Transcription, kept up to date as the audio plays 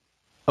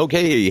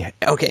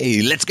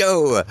Okay, let's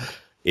go.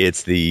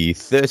 It's the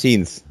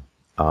 13th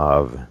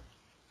of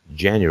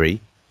January,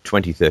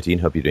 2013.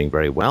 Hope you're doing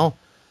very well.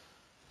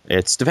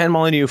 It's Stefan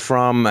Molyneux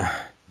from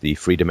the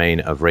Free Domain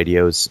of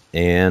Radios,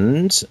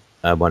 and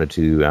I wanted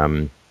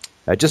to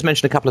just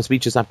mention a couple of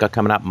speeches I've got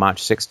coming up.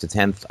 March 6th to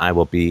 10th, I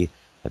will be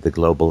at the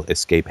Global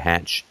Escape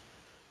Hatch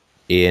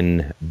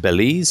in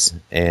Belize,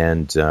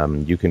 and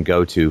you can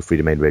go to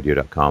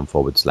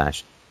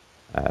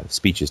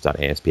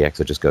freedomainradio.com/speeches.aspx,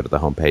 or just go to the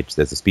homepage.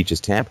 There's a speeches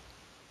tab.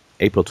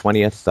 April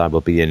 20th, I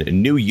will be in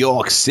New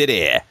York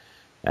City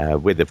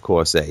with, of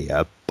course,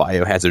 a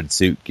biohazard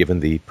suit,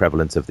 given the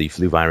prevalence of the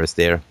flu virus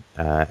there.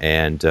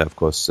 And, of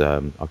course,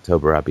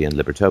 October, I'll be in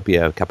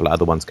Libertopia. A couple of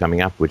other ones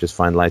coming up. We're just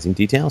finalizing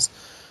details.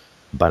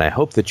 But I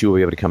hope that you will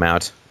be able to come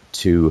out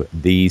to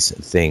these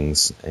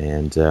things.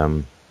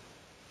 And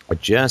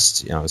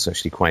just, it's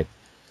actually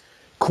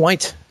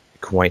quite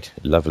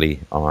lovely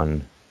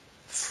on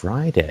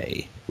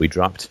Friday. We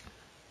dropped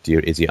dear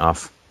Izzy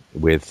off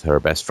with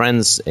her best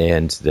friends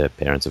and the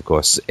parents, of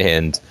course,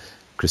 and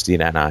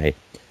Christina and I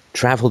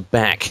traveled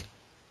back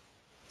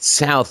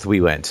south. We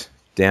went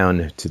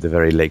down to the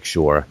very lake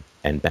shore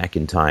and back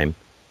in time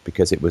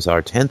because it was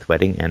our 10th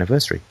wedding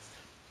anniversary.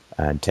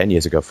 10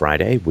 years ago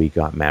Friday, we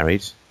got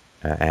married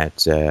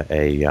at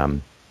a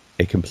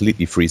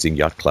completely freezing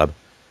yacht club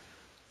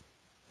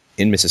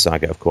in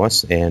Mississauga, of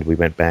course, and we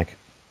went back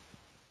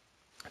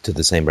to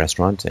the same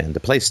restaurant, and the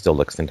place still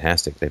looks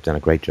fantastic. They've done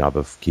a great job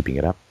of keeping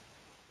it up.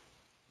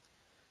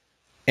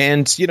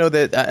 And,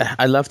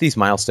 I love these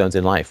milestones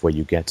in life where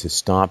you get to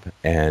stop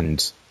and,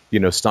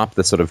 stop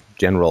the sort of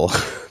general,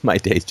 my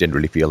days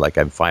generally feel like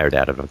I'm fired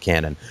out of a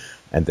cannon,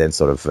 and then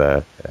sort of,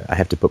 I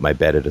have to put my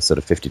bed at a sort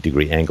of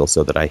 50-degree angle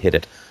so that I hit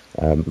it,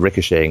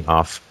 ricocheting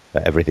off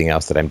everything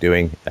else that I'm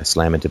doing,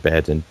 slam into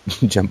bed and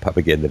jump up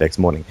again the next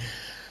morning.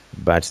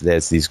 But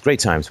there's these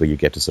great times where you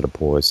get to sort of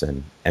pause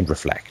and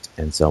reflect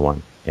and so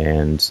on.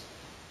 And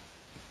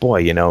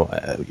boy,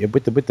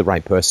 with the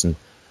right person,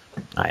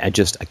 I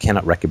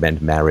cannot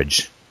recommend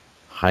marriage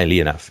highly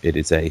enough. It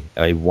is a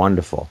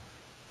wonderful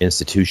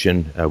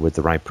institution with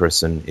the right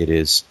person. It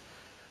is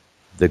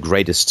the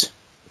greatest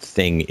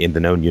thing in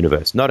the known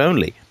universe. Not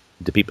only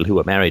do people who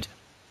are married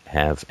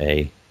have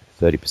a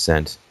 3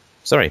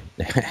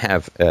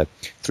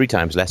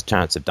 times less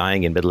chance of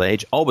dying in middle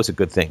age, always a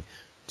good thing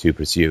to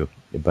pursue.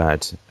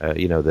 But,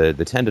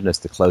 the tenderness,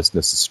 the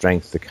closeness, the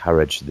strength, the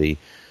courage, the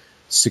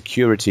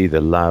security,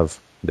 the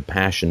love, the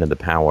passion, and the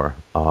power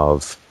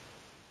of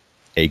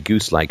a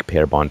goose-like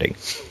pair bonding.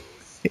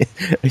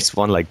 A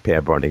swan-like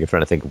pair bonding. I'm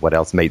trying to think of what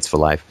else mates for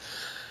life.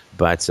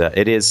 But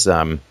it is,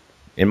 in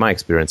my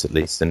experience at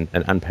least, an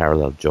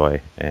unparalleled joy.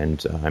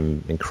 And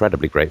I'm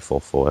incredibly grateful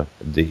for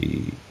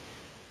the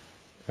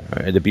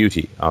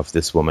beauty of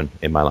this woman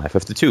in my life,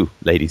 of the two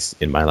ladies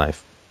in my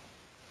life.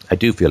 I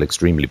do feel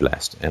extremely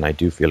blessed, and I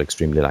do feel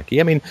extremely lucky.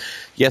 I mean,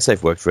 yes,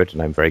 I've worked for it,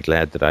 and I'm very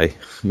glad that I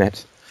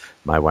met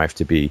my wife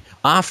to be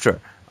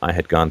after I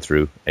had gone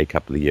through a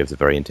couple of years of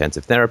very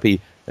intensive therapy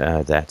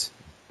that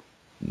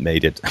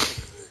made it,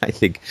 I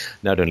think,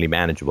 not only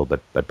manageable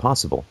but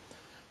possible.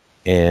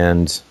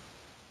 And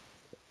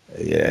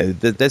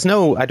there's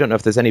I don't know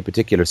if there's any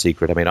particular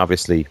secret. I mean,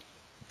 obviously,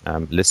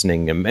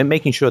 listening and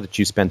making sure that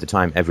you spend the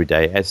time every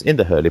day, as in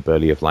the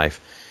hurly-burly of life.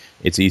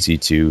 It's easy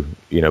to,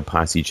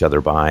 pass each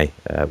other by,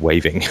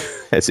 waving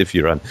as if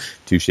you're on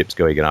two ships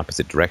going in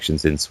opposite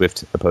directions in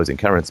swift opposing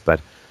currents.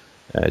 But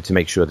to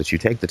make sure that you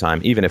take the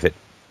time, even if it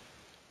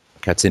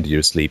cuts into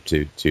your sleep,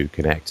 to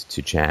connect,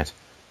 to chat,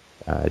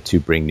 to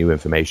bring new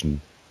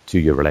information to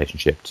your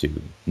relationship, to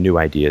new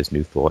ideas,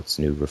 new thoughts,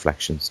 new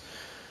reflections.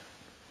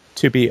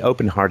 To be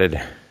open-hearted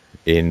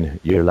in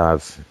your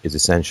love is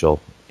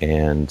essential,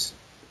 and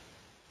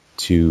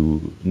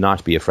to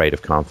not be afraid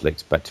of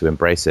conflict, but to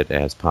embrace it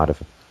as part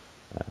of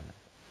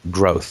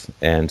growth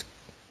and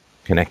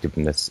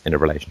connectiveness in a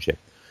relationship.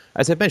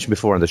 As I've mentioned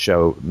before on the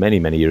show many,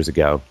 many years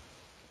ago,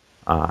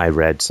 I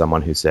read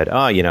someone who said,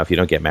 if you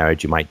don't get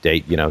married, you might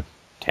date,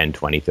 10,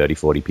 20, 30,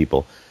 40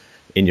 people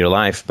in your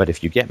life. But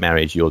if you get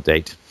married, you'll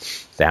date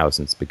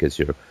thousands because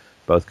you're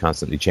both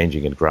constantly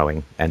changing and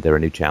growing, and there are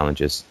new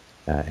challenges.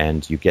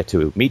 And you get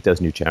to meet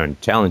those new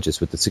challenges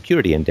with the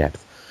security and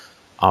depth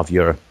of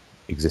your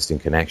existing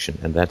connection.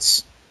 And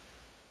that's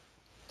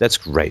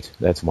great.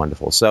 That's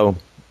wonderful. So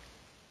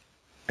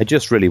I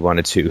just really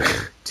wanted to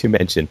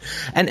mention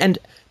and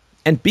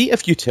be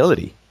of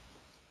utility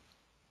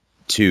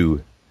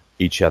to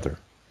each other.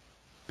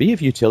 Be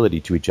of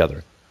utility to each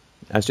other.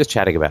 I was just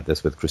chatting about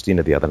this with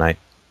Christina the other night.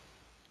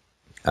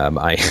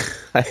 I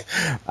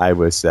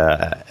was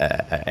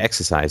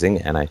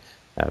exercising, and I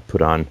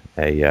put on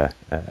a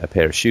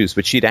pair of shoes,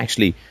 which she'd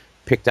actually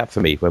picked up for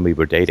me when we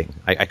were dating.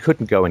 I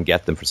couldn't go and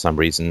get them for some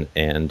reason,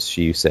 and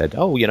she said,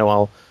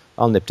 I'll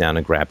nip down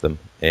and grab them.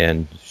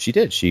 And she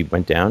did. She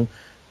went down.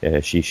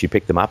 She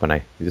picked them up,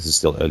 and this is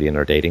still early in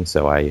our dating,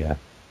 so I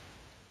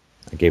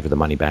gave her the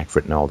money back for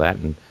it and all that.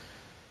 And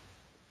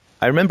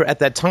I remember at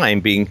that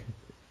time being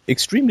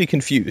extremely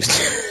confused,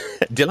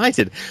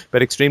 delighted,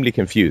 but extremely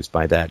confused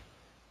by that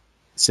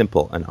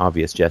simple and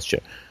obvious gesture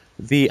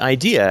the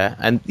idea,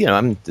 and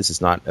this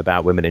is not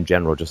about women in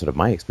general, just sort of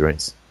my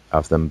experience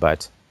of them,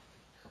 but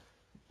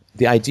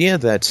the idea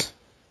that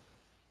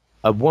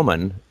a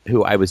woman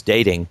who I was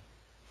dating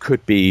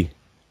could be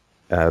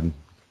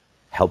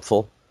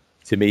helpful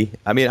to me.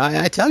 I mean,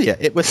 I tell you,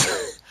 it was,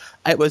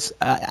 I was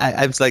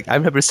like, I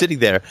remember sitting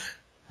there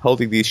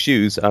holding these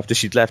shoes after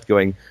she'd left,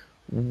 going,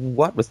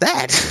 "What was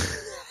that?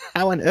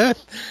 How on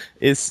earth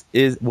is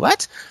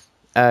what?"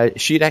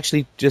 She'd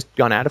actually just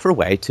gone out of her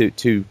way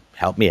to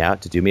help me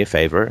out, to do me a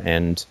favor,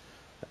 and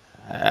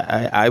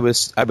I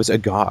was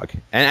agog.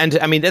 And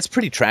I mean, that's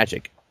pretty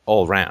tragic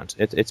all round.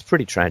 It's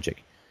pretty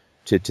tragic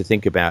to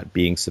think about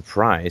being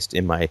surprised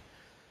in my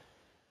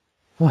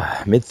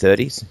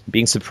mid-30s,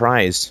 being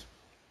surprised.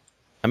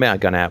 I mean,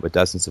 I'd gone out with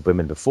dozens of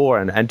women before,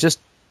 and just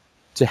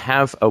to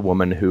have a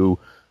woman who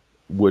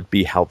would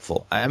be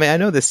helpful. I mean, I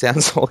know this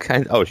sounds all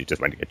kind of, she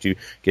just went to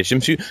get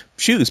some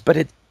shoes, but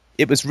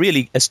it was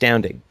really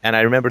astounding. And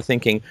I remember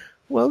thinking,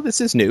 well,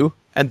 this is new,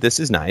 and this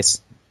is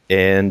nice.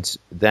 And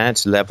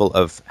that level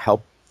of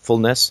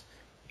helpfulness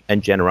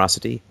and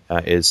generosity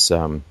is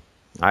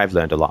I've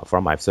learned a lot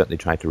from. I've certainly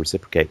tried to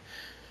reciprocate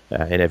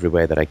in every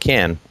way that I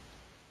can.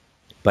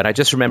 But I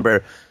just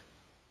remember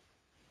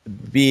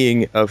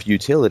being of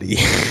utility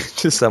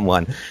to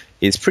someone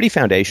is pretty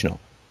foundational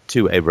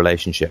to a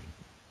relationship.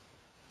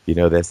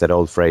 There's that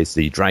old phrase,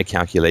 the dry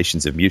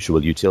calculations of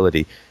mutual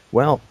utility.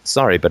 Well,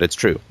 sorry, but it's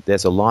true.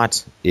 There's a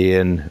lot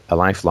in a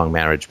lifelong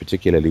marriage,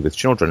 particularly with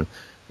children,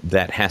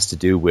 that has to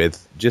do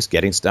with just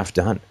getting stuff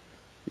done.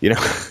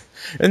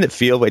 Doesn't it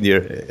feel when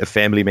you're a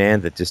family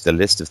man that just a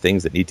list of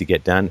things that need to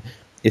get done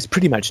is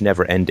pretty much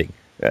never ending?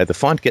 The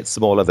font gets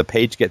smaller, the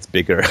page gets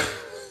bigger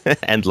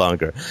and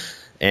longer,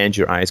 and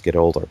your eyes get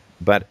older.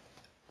 But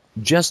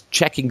just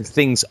checking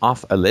things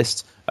off a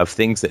list of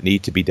things that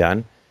need to be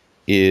done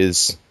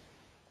is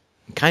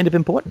kind of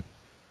important.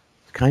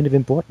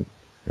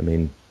 I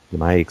mean,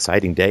 my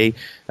exciting day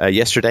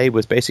yesterday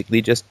was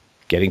basically just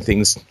getting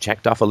things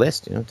checked off a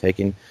list,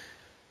 taking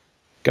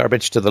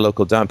garbage to the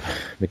local dump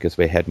because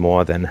we had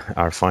more than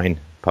our fine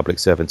public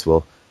servants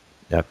will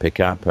pick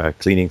up,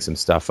 cleaning some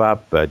stuff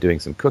up, doing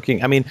some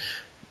cooking. I mean,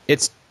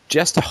 it's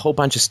just a whole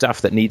bunch of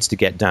stuff that needs to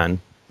get done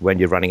when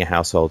you're running a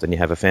household and you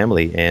have a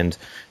family, and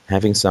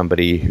having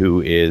somebody who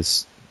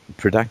is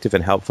productive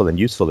and helpful and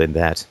useful in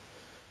that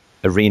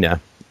arena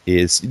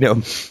is,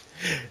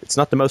 it's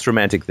not the most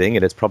romantic thing,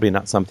 and it's probably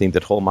not something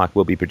that Hallmark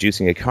will be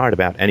producing a card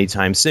about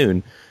anytime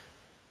soon.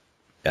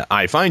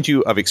 I find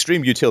you of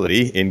extreme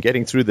utility in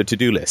getting through the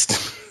to-do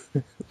list.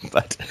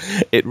 But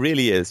it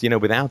really is,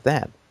 without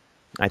that,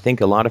 I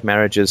think a lot of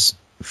marriages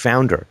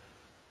founder.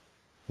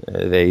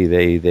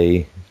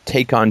 They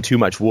take on too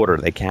much water,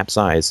 they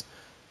capsize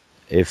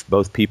if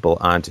both people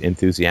aren't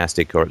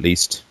enthusiastic or at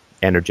least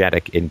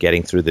energetic in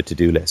getting through the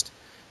to-do list,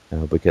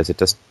 because it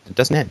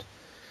doesn't end.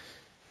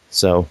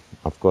 So,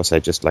 of course,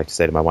 I'd just like to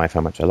say to my wife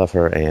how much I love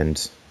her,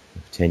 and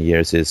 10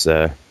 years is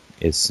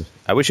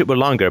I wish it were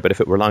longer, but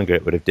if it were longer,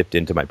 it would have dipped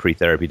into my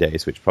pre-therapy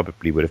days, which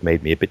probably would have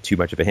made me a bit too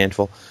much of a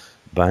handful.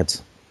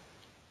 But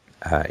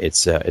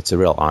it's a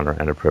real honor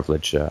and a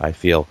privilege. I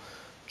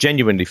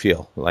genuinely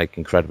feel like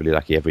incredibly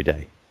lucky every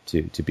day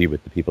to be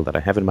with the people that I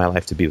have in my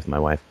life, to be with my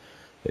wife,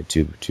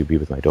 to be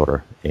with my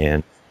daughter.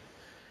 And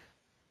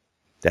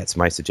that's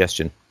my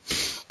suggestion.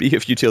 Be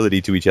of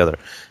utility to each other.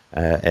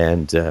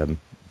 And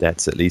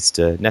that's at least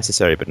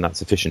necessary, but not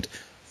sufficient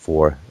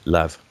for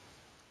love.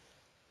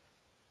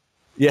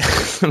 Yeah,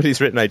 somebody's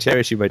written, "I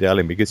cherish you, my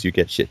darling, because you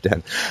get shit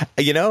done."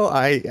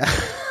 I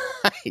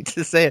hate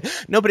to say it.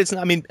 No, but it's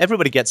not. I mean,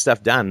 everybody gets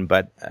stuff done,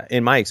 but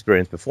in my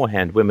experience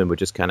beforehand, women were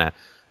just kind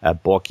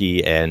of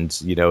balky, and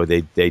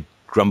they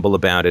grumble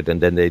about it,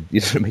 and then they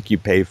make you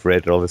pay for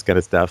it, and all this kind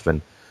of stuff,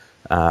 and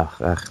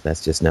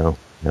that's just no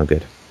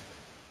good.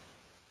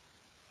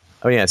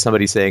 Oh yeah,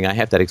 somebody's saying, "I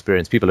have that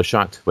experience. People are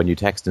shocked when you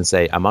text and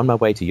say, 'I'm on my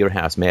way to your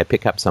house. May I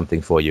pick up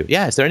something for you?'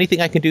 Yeah, is there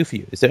anything I can do for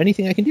you? Is there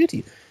anything I can do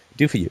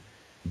for you?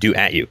 Do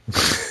at you."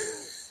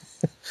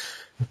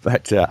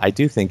 But I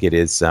do think it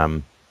is.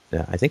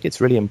 I think it's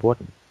really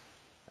important.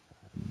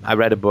 I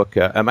read a book.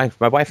 My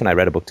wife and I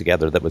read a book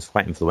together that was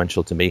quite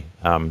influential to me,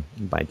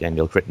 by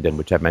Daniel Crittenden,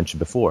 which I've mentioned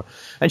before,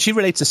 and she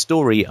relates a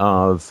story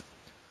of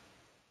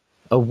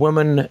a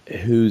woman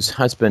whose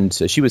husband.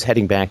 She was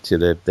heading back to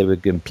they were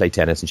going to play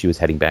tennis, and she was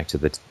heading back to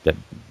the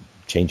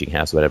changing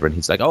house or whatever. And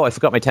he's like, "Oh, I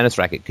forgot my tennis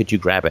racket. Could you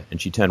grab it?" And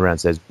she turned around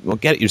and says, "Well,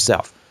 get it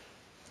yourself."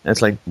 And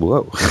it's like,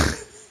 whoa.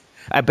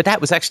 But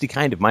that was actually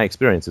kind of my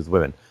experience with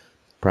women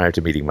prior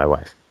to meeting my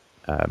wife.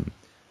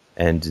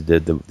 And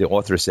the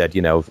author said,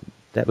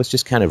 that was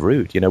just kind of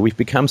rude. We've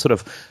become sort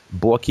of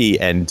balky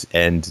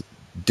and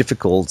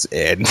difficult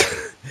and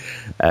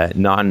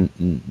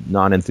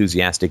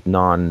non-enthusiastic,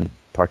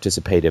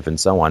 non-participative, and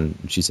so on.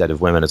 She said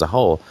of women as a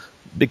whole,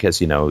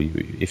 because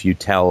if you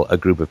tell a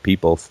group of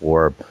people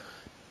for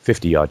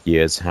 50 odd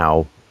years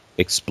how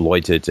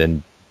exploited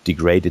and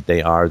degraded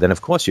they are, then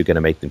of course you're going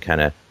to make them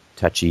kind of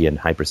touchy and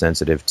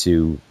hypersensitive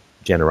to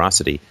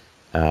generosity.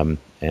 And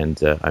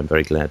I'm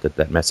very glad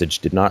that message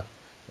did not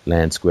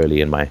land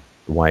squarely in my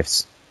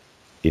wife's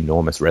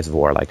enormous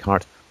reservoir like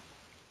heart.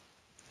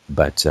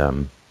 But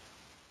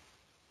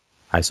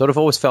I sort of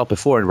always felt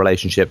before in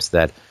relationships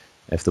that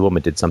if the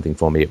woman did something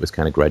for me, it was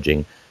kind of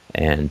grudging,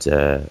 and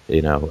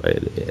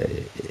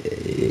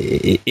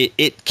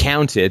it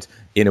counted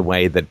in a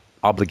way that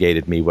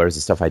obligated me, whereas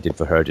the stuff I did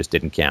for her just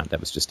didn't count. That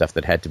was just stuff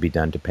that had to be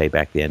done to pay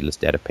back the endless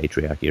debt of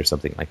patriarchy or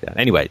something like that.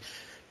 Anyway,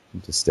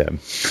 just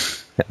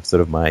that's sort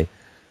of my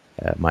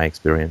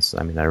experience.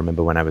 I mean, I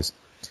remember when I was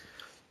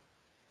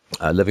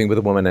living with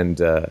a woman,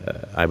 and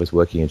I was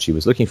working, and she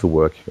was looking for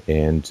work,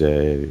 and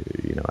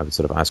I would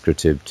sort of ask her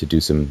to do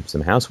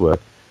some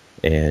housework,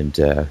 and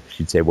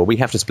she'd say, well, we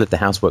have to split the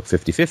housework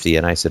 50-50,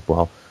 and I said,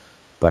 well,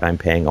 but I'm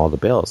paying all the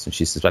bills, and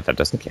she says, but that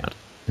doesn't count.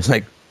 It's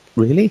like,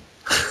 really?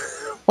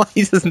 Why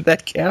doesn't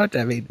that count?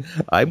 I mean,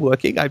 I'm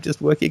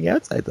just working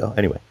outside though.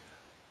 Anyway,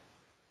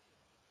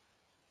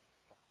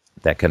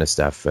 that kind of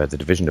stuff, the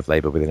division of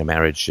labor within a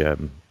marriage,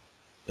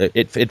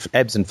 it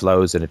ebbs and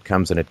flows, and it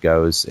comes and it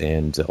goes,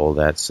 and all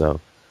that. So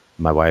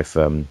my wife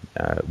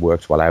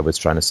worked while I was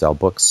trying to sell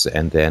books,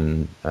 and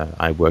then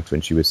I worked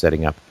when she was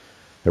setting up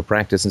her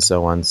practice and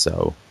so on.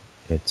 So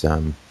it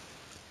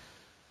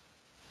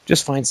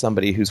just find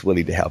somebody who's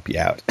willing to help you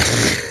out.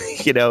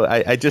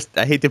 I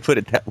hate to put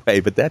it that way,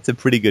 but that's a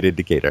pretty good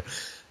indicator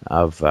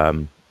of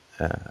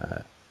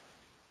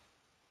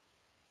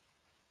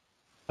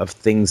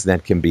things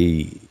that can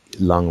be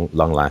long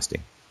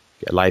lasting.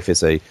 Life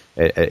is a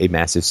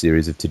massive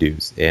series of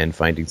to-dos, and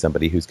finding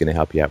somebody who's going to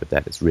help you out with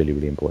that is really,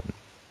 really important.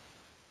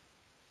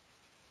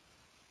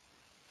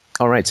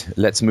 All right,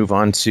 let's move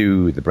on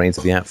to the brains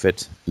of the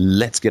outfit.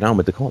 Let's get on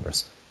with the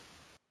callers.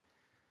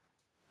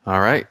 All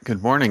right,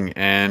 good morning,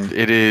 and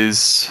it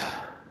is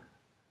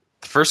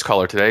the first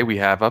caller today we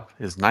have up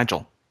is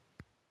Nigel.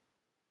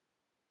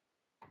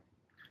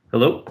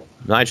 Hello?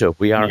 Nigel,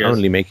 we are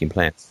only making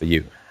plans for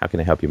you. How can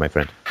I help you, my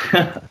friend?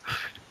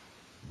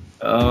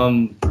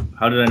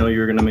 How did I know you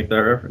were going to make that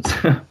reference?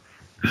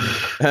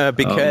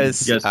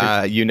 Because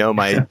you know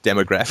my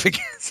demographic,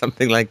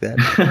 something like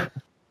that.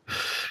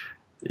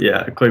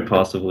 Yeah, quite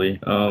possibly.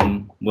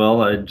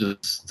 Well, I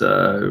just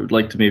would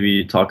like to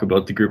maybe talk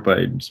about the group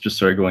I just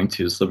started going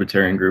to, this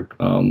libertarian group.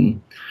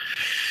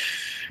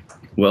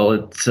 Well,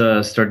 it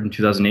started in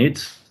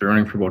 2008. Been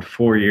running for about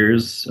 4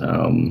 years.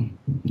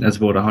 Has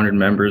about 100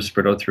 members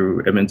spread out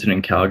through Edmonton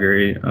and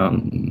Calgary.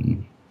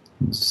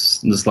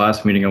 This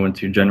last meeting I went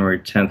to, January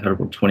 10th, had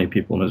about 20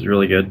 people, and it was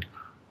really good.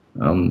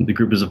 The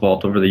group has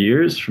evolved over the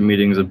years, from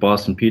meetings at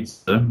Boston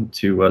Pizza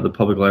to the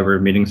public library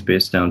meeting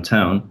space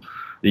downtown.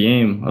 The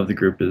aim of the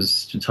group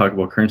is to talk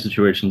about current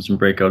situations and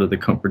break out of the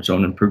comfort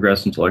zone and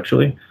progress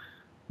intellectually,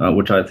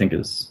 which I think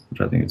is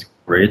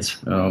great.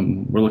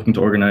 We're looking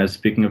to organize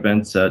speaking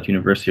events at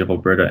University of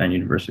Alberta and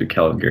University of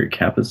Calgary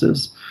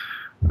campuses.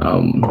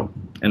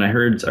 And I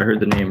heard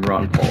the name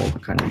Ron Paul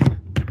kind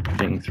of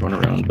being thrown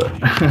around, but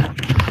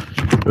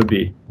it would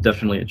be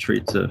definitely a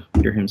treat to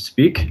hear him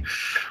speak.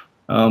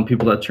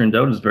 People that turned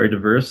out is very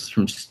diverse,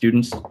 from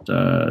students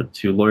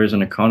to lawyers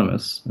and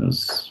economists. It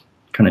was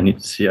kind of neat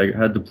to see. I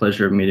had the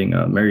pleasure of meeting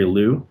Mary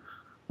Lou.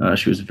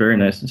 She was very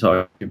nice to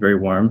talk to, very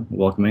warm,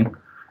 welcoming.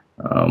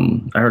 I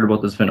heard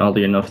about this event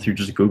oddly enough through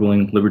just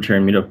Googling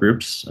libertarian meetup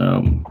groups.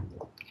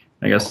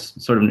 I guess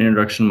sort of an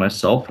introduction to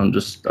myself. I'm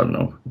just,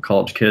 a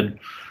college kid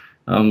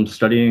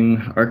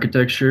studying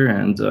architecture,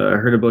 and I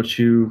heard about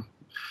you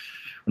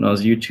when I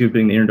was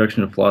YouTubing the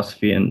introduction to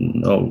philosophy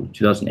in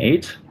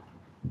 2008.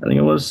 I think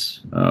it was.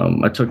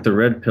 I took the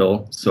red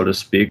pill, so to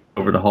speak,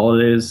 over the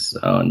holidays,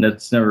 and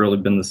it's never really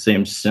been the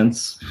same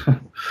since.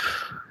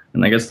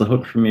 And I guess the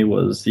hook for me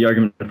was the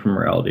argument for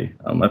morality.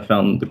 I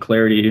found the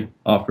clarity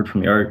offered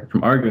from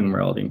arguing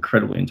morality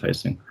incredibly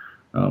enticing.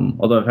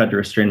 Although I've had to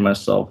restrain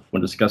myself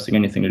when discussing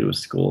anything to do with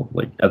school,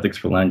 like ethics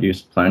for land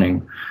use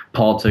planning,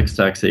 politics,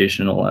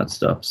 taxation, all that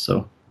stuff.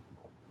 So,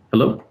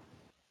 hello?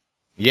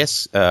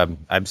 Yes,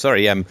 I'm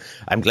sorry. I'm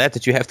glad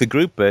that you have the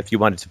group. If you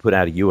wanted to put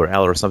out a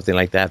URL or something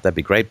like that, that'd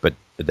be great. But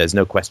there's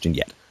no question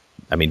yet.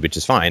 I mean, which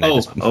is fine. There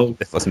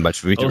wasn't much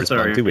for me to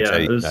respond to, which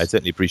I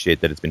certainly appreciate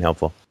that it's been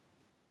helpful.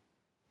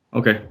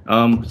 Okay.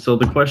 So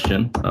the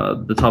question,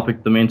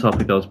 the main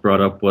topic that was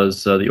brought up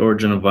was the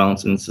origin of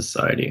violence in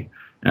society.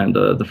 And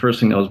the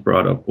first thing that was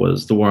brought up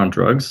was the war on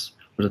drugs,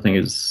 which I think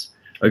is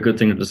a good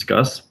thing to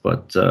discuss.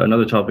 But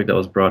another topic that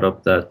was brought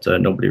up that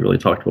nobody really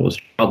talked about was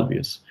child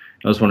abuse.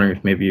 I was wondering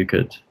if maybe you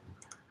could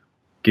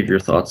give your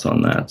thoughts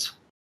on that.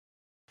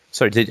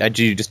 Sorry, did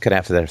you just cut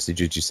after that?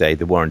 Did you say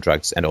the war on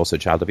drugs and also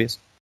child abuse?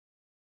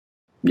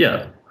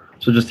 Yeah.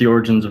 So just the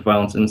origins of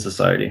violence in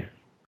society.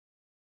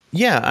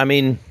 Yeah, I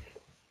mean,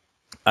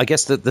 I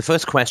guess the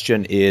first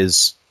question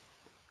is,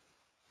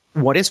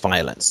 what is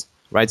violence,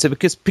 right? So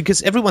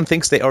because everyone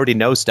thinks they already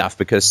know stuff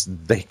because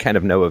they kind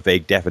of know a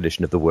vague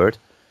definition of the word.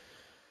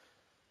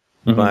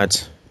 Mm-hmm.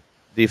 But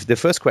the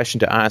first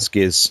question to ask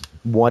is,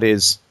 what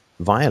is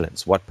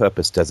violence? What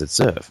purpose does it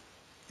serve?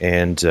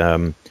 And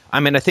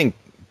I think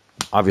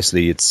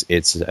obviously it's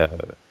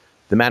the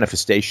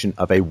manifestation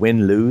of a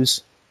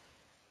win-lose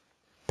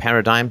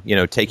paradigm.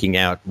 Taking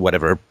out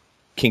whatever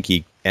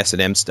kinky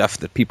S&M stuff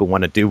that people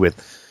want to do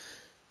with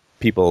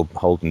people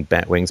holding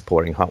bat wings,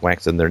 pouring hot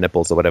wax in their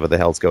nipples or whatever the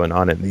hell's going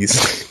on in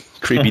these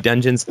creepy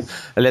dungeons.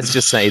 Let's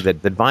just say that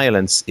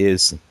violence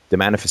is the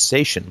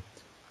manifestation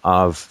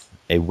of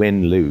a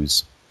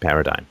win-lose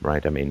paradigm,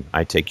 right? I mean,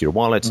 I take your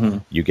wallet,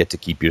 you get to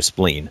keep your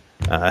spleen.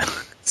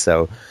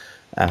 So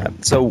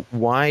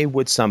why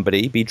would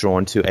somebody be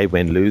drawn to a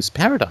win-lose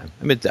paradigm?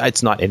 I mean,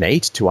 it's not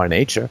innate to our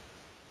nature.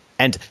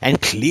 And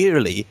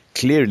clearly,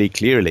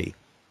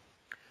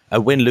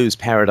 a win-lose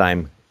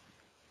paradigm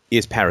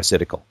is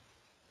parasitical,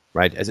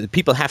 right? As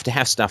people have to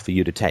have stuff for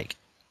you to take.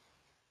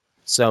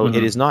 So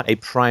it is not a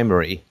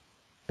primary,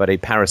 but a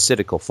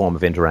parasitical form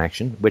of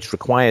interaction, which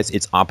requires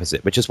its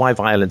opposite, which is why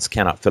violence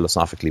cannot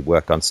philosophically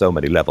work on so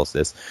many levels.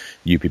 There's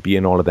UPP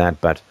and all of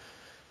that, but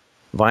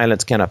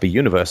violence cannot be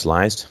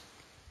universalized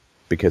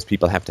because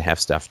people have to have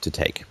stuff to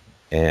take.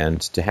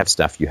 And to have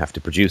stuff, you have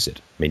to produce it.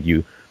 I mean,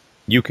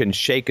 you can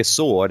shake a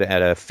sword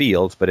at a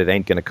field, but it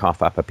ain't going to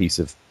cough up a piece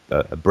of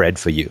bread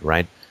for you,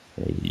 right?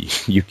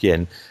 You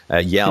can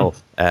yell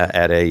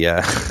at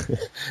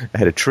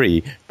a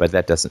tree, but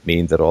that doesn't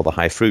mean that all the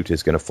high fruit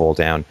is going to fall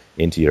down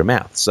into your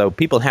mouth. So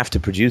people have to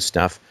produce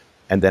stuff,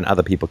 and then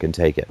other people can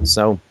take it.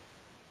 So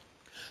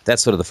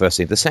that's sort of the first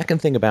thing. The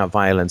second thing about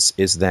violence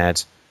is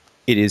that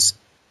it is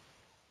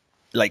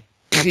like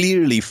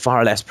clearly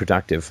far less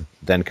productive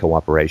than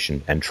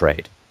cooperation and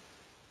trade.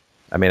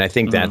 I mean, I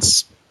think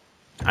that's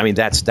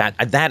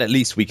at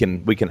least we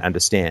can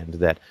understand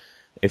that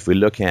if we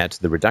look at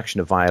the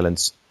reduction of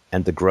violence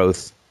and the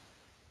growth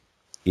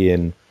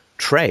in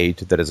trade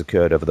that has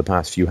occurred over the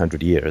past few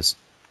hundred years,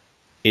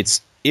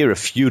 it's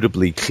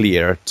irrefutably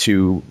clear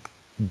to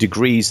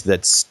degrees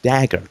that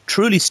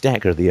truly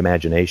stagger the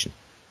imagination.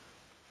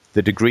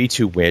 The degree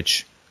to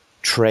which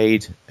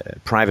trade,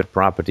 private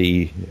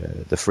property,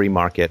 the free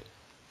market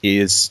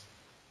is,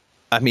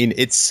 I mean,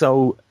 it's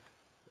so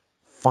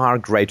far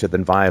greater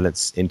than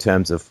violence in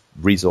terms of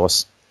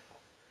resource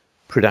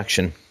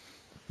production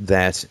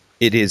that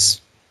it is,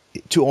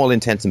 to all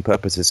intents and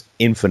purposes,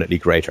 infinitely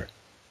greater.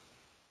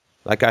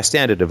 Like, our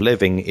standard of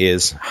living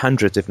is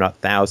hundreds, if not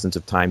thousands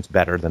of times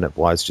better than it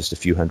was just a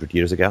few hundred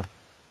years ago.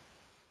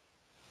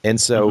 And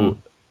so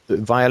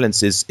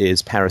violence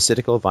is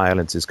parasitical,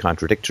 violence is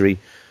contradictory,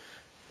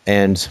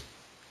 and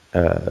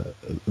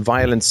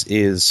violence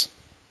is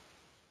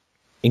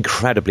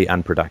incredibly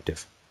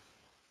unproductive.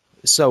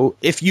 So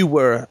if you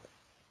were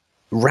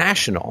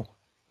rational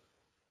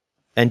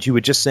and you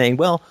were just saying,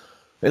 well,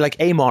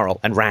 like amoral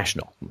and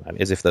rational,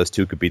 as if those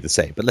two could be the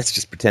same, but let's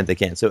just pretend they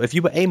can. So if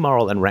you were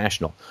amoral and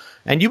rational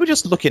and you were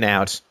just looking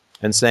out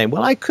and saying,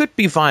 well, I could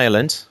be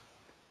violent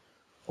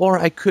or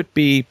I could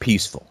be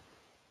peaceful,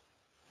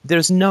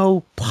 there's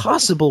no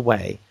possible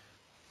way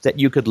that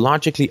you could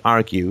logically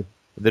argue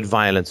that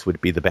violence would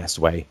be the best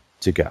way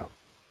to go.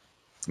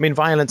 I mean,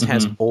 violence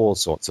has all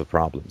sorts of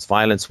problems.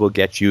 Violence will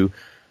get you,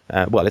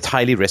 well, it's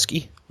highly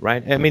risky,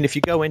 right? I mean, if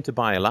you go in to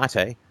buy a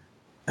latte,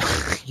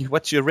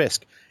 what's your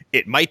risk?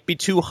 It might be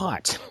too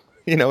hot.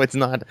 You know, it's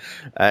not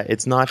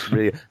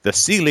really, the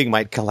ceiling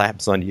might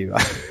collapse on you.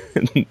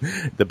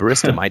 The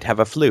barista might have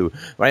a flu,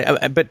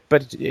 right?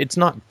 But it's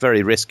not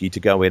very risky to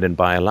go in and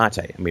buy a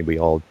latte. I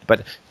mean,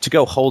 but to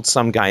go hold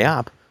some guy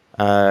up,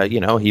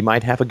 he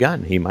might have a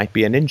gun. He might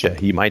be a ninja.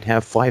 He might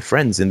have 5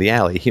 friends in the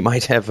alley. He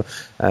might have,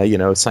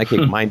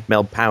 psychic mind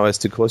meld powers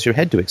to cause your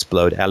head to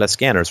explode, a la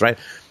Scanners, right?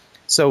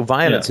 So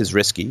violence is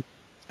risky.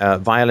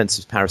 Violence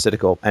is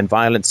parasitical, and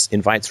violence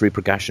invites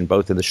repercussion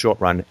both in the short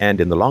run and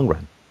in the long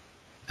run.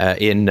 I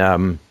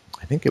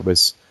think it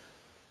was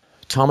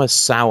Thomas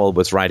Sowell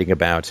was writing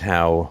about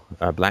how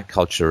black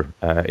culture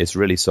is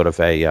really sort of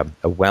a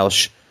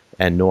Welsh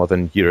and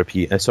Northern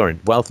European,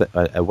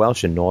 a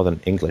Welsh and Northern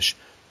English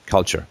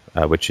culture,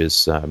 which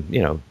is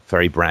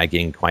very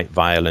bragging, quite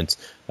violent,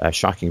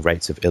 shocking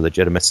rates of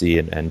illegitimacy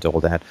and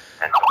all that.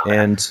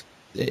 And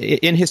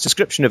in his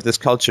description of this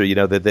culture,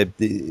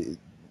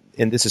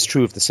 and this is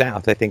true of the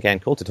South. I think Ann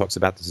Coulter talks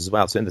about this as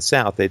well. So in the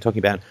South, they're talking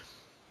about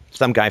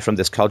some guy from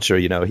this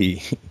culture.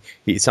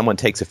 Someone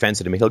takes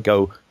offense at him.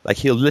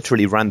 He'll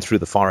literally run through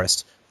the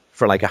forest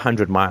for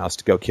 100 miles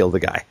to go kill the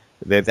guy.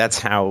 That's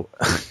how,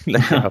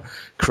 how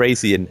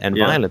crazy and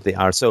violent they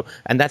are. So,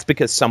 and that's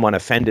because someone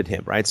offended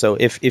him, right? So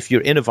if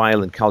you're in a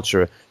violent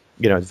culture,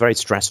 it's very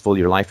stressful.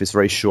 Your life is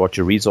very short.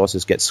 Your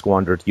resources get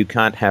squandered. You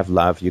can't have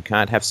love. You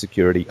can't have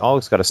security.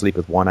 Always got to sleep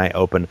with one eye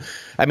open.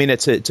 I mean,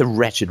 it's a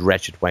wretched,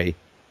 wretched way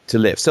to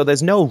live. So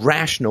there's no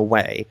rational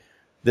way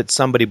that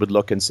somebody would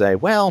look and say,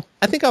 well,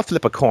 I think I'll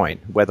flip a coin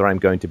whether I'm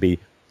going to be,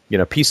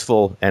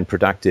 peaceful and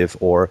productive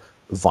or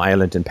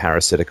violent and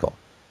parasitical.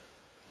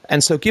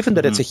 And so given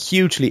that it's a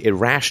hugely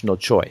irrational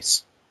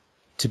choice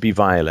to be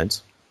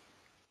violent,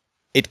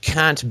 it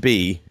can't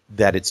be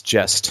that it's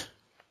just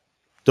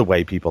the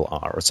way people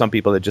are, or some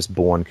people are just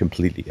born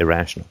completely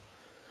irrational.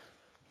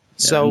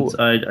 So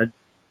I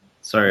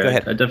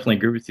definitely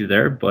agree with you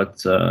there,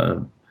 but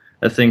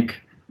I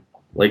think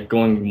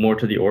going more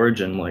to the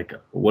origin,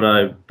 what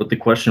the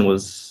question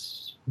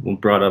was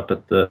brought up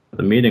at the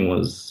meeting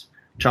was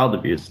child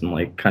abuse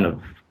and kind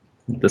of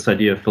this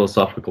idea of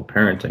philosophical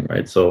parenting,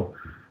 right? So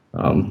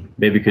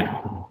Maybe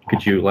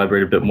could you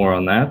elaborate a bit more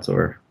on that,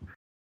 or?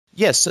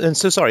 Yes, and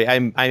so sorry,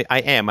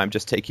 I'm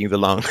just taking the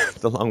long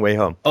the long way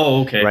home.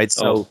 Oh, okay. Right.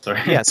 So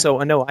sorry. yeah. So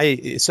no.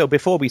 So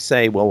before we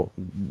say, well,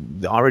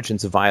 the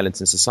origins of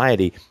violence in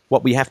society,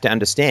 what we have to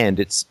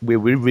understand, we're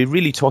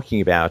really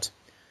talking about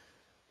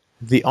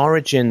the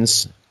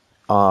origins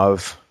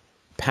of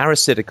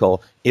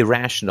parasitical,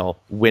 irrational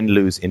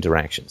win-lose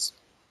interactions.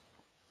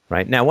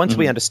 Right. Now, once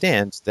we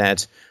understand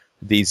that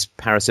these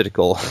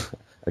parasitical,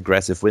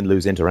 aggressive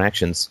win-lose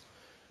interactions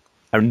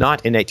are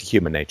not innate to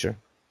human nature.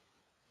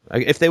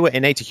 If they were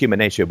innate to human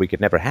nature, we could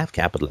never have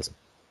capitalism,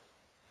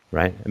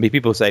 right? I mean,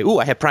 people say, "Oh,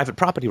 I have private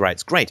property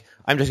rights. Great!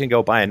 I'm just going to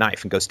go buy a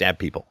knife and go stab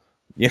people."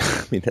 Yeah,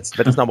 I mean, that's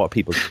not what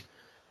people do,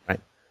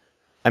 right?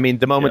 I mean,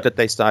 the moment that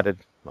they started,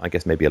 I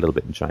guess maybe a little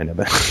bit in China,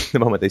 but the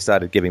moment they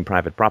started giving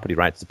private property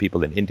rights to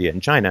people in India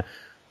and China,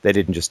 they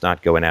didn't just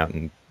start going out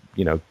and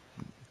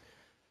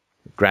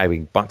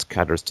grabbing butt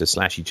cutters to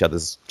slash each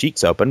other's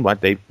cheeks open. What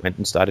they went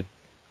and started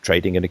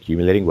trading and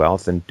accumulating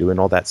wealth and doing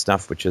all that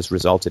stuff, which has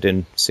resulted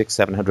in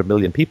 600-700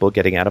 million people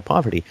getting out of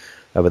poverty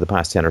over the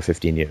past 10 or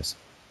 15 years.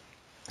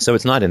 So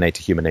it's not innate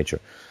to human nature.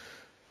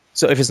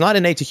 So if it's not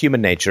innate to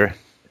human nature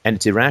and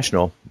it's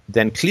irrational,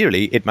 then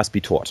clearly it must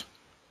be taught.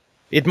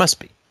 It must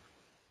be.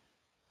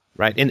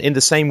 Right? In the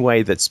same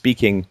way that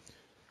speaking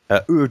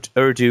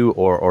Urdu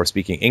or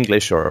speaking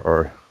English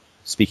or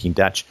speaking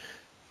Dutch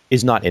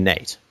is not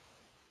innate.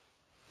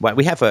 Well,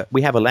 we have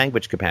a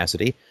language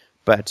capacity,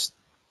 but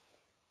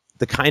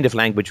the kind of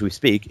language we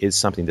speak is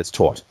something that's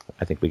taught.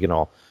 I think we can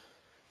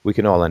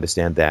all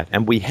understand that.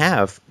 And we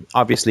have,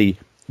 obviously,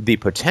 the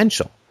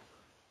potential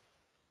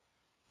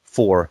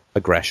for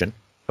aggression.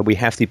 We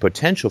have the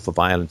potential for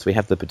violence. We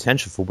have the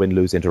potential for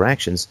win-lose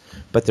interactions.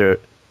 But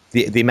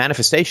the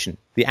manifestation,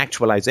 the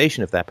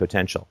actualization of that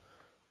potential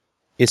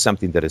is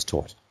something that is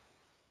taught.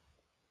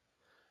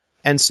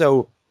 And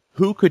so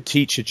who could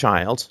teach a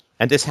child,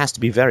 and this has to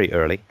be very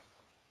early,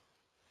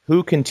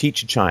 who can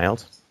teach a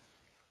child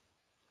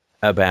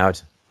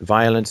about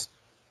violent,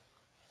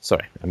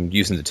 sorry, I'm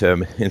using the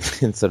term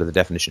instead of the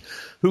definition.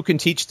 Who can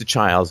teach the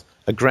child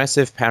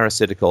aggressive,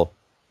 parasitical,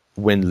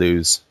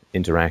 win-lose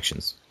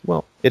interactions?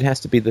 Well, it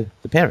has to be the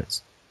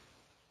parents.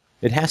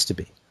 It has to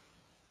be.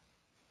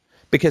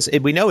 Because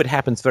we know it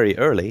happens very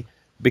early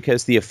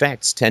because the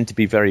effects tend to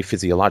be very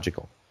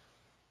physiological.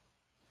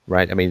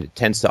 Right? I mean, it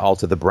tends to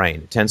alter the brain.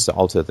 It tends to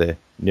alter the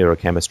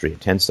neurochemistry. It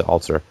tends to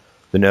alter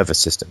the nervous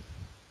system.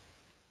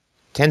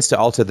 It tends to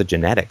alter the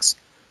genetics.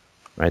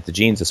 Right, the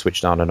genes are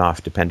switched on and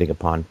off depending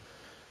upon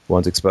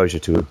one's exposure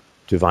to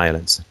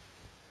violence.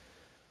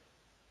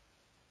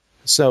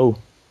 So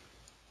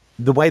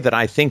the way that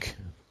I think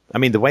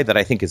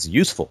is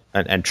useful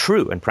and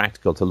true and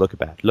practical to look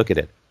at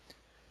it,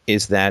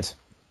 is that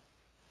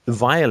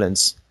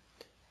violence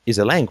is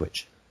a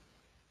language.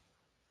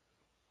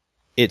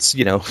 It's,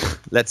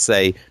 let's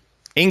say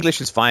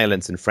English is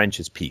violence and French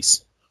is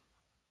peace.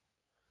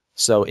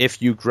 So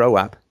if you grow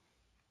up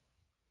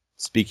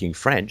speaking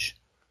French,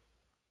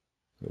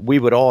 we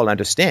would all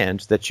understand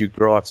that you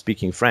grow up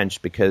speaking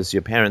French because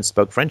your parents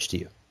spoke French to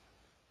you.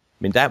 I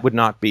mean, that would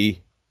not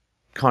be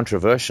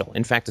controversial.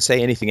 In fact, to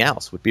say anything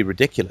else would be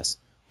ridiculous.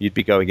 You'd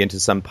be going into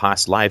some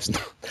past lives.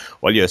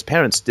 Well, your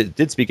parents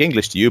did speak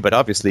English to you, but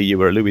obviously you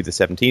were Louis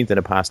XVII in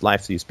a past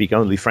life, so you speak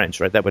only French,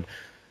 right?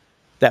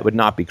 That would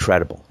not be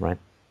credible, right?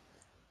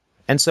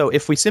 And so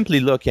if we simply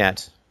look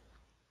at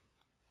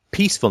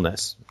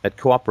peacefulness, at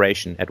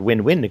cooperation, at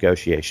win-win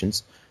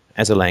negotiations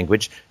as a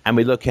language, and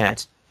we look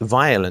at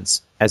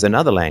violence as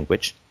another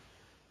language,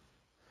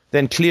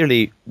 then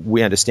clearly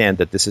we understand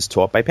that this is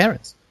taught by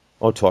parents,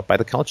 or taught by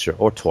the culture,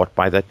 or taught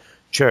by the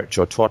church,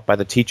 or taught by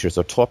the teachers,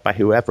 or taught by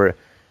whoever,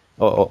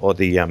 or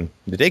the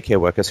daycare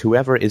workers,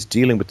 whoever is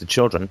dealing with the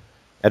children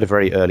at a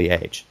very early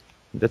age.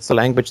 That's the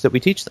language that we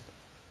teach them.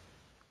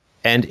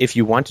 And if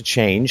you want to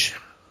change,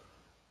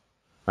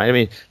 right, I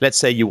mean, let's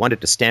say you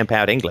wanted to stamp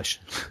out English.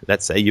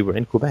 Let's say you were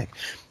in Quebec.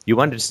 You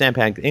wanted to stamp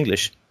out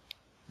English,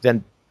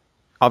 then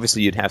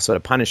obviously you'd have sort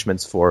of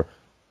punishments for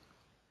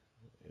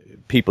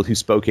people who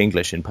spoke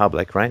English in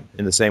public, right?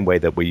 In the same way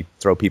that we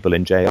throw people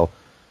in jail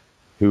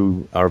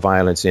who are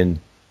violent in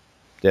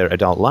their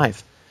adult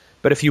life.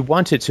 But if you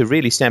wanted to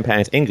really stamp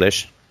out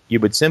English, you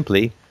would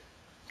simply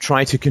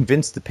try to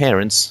convince the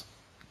parents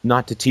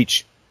not to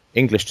teach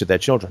English to their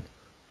children.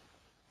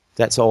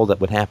 That's all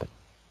that would happen,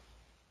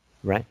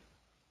 right?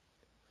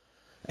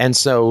 And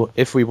so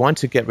if we want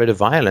to get rid of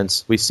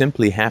violence, we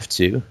simply have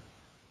to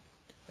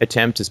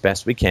attempt as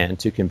best we can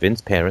to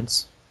convince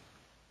parents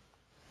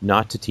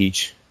not to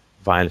teach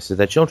violence to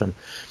their children.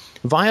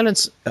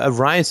 Violence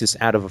arises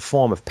out of a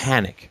form of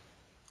panic.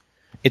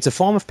 It's a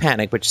form of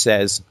panic which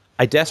says,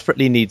 I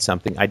desperately need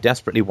something, I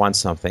desperately want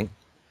something,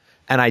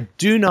 and I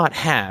do not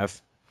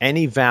have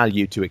any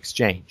value to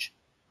exchange.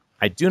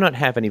 I do not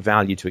have any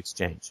value to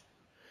exchange.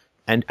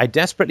 And I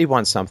desperately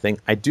want something,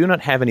 I do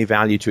not have any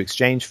value to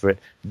exchange for it,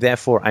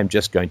 therefore I'm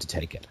just going to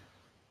take it.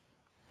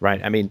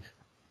 Right? I mean,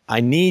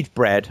 I need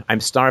bread,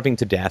 I'm starving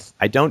to death,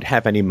 I don't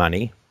have any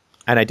money,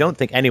 and I don't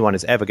think anyone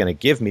is ever going to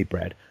give me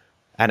bread.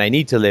 and I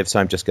need to live, so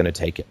I'm just going to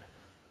take it.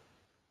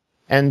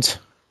 And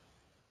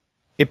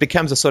it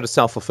becomes a sort of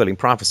self-fulfilling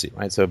prophecy,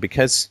 right? So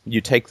because you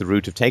take the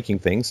route of taking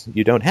things,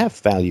 you don't have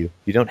value.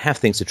 You don't have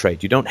things to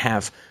trade. You don't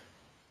have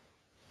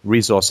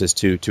resources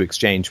to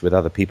exchange with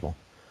other people.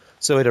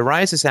 So it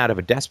arises out of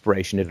a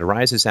desperation. It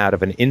arises out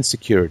of an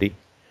insecurity.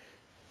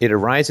 It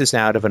arises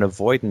out of an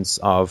avoidance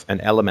of an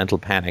elemental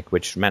panic,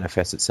 which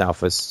manifests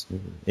itself as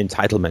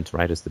entitlement,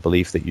 right? As the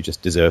belief that you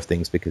just deserve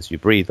things because you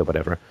breathe or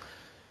whatever.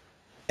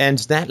 And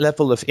that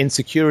level of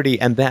insecurity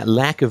and that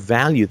lack of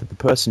value that the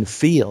person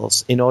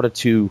feels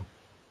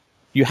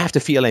you have to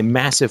feel a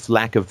massive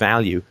lack of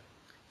value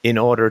in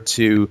order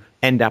to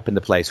end up in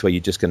the place where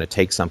you're just going to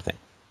take something.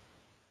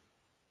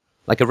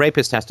 Like a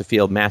rapist has to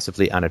feel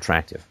massively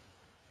unattractive,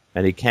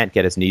 and he can't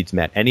get his needs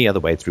met any other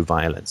way through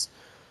violence.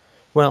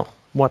 Well,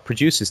 what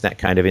produces that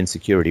kind of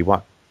insecurity?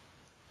 What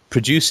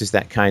produces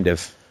that kind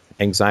of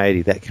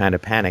anxiety, that kind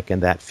of panic,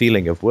 and that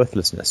feeling of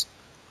worthlessness?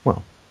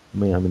 Well, I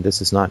mean,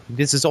 this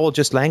is all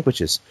just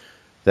languages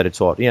that are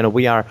taught.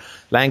 We are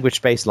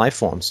language-based life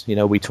forms.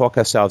 We talk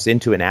ourselves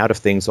into and out of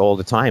things all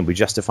the time. We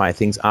justify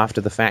things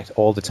after the fact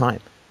all the time.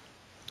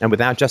 And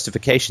without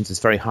justifications, it's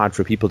very hard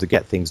for people to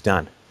get things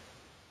done.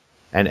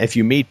 And if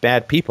you meet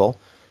bad people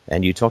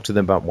and you talk to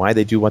them about why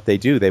they do what they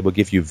do, they will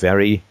give you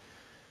very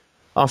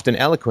often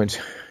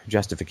eloquent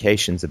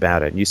justifications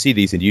about it. And you see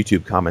these in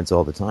YouTube comments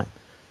all the time.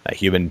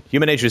 Human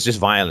nature is just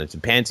violent,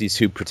 and pansies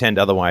who pretend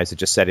otherwise are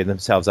just setting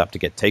themselves up to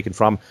get taken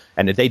from,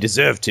 and they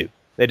deserve to.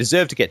 They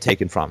deserve to get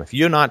taken from. If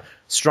you're not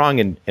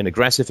strong and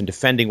aggressive in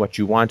defending what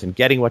you want and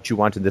getting what you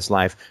want in this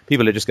life,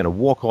 people are just going to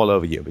walk all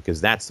over you, because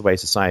that's the way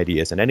society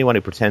is. And anyone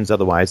who pretends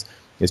otherwise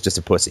is just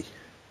a pussy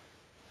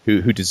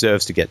who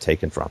deserves to get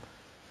taken from.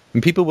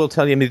 And people will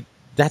tell you,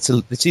 that's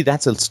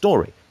a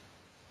story.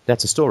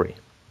 That's a story.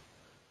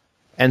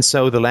 And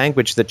so the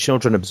language that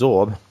children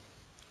absorb,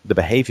 the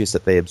behaviors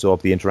that they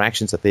absorb, the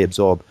interactions that they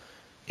absorb,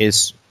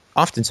 is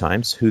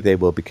oftentimes who they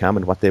will become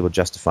and what they will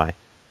justify.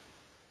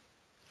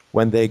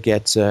 When they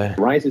get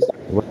rises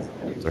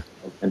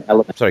an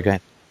element. Sorry, go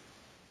ahead.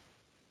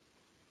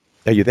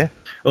 Are you there?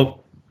 Oh,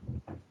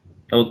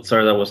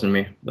 sorry, that wasn't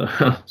me.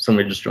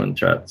 Somebody just joined the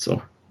chat.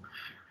 So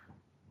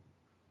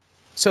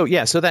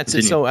that's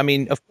it. So I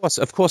mean, of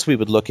course, we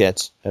would look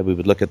at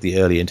the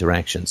early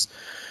interactions.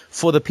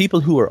 For the people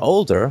who are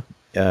older,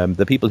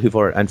 the people who've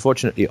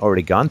unfortunately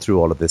already gone through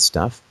all of this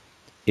stuff,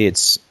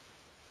 it's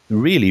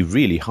really,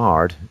 really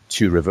hard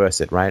to reverse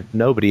it. Right?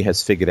 Nobody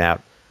has figured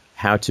out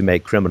how to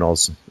make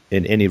criminals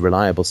in any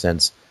reliable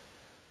sense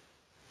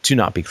to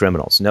not be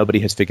criminals. Nobody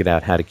has figured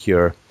out how to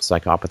cure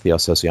psychopathy or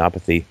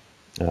sociopathy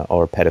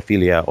or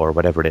pedophilia or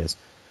whatever it is.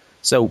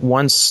 So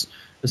once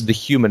the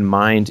human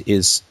mind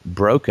is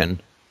broken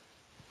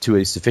to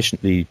a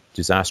sufficiently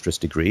disastrous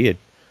degree,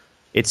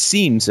 it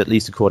seems, at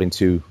least according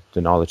to the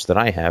knowledge that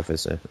I have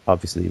as a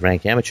obviously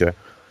rank amateur,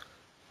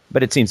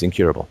 but it seems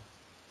incurable.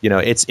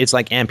 It's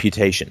like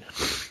amputation.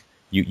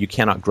 You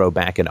cannot grow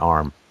back an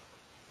arm,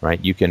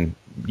 right? You can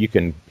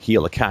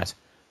heal a cut,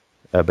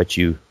 but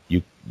you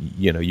can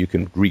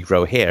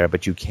regrow hair,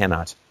 but you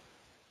cannot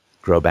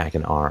grow back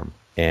an arm.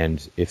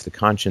 And if the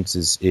conscience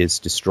is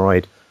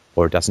destroyed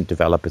or doesn't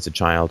develop as a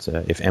child,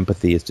 if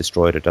empathy is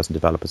destroyed or doesn't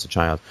develop as a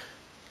child,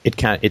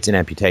 it's an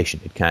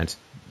amputation. It can't,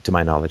 to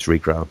my knowledge,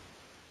 regrow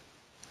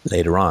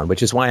later on,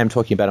 which is why I'm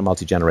talking about a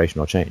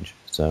multi-generational change.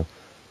 So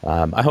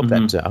I hope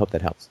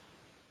that helps.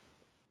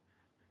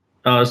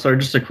 Sorry,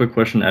 just a quick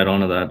question to add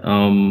on to that.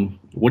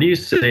 What do you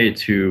say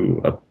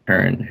to a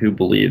parent who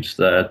believes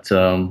that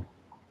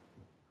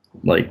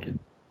it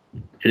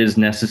is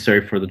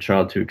necessary for the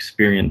child to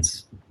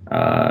experience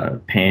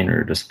pain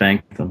or to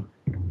spank them,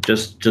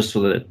 just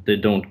so that they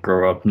don't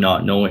grow up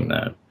not knowing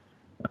that?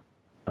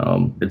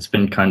 It's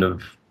been kind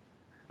of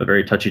a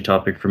very touchy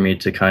topic for me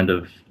to kind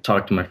of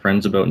talk to my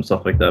friends about and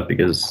stuff like that,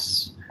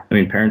 because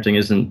parenting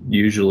isn't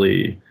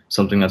usually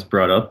something that's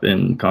brought up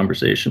in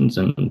conversations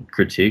and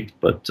critiqued,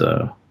 but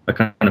I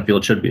kind of feel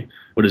it should be.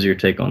 What is your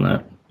take on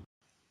that?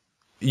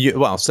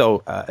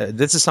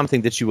 This is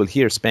something that you will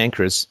hear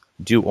spankers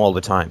do all the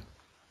time,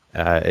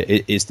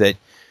 is that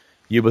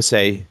you will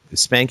say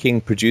spanking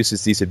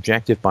produces these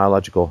objective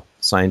biological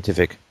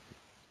scientific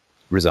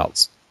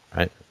results,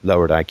 right?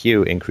 Lowered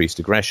IQ, increased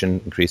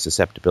aggression, increased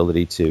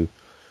susceptibility to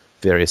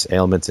various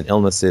ailments and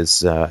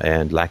illnesses,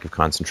 and lack of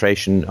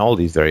concentration, all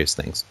these various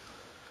things.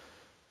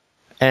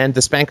 And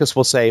the spankers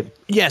will say,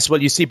 yes,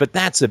 well, you see, but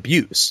that's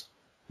abuse.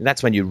 And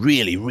that's when you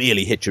really,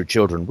 really hit your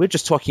children. We're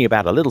just talking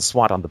about a little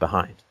swat on the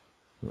behind,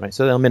 right?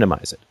 So they'll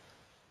minimize it.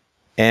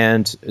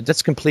 And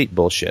that's complete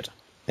bullshit.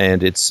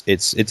 And it's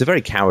a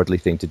very cowardly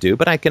thing to do,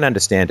 but I can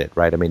understand it,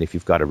 right? If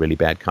you've got a really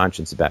bad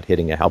conscience about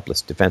hitting a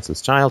helpless,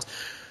 defenseless child,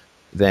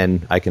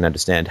 then I can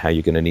understand how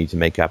you're going to need to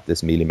make up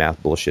this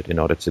mealy-mouthed bullshit in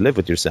order to live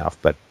with yourself,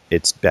 but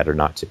it's better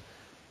not to.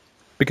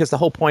 Because the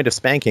whole point of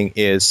spanking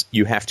is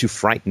you have to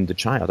frighten the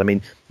child.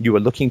 You are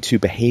looking to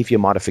behavior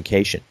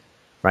modification,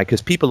 right?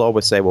 Because people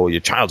always say, well,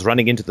 your child's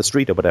running into the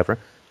street or whatever.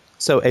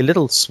 So a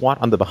little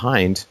swat on the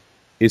behind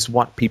is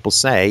what people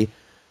say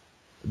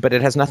But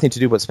it has nothing to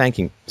do with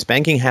spanking.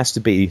 Spanking has to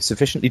be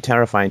sufficiently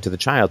terrifying to the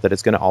child that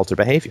it's going to alter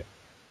behavior.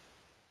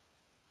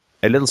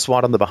 A little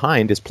swat on the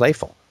behind is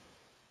playful.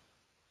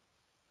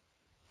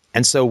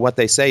 And so what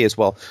they say is,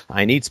 well,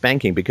 I need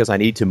spanking because I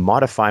need to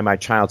modify my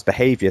child's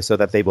behavior so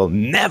that they will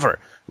never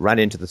run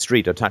into the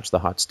street or touch the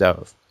hot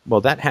stove.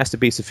 Well, that has to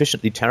be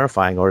sufficiently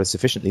terrifying or a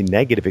sufficiently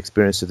negative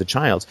experience to the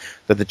child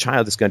that the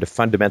child is going to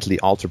fundamentally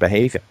alter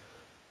behavior.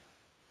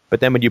 But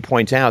then when you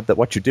point out that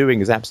what you're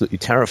doing is absolutely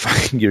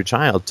terrifying your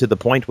child to the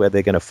point where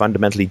they're going to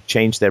fundamentally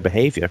change their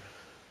behavior,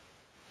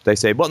 they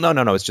say, well,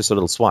 no, it's just a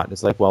little swat.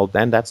 It's like, well,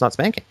 then that's not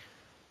spanking.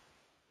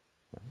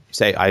 You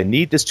say, I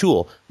need this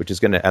tool, which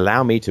is going to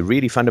allow me to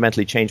really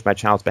fundamentally change my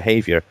child's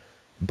behavior,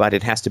 but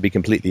it has to be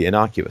completely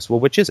innocuous. Well,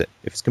 which is it?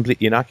 If it's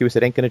completely innocuous,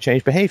 it ain't going to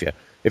change behavior.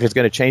 If it's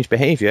going to change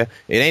behavior,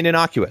 it ain't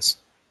innocuous.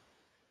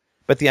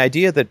 But the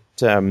idea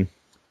that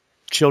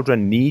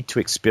children need to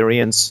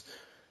experience,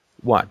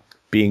 what,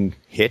 being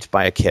hit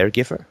by a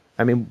caregiver?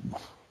 I mean,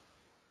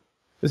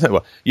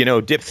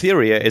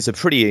 diphtheria is a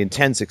pretty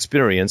intense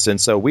experience, and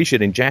so we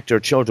should inject our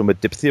children with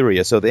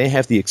diphtheria so they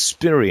have the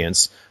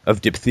experience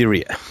of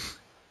diphtheria.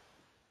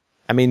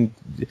 I mean,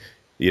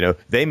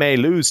 they may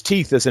lose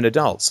teeth as an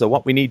adult, so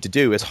what we need to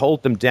do is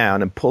hold them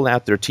down and pull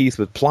out their teeth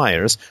with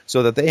pliers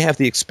so that they have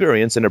the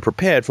experience and are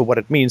prepared for what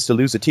it means to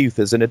lose a tooth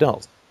as an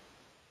adult.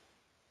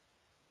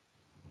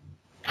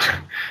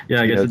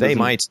 Yeah, I guess they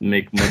might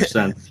make much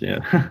sense.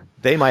 Yeah,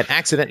 they might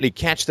accidentally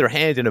catch their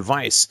hand in a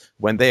vice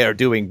when they are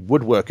doing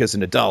woodwork as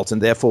an adult,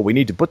 and therefore we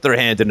need to put their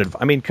hand in a...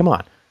 I mean, come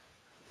on.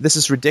 This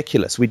is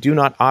ridiculous. We do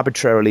not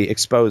arbitrarily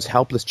expose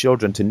helpless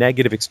children to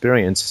negative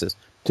experiences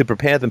to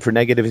prepare them for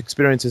negative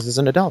experiences as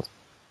an adult.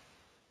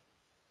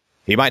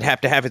 He might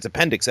have to have his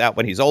appendix out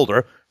when he's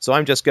older, so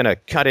I'm just going to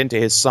cut into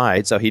his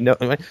side so he knows...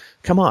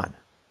 Come on.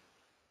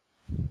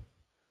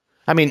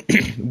 I mean,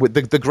 with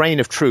the grain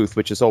of truth,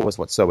 which is always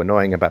what's so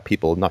annoying about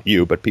people, not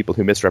you, but people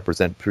who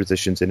misrepresent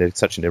positions in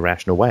such an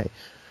irrational way,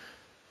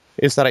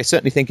 is that I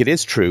certainly think it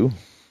is true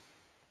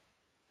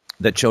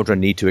that children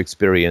need to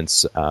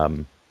experience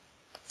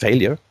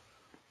failure,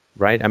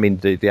 right? I mean,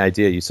 the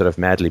idea you sort of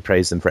madly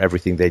praise them for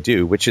everything they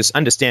do, which is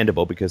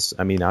understandable because,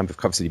 I mean, I'm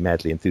obviously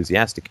madly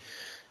enthusiastic.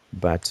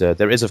 But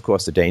there is, of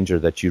course, the danger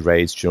that you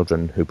raise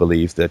children who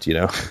believe that,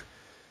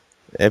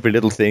 every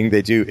little thing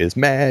they do is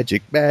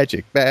magic,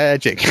 magic,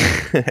 magic.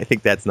 I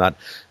think that's not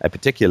a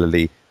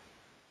particularly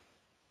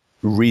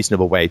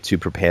reasonable way to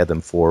prepare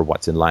them for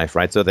what's in life,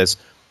 right? So there's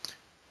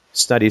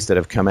studies that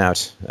have come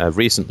out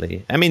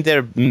recently. I mean,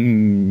 they're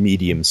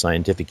medium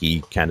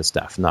scientific-y kind of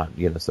stuff, not,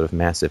 sort of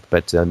massive.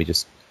 But let me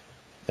just...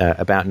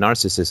 about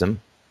narcissism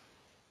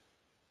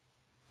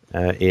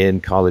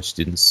in college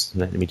students.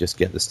 Let me just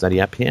get the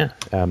study up here.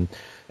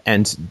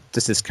 And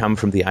this has come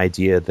from the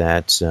idea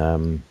that...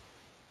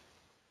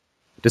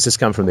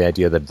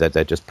 that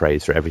they're just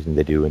praised for everything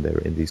they do, and they're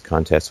in these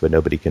contests where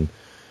nobody can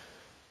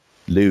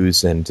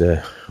lose and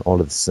all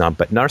of this stuff.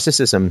 But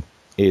narcissism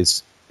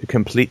is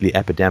completely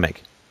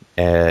epidemic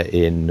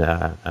in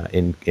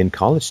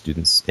college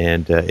students,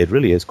 and it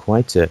really is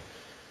quite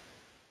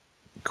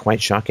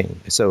shocking.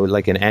 So,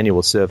 like, an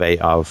annual survey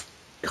of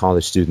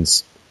college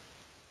students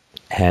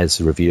has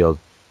revealed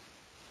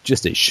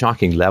just a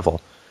shocking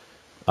level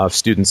of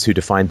students who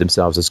define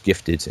themselves as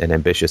gifted and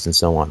ambitious and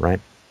so on,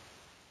 right?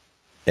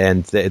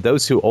 And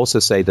those who also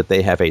say that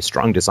they have a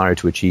strong desire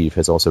to achieve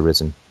has also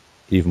risen,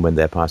 even when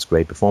their past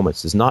grade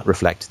performance does not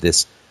reflect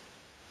this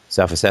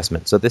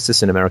self-assessment. So this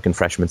is an American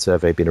freshman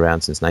survey, been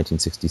around since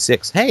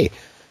 1966. Hey,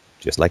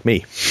 just like me,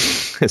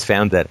 has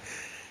found that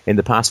in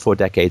the past 4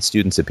 decades,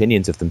 students'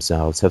 opinions of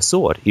themselves have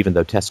soared, even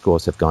though test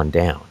scores have gone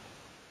down.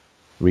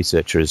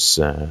 Researchers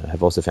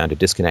have also found a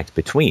disconnect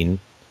between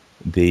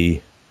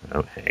the...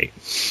 Oh, hey,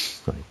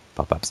 sorry,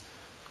 pop-ups.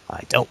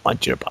 I don't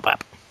want you to pop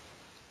up.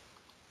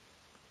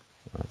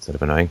 That's sort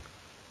of annoying.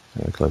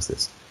 How do I close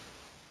this?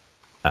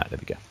 There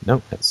we go.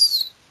 No,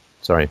 that's...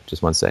 Sorry,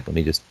 just one sec. Let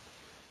me just...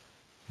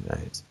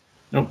 Right.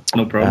 No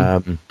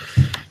problem.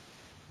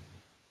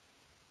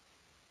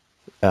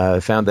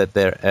 Found that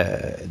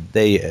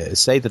they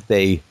say that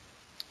they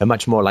are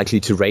much more likely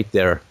to rate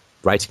their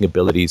writing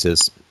abilities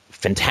as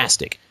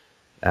fantastic.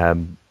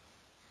 And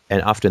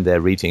often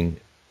their reading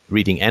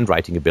and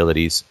writing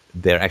abilities,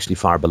 they're actually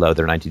far below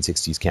their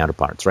 1960s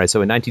counterparts, right?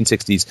 So in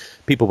 1960s,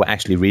 people were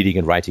actually reading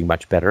and writing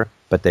much better,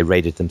 but they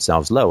rated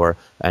themselves lower.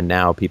 And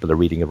now people are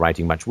reading and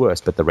writing much worse,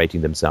 but they're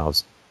rating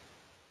themselves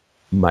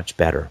much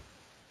better.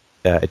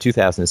 A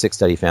 2006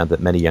 study found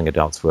that many young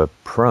adults were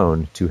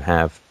prone to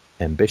have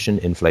ambition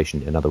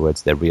inflation. In other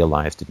words, their real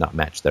lives did not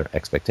match their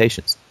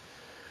expectations.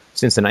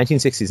 Since the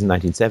 1960s and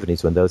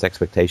 1970s, when those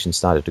expectations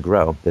started to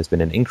grow, there's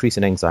been an increase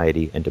in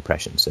anxiety and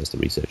depression, says the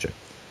researcher.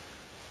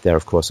 There,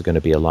 of course, are going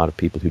to be a lot of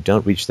people who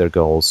don't reach their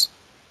goals.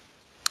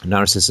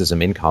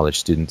 Narcissism in college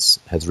students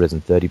has risen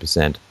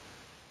 30%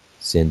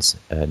 since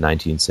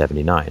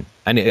 1979.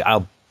 And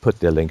I'll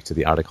put the link to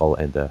the article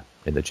in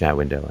the chat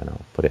window, and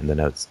I'll put it in the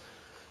notes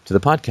to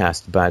the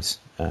podcast. But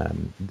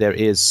there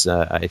is,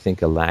 I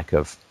think, a lack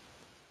of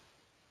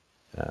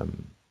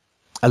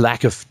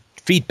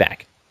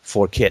feedback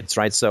for kids,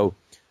 right? So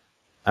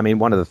I mean,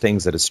 one of the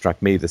things that has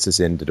struck me, this is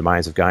in The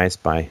Demise of Guys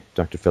by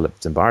Dr. Philip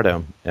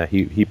Zimbardo.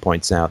 He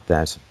points out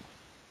that,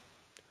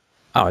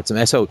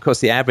 so of course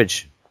the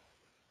average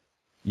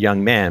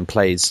young man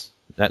is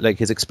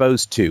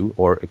exposed to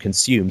or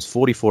consumes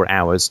 44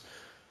 hours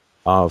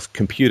of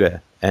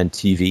computer and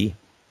TV,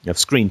 of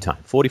screen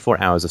time,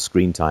 44 hours of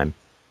screen time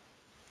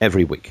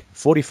every week,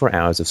 44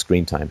 hours of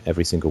screen time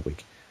every single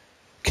week.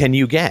 Can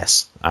you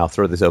guess, I'll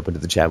throw this open to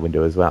the chat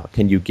window as well,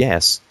 can you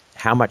guess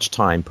how much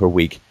time per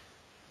week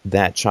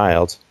that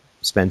child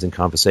spends in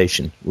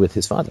conversation with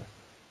his father?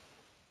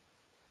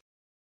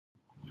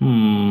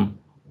 I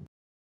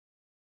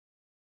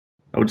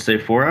would say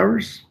 4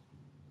 hours.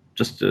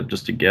 Just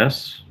a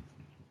guess.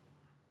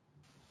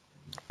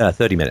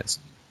 30 minutes.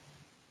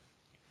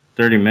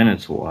 30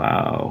 minutes.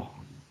 Wow.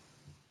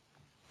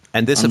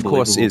 And this, of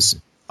course, is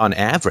on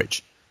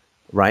average,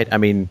 right? I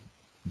mean,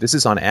 this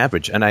is on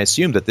average. And I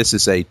assume that this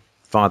is a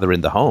father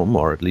in the home,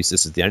 or at least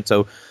this is the end.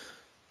 So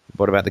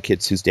what about the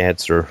kids whose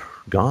dads are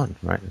gone,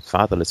 right?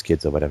 Fatherless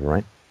kids or whatever,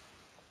 right?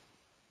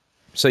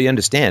 So you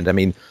understand, I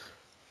mean,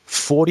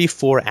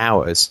 44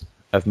 hours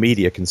of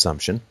media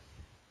consumption,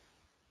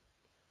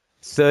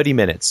 30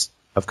 minutes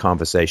of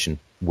conversation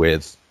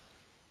with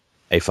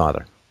a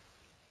father,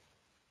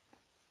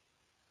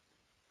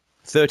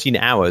 13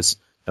 hours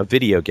of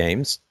video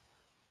games,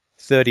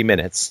 30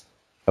 minutes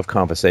of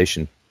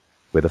conversation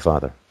with a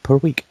father per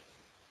week.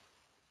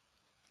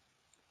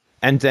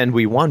 And then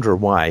we wonder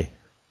why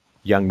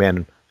young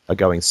men are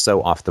going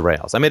so off the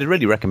rails. I mean, I'd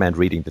really recommend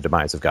reading The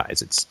Demise of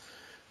Guys.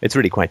 It's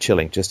really quite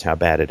chilling just how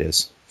bad it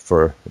is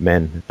for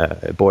men,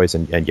 boys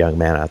and young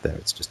men out there.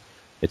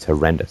 It's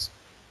horrendous.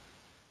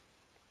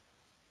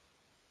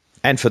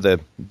 And for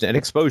an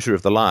exposure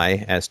of the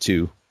lie as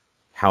to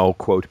how,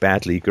 quote,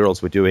 badly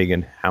girls were doing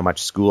and how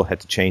much school had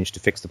to change to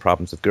fix the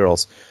problems of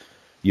girls,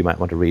 you might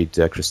want to read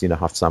Christina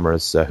Hoff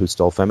Sommers' Who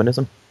Stole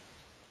Feminism?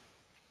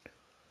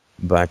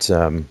 But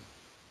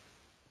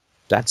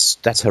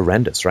that's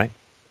horrendous, right?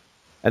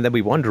 And then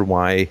we wonder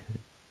why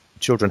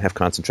children have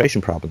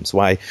concentration problems,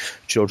 why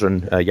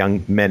children,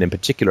 young men in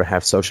particular,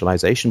 have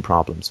socialization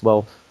problems.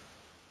 Well,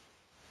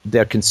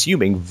 they're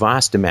consuming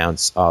vast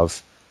amounts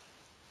of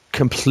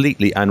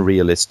completely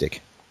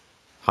unrealistic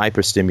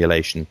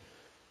hyperstimulation,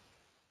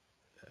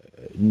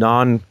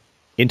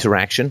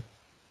 non-interaction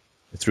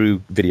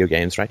through video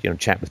games, right? You don't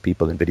chat with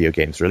people in video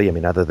games, really. I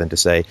mean, other than to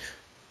say,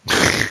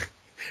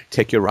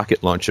 take your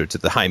rocket launcher to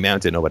the high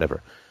mountain or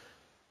whatever.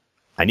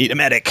 I need a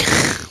medic,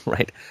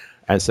 right?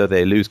 And so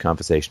they lose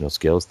conversational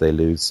skills, they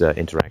lose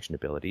interaction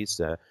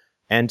abilities,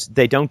 and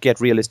they don't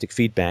get realistic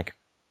feedback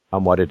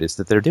on what it is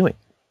that they're doing.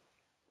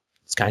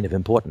 It's kind of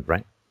important,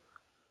 right?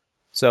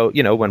 So,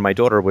 when my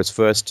daughter was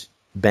first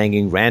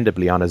banging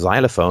randomly on a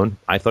xylophone,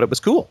 I thought it was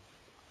cool.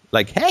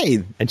 Like,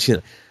 hey,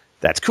 and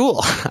that's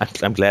cool.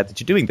 I'm glad that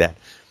you're doing that.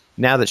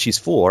 Now that she's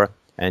 4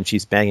 and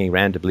she's banging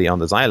randomly on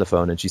the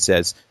xylophone and she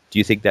says, do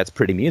you think that's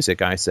pretty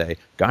music? I say,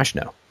 gosh,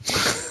 no.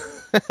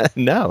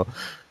 No.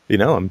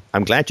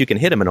 I'm glad you can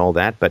hit him and all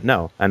that, but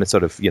no. And it's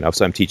sort of,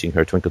 so I'm teaching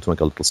her Twinkle,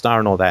 Twinkle, Little Star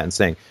and all that and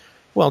saying,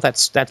 well,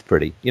 that's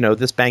pretty,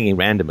 this banging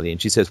randomly.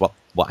 And she says, well,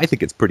 I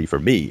think it's pretty for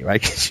me,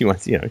 right? She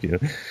wants,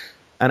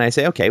 And I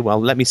say, okay,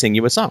 well, let me sing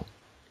you a song.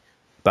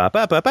 Is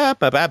that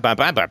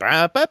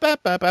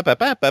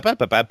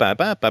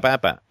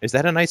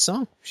a nice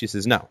song? She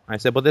says, no. I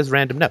said, well, there's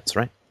random notes,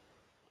 right?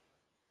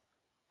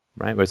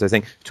 Right? Whereas I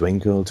sing,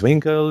 twinkle,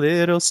 twinkle,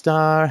 little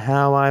star,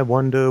 how I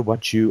wonder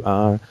what you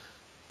are.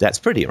 That's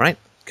pretty, right?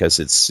 Because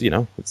it's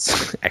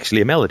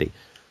actually a melody.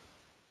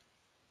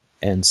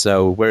 And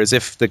so, whereas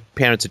if the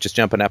parents are just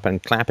jumping up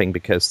and clapping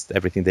because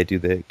everything they do,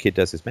 the kid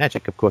does is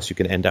magic, of course you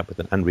can end up with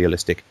an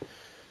unrealistic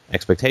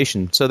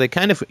expectation. So they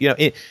kind of,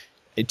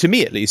 to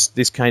me at least,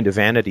 this kind of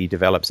vanity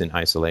develops in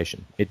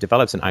isolation. It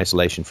develops in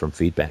isolation from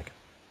feedback.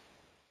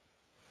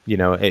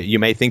 You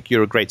may think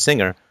you're a great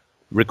singer,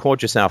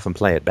 record yourself and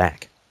play it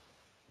back.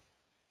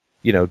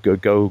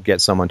 Go get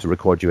someone to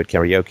record you at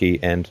karaoke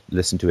and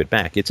listen to it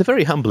back. It's a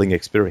very humbling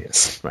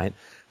experience, right?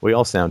 We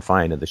all sound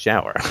fine in the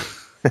shower.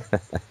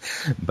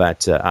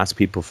 But ask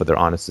people for their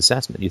honest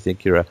assessment. You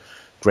think you're a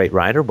great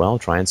writer? Well,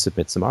 try and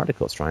submit some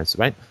articles.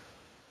 Right?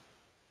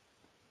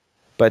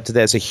 But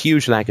there's a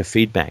huge lack of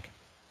feedback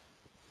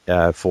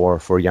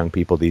for young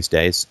people these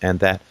days, and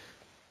that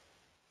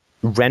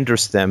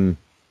renders them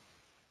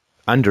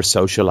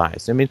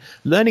under-socialized. I mean,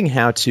 learning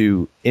how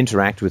to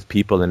interact with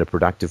people in a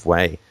productive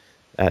way,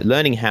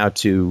 learning how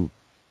to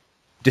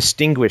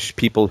distinguish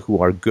people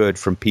who are good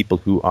from people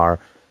who are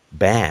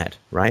bad,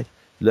 right?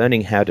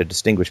 Learning how to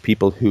distinguish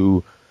people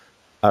who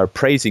are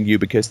praising you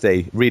because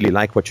they really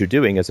like what you're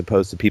doing as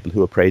opposed to people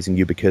who are praising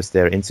you because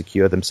they're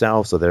insecure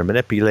themselves or they're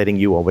manipulating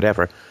you or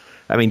whatever.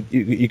 I mean,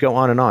 you go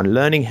on and on.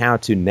 Learning how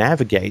to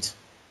navigate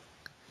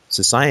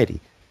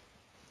society.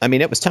 I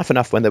mean, it was tough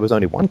enough when there was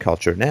only one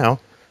culture. Now,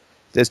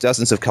 there's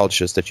dozens of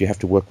cultures that you have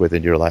to work with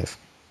in your life.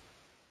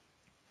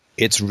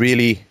 It's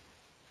really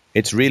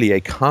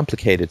a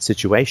complicated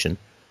situation.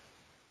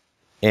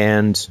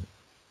 And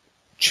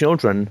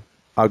children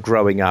are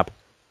growing up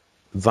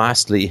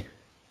vastly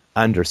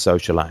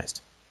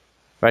under-socialized.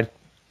 right?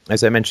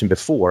 As I mentioned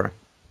before,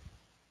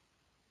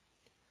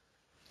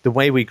 the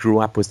way we grew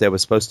up was there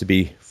was supposed to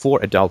be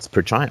 4 adults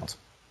per child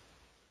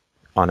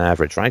on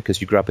average, right?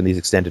 Because you grew up in these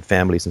extended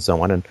families and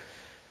so on. And,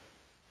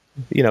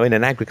 you know, in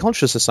an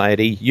agricultural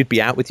society, you'd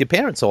be out with your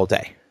parents all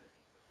day.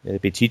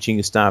 They'd be teaching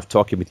you stuff,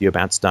 talking with you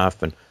about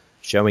stuff, and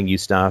showing you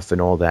stuff and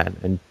all that.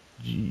 And,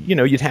 you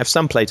know, you'd have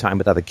some playtime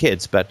with other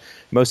kids, but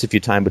most of your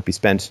time would be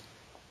spent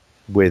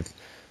with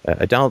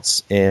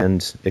adults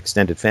and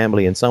extended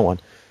family and so on.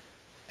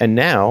 And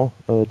now,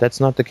 that's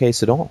not the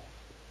case at all.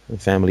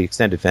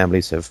 Extended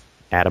families have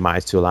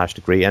atomized to a large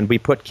degree, and we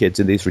put kids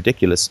in these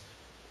ridiculous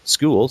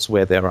schools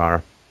where there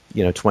are,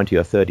 you know, 20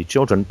 or 30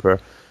 children per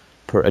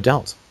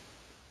adult.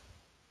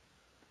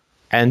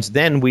 And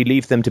then we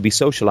leave them to be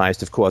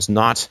socialized, of course,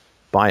 not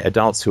by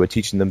adults who are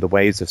teaching them the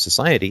ways of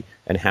society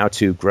and how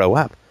to grow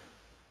up,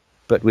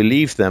 but we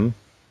leave them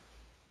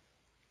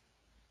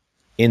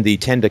in the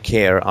tender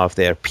care of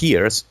their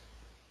peers,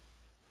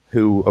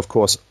 who, of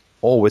course,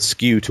 always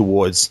skew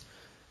towards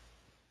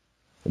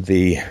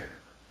the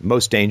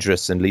most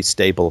dangerous and least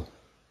stable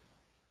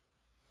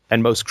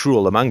and most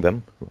cruel among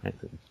them. Right?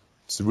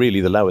 It's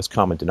really the lowest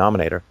common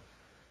denominator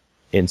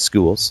in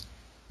schools.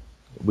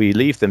 We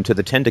leave them to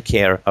the tender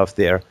care of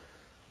their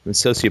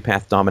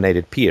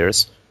sociopath-dominated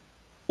peers,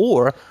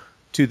 or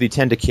to the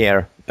tender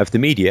care of the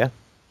media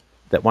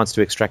that wants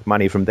to extract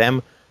money from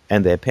them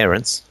and their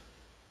parents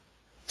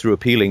through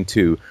appealing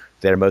to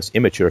their most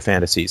immature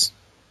fantasies.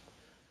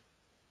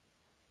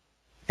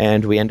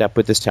 And we end up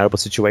with this terrible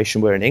situation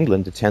where in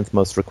England, the 10th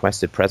most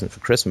requested present for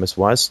Christmas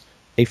was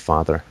a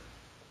father.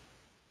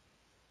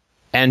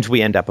 And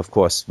we end up, of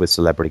course, with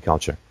celebrity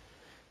culture.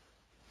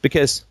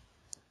 Because,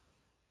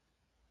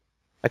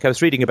 like I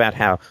was reading about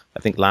how I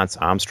think Lance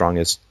Armstrong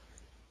is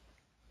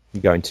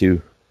going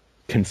to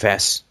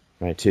confess,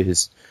 right, to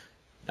his...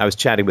 I was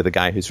chatting with a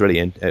guy who's really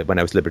in... when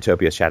I was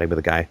Libertopia, I was chatting with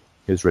a guy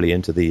who's really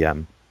into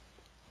the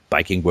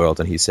biking world,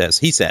 and he says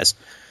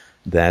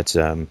that...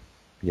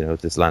 you know,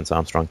 this Lance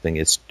Armstrong thing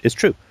is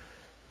true.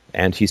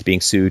 And he's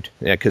being sued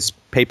because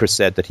papers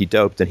said that he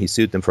doped, and he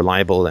sued them for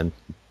libel. And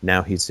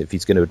now if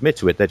he's going to admit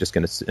to it, they're just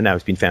going to, now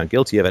he's been found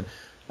guilty of it.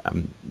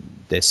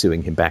 They're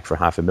suing him back for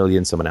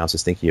 $500,000. Someone else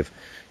is thinking of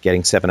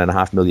getting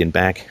 $7.5 million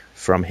back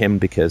from him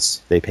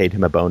because they paid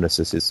him a bonus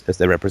as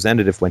their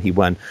representative when he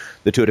won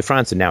the Tour de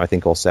France. And now I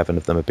think all 7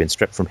 of them have been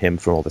stripped from him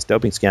for all this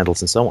doping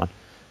scandals and so on.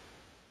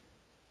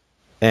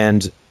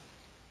 And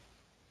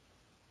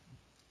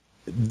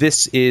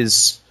this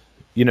is,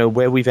 you know,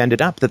 where we've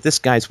ended up, that this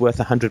guy's worth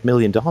 $100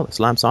 million.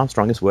 Lance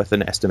Armstrong is worth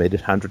an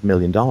estimated $100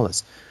 million.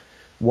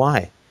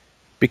 Why?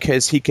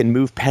 Because he can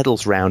move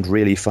pedals around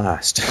really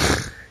fast.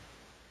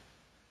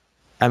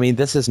 I mean,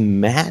 this is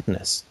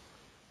madness.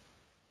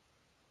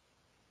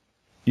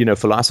 You know,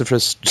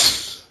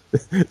 philosophers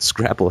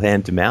scrabble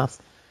hand to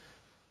mouth.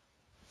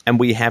 And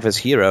we have as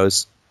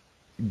heroes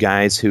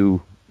guys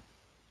who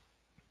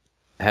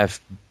have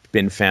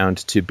been found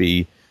to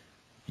be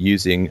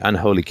using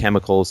unholy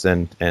chemicals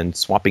and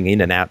swapping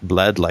in and out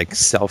blood like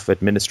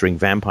self-administering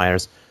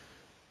vampires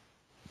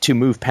to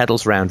move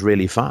pedals around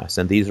really fast.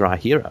 And these are our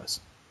heroes.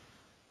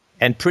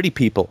 And pretty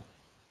people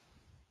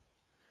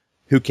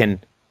who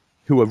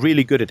are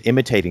really good at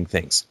imitating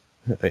things,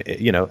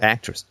 you know,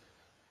 actors.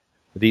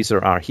 These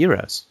are our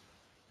heroes.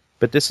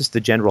 But this is the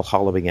general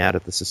hollowing out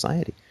of the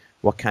society.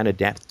 What kind of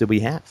depth do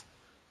we have?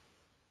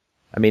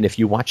 I mean, if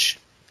you watch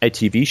a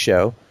TV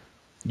show,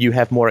 you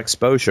have more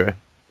exposure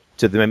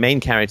to the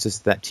main characters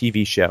of that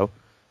TV show.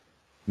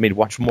 I mean,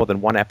 watch more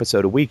than one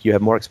episode a week, you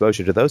have more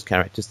exposure to those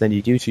characters than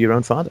you do to your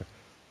own father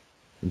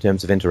in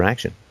terms of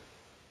interaction.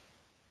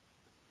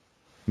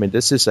 I mean,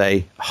 this is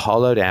a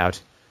hollowed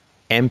out,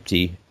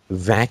 empty,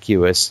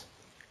 vacuous,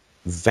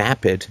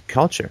 vapid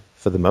culture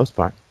for the most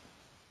part.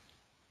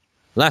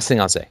 Last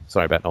thing I'll say,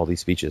 sorry about all these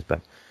speeches,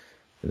 but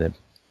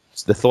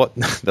the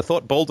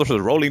thought boulders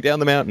are rolling down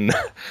the mountain.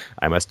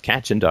 I must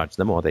catch and dodge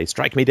them or they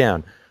strike me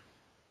down.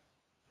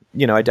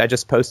 You know, I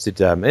just posted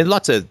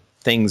lots of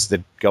things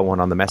that go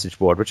on the message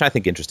board, which I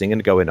think interesting,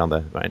 and go in on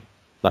the, right,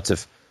 lots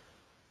of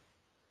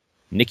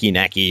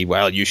nicky-nacky,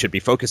 well, you should be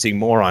focusing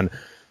more on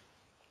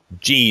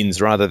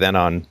genes rather than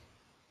on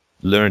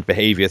learned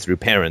behavior through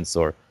parents,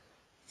 or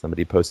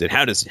somebody posted,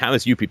 how is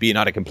UPB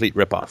not a complete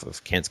ripoff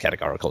of Kant's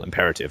categorical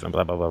imperative, and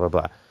blah, blah, blah, blah,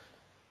 blah.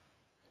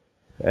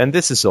 And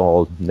this is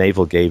all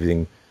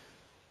navel-gazing,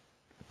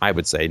 I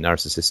would say,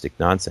 narcissistic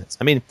nonsense.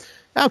 I mean,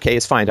 okay,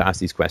 it's fine to ask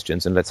these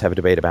questions, and let's have a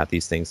debate about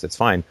these things, that's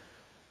fine.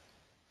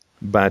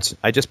 But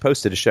I just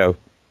posted a show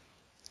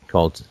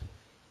called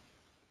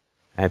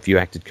Have You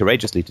Acted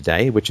Courageously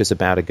Today, which is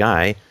about a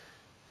guy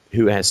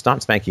who has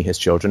stopped spanking his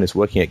children, is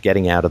working at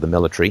getting out of the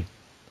military,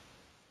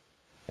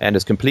 and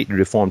has completely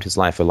reformed his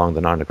life along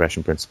the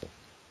non-aggression principle.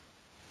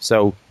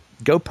 So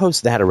go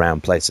post that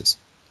around places.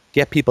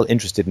 Get people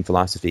interested in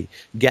philosophy.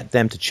 Get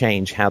them to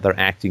change how they're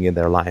acting in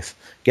their life.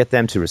 Get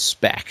them to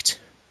respect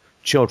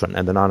children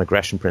and the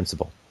non-aggression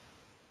principle.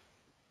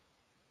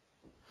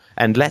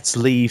 And let's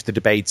leave the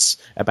debates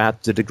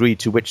about the degree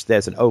to which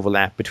there's an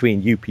overlap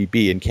between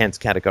UPB and Kant's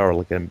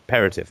categorical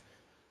imperative.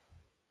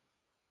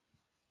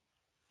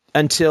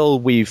 until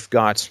we've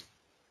got,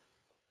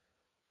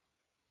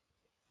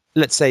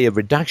 let's say, a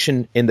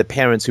reduction in the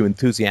parents who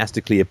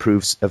enthusiastically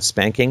approves of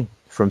spanking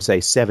from, say,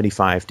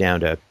 75 down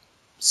to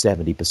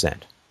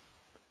 70%.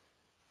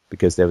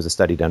 Because there was a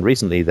study done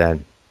recently that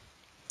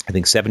I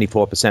think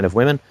 74% of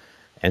women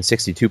and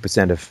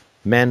 62% of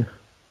men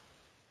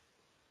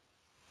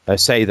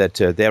say that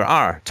there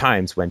are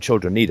times when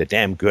children need a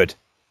damn good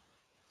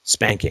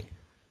spanking.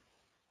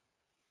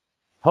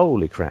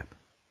 Holy crap.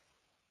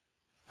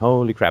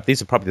 Holy crap.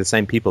 These are probably the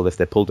same people, if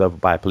they're pulled over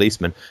by a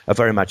policeman, are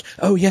very much,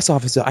 oh, yes,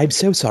 officer, I'm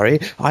so sorry.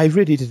 I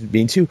really didn't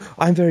mean to.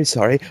 I'm very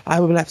sorry. I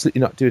will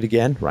absolutely not do it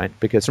again, right?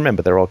 Because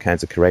remember, they're all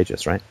kinds of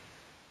courageous, right?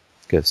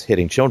 Because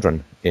hitting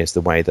children is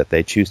the way that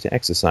they choose to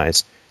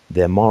exercise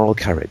their moral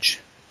courage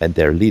and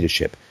their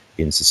leadership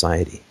in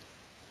society.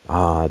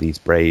 Ah, these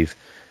brave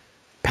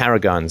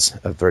paragons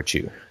of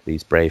virtue,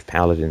 these brave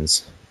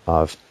paladins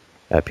of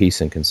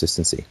peace and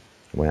consistency.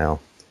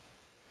 Well,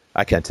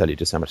 I can't tell you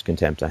just how much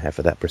contempt I have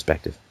for that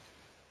perspective.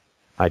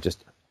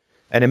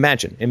 And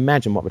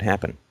imagine what would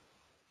happen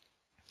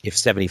if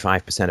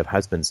 75% of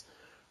husbands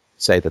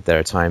say that there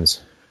are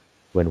times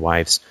when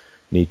wives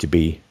need to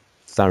be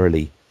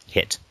thoroughly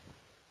hit.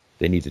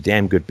 They need a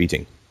damn good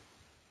beating.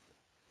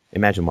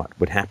 Imagine what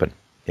would happen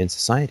in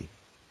society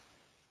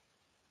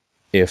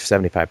if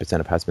 75%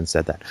 of husbands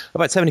said that.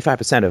 About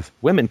 75% of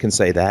women can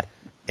say that,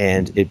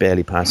 and it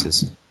barely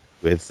passes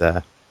with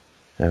a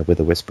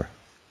whisper.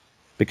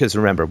 Because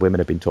remember, women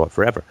have been taught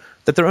forever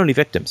that they're only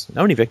victims.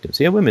 Only victims.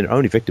 Yeah, women are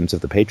only victims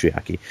of the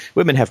patriarchy.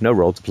 Women have no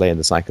role to play in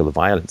the cycle of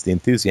violence. The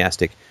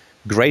enthusiastic,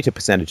 greater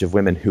percentage of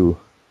women who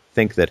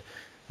think that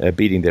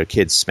beating their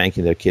kids,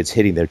 spanking their kids,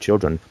 hitting their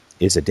children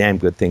is a damn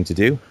good thing to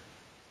do.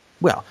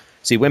 Well,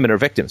 see, women are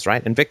victims,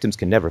 right? And victims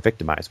can never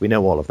victimize. We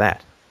know all of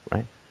that,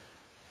 right?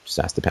 Just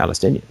ask the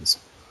Palestinians.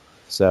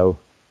 So,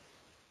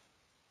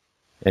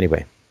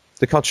 anyway,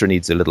 the culture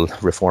needs a little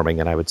reforming,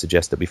 and I would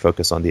suggest that we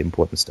focus on the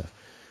important stuff.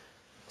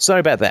 Sorry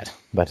about that,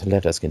 but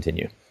let us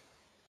continue.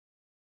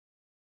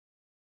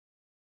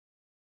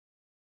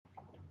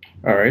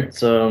 All right.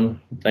 So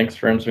thanks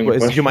for answering the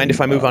question. Do you mind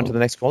if I move on to the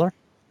next caller?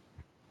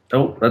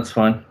 Oh, that's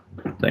fine.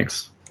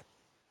 Thanks.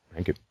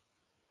 Thank you.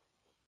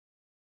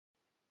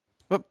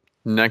 Well,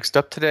 next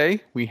up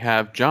today, we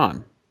have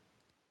John.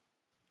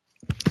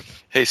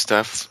 Hey,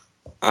 Steph.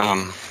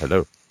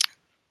 Hello.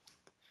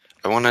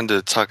 I wanted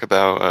to talk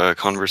about a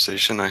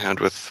conversation I had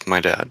with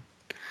my dad.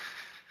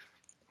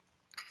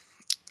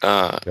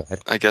 Go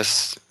ahead. I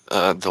guess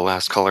the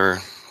last caller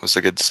was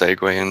a good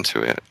segue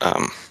into it.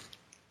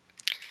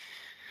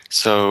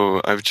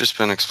 So I've just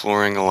been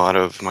exploring a lot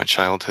of my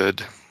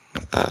childhood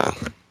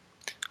on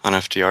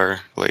FDR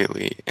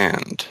lately,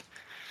 and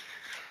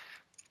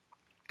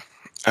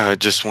I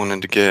just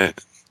wanted to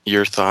get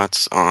your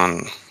thoughts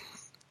on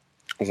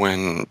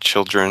when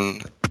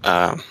children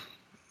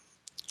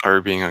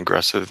are being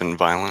aggressive and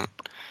violent.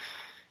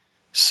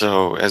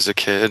 So as a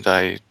kid,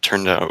 I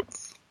turned out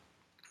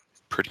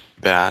pretty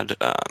bad.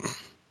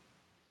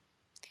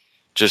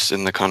 Just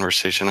in the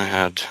conversation I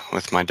had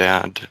with my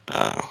dad,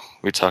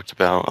 we talked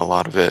about a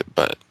lot of it,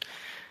 but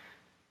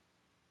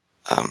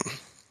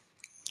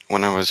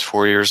when I was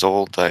 4 years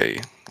old, I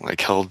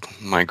held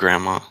my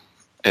grandma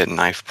at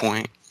knife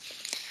point,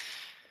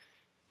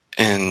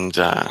 and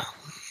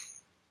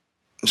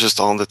just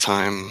all the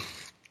time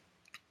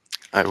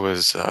I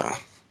was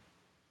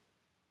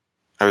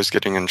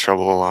getting in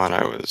trouble a lot.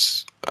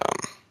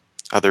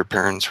 Other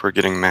parents were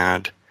getting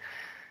mad.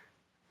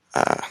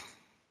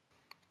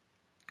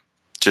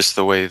 Just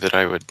the way that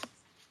I would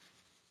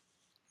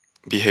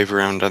behave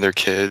around other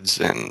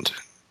kids, and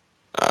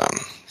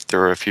there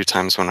were a few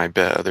times when I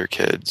bit other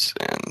kids,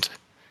 and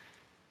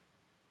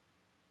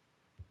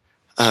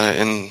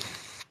in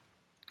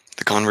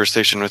the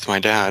conversation with my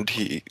dad,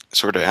 he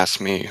sort of asked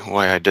me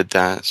why I did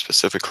that,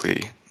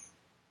 specifically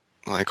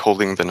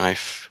holding the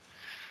knife,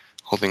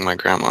 holding my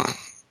grandma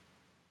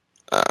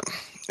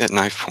at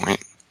knife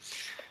point.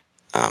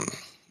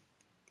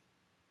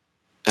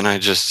 And I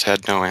just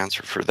had no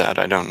answer for that.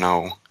 I don't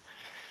know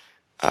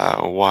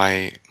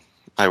why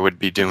I would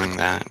be doing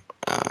that.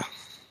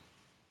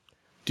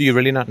 Do you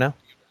really not know?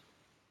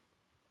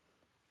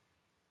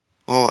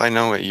 Well, I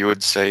know what you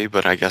would say,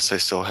 but I guess I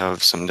still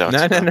have some doubts.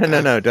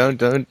 No.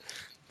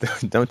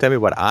 Don't tell me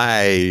what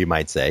I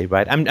might say,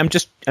 right?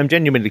 I'm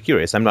genuinely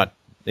curious. I'm not,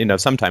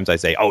 sometimes I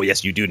say, oh,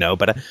 yes, you do know,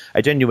 but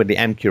I genuinely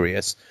am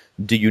curious.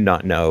 Do you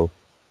not know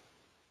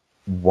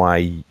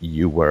why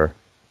you were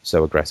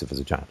so aggressive as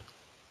a child?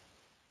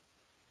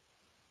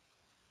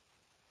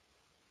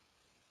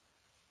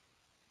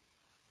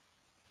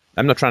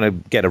 I'm not trying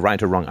to get a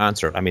right or wrong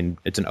answer. I mean,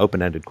 it's an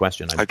open-ended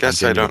question. I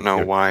guess I don't know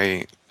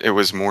why it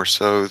was more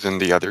so than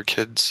the other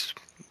kids,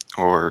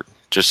 or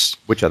just...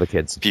 Which other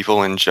kids?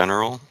 People in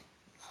general.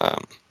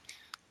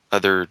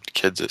 Other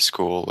kids at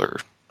school or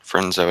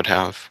friends I would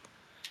have.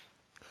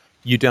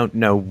 You don't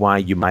know why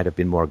you might have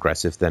been more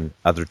aggressive than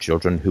other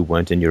children who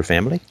weren't in your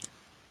family?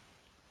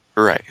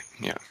 Right,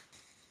 yeah.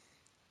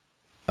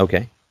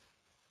 Okay.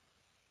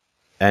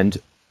 And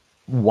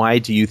why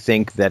do you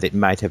think that it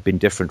might have been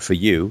different for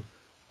you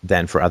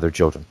than for other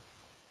children?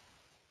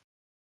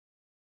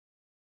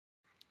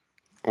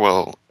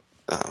 Well,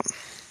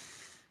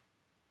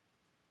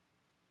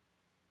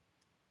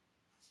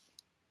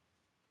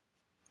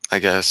 I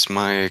guess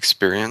my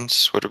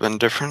experience would have been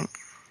different.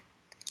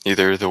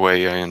 Either the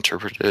way I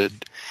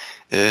interpreted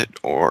it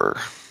or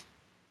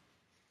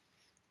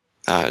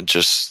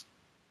just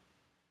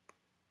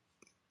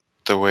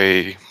the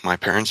way my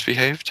parents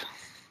behaved.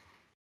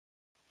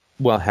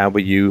 Well, how were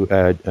you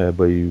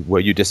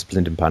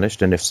disciplined and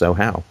punished, and if so,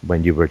 how,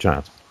 when you were a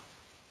child?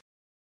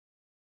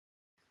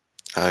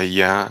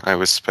 Yeah, I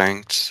was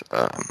spanked.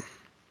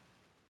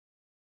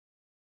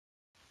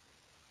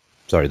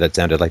 Sorry, that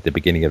sounded like the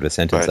beginning of a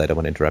sentence. I don't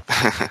want to interrupt.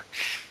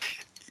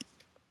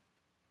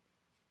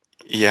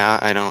 Yeah,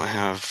 I don't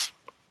have...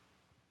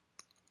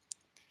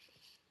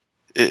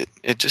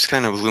 It just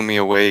kind of blew me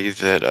away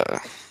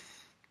that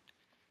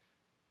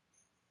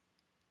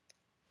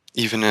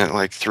even at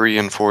like 3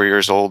 and 4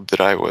 years old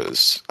that I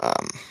was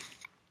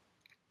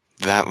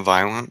that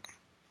violent,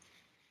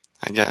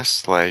 I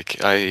guess. Like,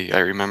 I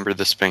remember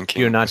the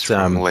spanking. You're not,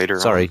 from later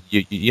sorry,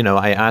 on. you know,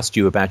 I asked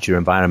you about your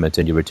environment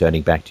and you're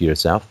returning back to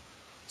yourself.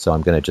 So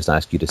I'm going to just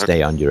ask you to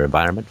stay on your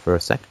environment for a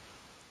sec.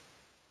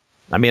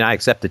 I mean, I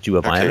accept that you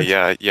were violent.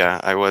 Yeah,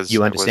 I was.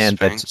 You understand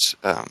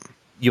that.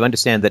 You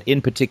understand that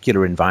in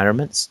particular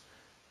environments,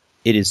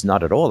 it is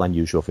not at all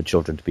unusual for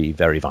children to be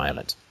very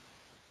violent.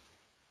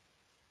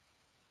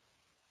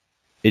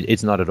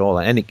 It's not at all.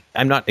 And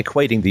I'm not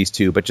equating these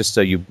two, but just so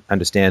you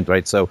understand,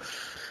 right? So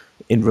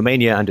in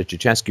Romania under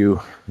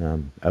Ceausescu,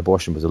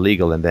 abortion was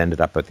illegal, and they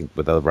ended up, I think,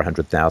 with over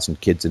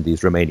 100,000 kids in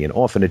these Romanian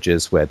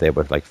orphanages where they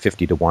were like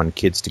 50-to-1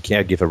 kids to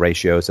caregiver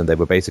ratios, and they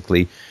were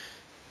basically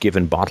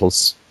given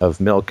bottles of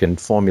milk and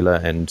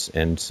formula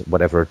and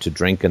whatever to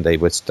drink, and they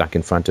were stuck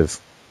in front of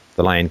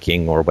the Lion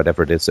King or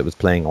whatever it is that was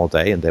playing all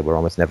day, and they were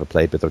almost never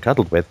played with or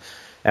cuddled with.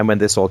 And when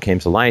this all came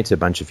to light, a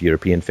bunch of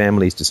European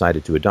families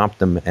decided to adopt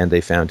them, and they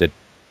found it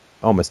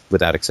almost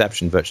without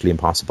exception virtually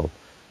impossible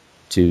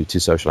to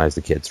socialize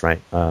the kids,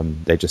 right?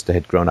 They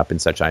had grown up in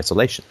such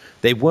isolation.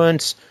 They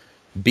weren't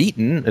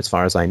beaten, as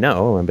far as I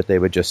know, but they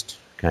were just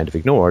kind of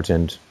ignored.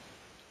 And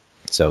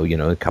so, you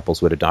know,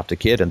 couples would adopt a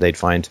kid, and they'd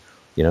find,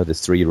 you know,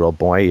 this 3-year-old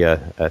boy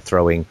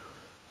throwing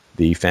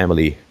the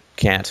family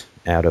cat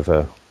out of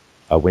a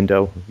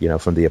window, you know,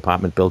 from the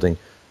apartment building.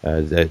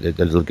 The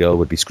little girl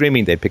would be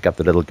screaming. They'd pick up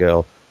the little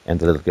girl, and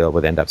the little girl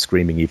would end up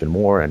screaming even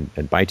more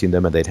and biting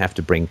them, and they'd have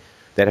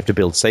to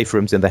build safe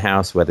rooms in the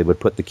house where they would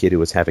put the kid who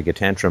was having a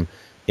tantrum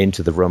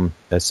into the room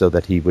so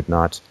that he would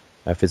not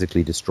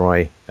physically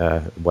destroy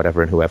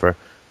whatever and whoever.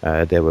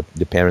 There were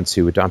the parents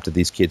who adopted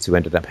these kids who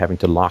ended up having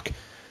to lock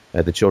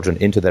the children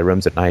into their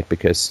rooms at night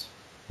because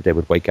they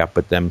would wake up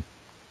with them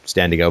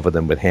standing over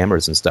them with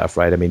hammers and stuff,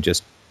 right? I mean,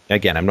 just,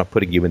 again, I'm not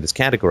putting you in this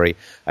category.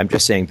 I'm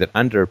just saying that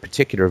under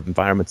particular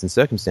environments and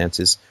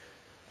circumstances,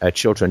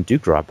 children do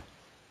grow up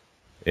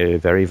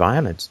very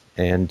violent.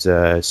 And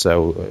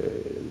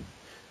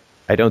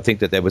I don't think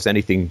that there was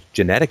anything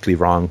genetically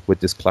wrong with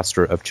this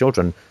cluster of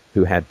children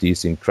who had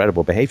these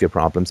incredible behavior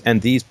problems.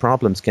 And these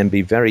problems can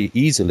be very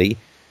easily,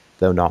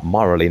 though not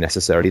morally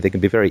necessarily, they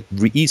can be very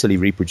easily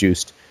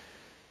reproduced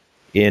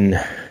in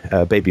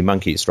baby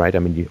monkeys, right? I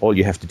mean, all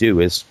you have to do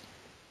is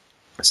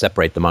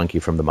separate the monkey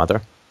from the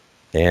mother,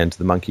 and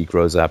the monkey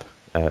grows up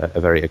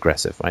very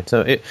aggressive, right?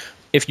 So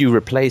if you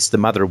replace the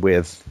mother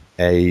with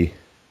a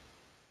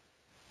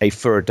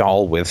fur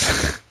doll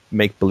with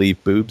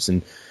make-believe boobs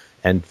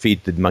and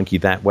feed the monkey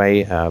that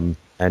way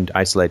and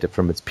isolate it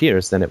from its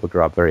peers, then it would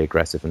grow up very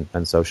aggressive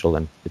and social,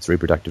 and its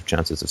reproductive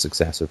chances of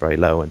success are very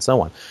low, and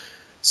so on.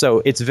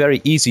 So it's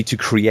very easy to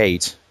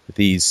create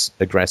these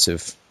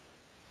aggressive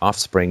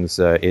offsprings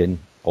in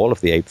all of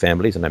the ape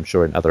families, and I'm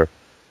sure in other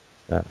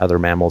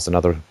mammals and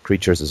other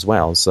creatures as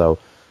well. So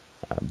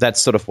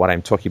that's sort of what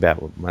I'm talking about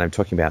when I'm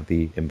talking about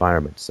the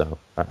environment. So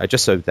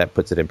just so that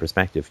puts it in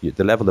perspective,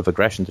 the level of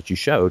aggression that you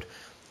showed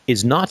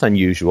is not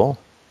unusual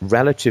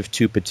relative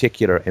to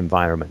particular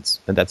environments.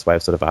 And that's why I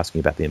was sort of asking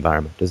about the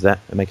environment. Does that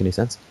make any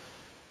sense?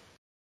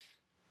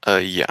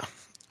 Yeah.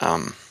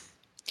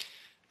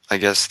 I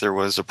guess there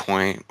was a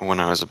point when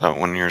I was about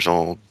 1 year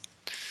old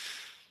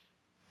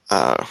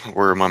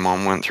where my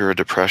mom went through a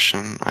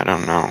depression. I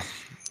don't know.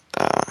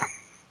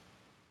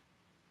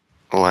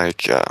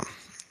 Like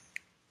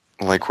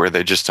where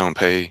they just don't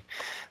pay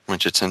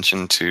much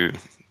attention to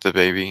the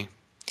baby.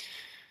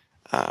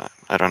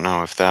 I don't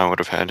know if that would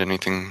have had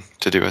anything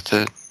to do with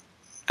it.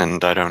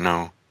 And I don't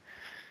know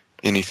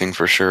anything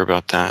for sure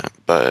about that,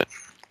 but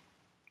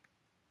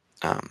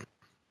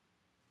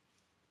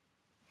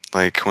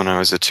like when I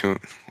was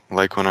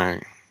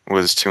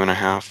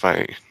 2.5,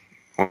 I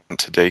went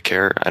to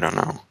daycare. I don't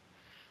know,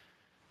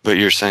 but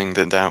you're saying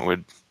that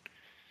would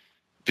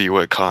be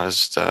what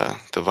caused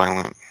the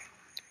violent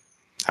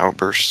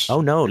outbursts?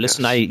 Oh no!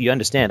 Listen, you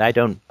understand. I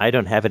don't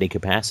have any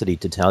capacity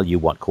to tell you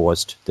what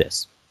caused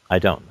this. I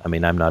don't. I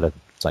mean, I'm not a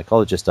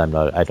psychologist.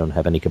 I don't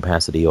have any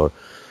capacity or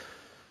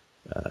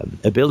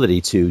ability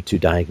to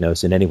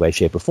diagnose in any way,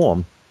 shape, or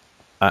form.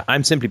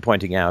 I'm simply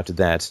pointing out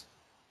that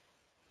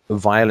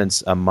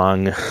violence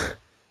among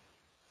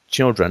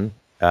children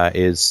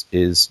is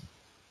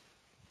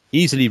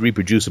easily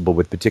reproducible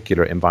with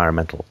particular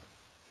environmental,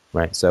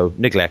 right? So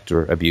neglect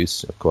or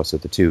abuse, of course, are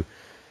the two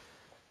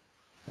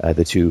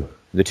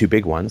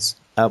big ones.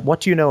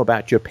 What do you know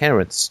about your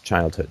parents'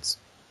 childhoods?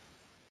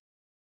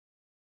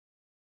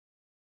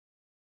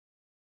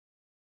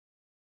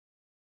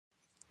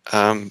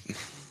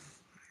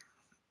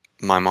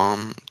 My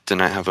mom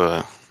didn't have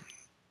a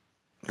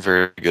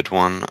very good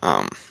one.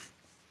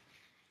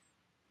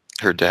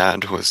 Her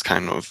dad was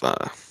kind of,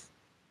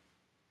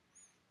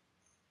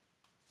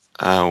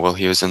 well,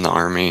 he was in the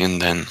army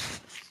and then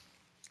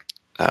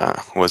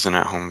wasn't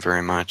at home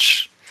very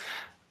much.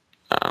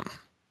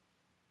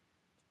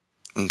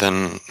 And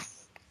then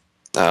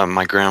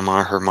my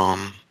grandma, her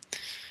mom,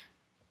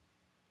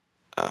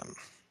 I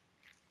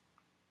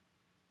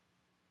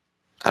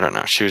don't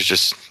know, she was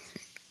just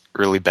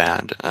really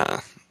bad.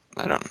 I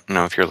don't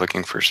know if you're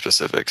looking for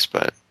specifics,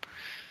 but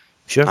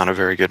Sure. not a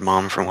very good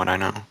mom from what I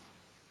know.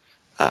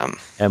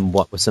 And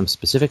what were some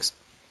specifics?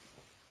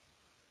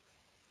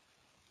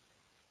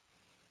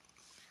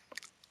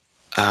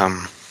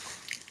 I'm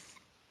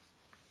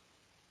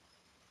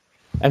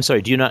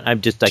sorry, do you not? I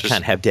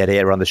can't have dead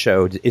air on the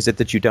show. Is it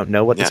that you don't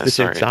know what the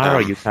specifics are,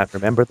 or you can't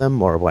remember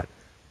them, or what?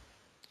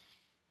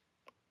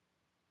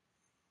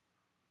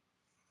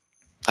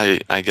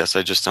 I guess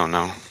I just don't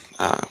know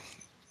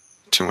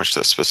too much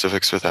of the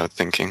specifics without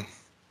thinking.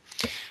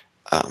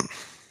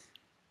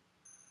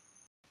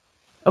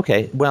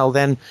 Okay, well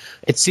then,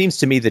 it seems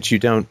to me that you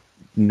don't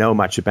know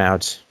much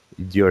about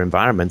your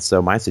environment,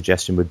 so my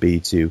suggestion would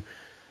be to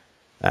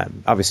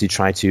obviously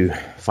try to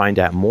find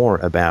out more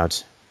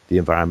about the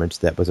environment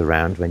that was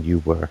around when you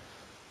were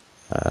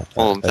a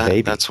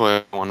baby. That's why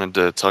I wanted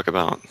to talk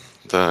about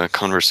the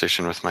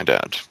conversation with my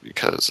dad,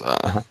 because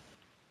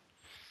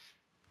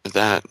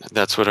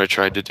that's what I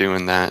tried to do,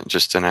 and that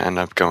just didn't end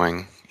up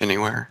going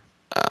anywhere.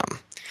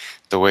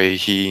 The way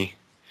he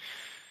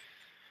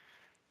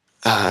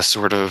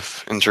sort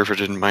of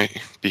interpreted my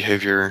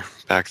behavior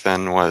back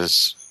then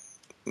was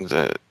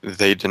that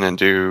they didn't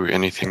do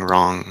anything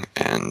wrong,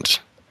 and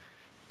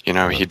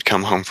he'd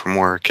come home from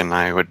work and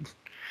I would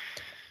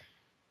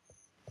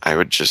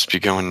just be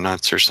going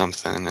nuts or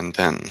something, and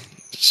then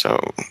so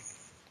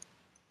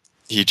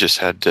he just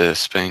had to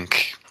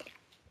spank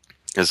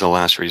as a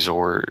last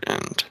resort,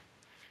 and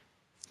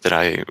that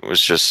I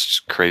was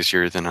just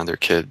crazier than other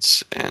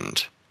kids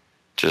and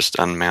just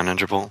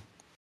unmanageable.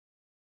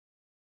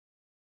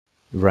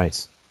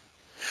 Right.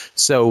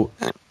 So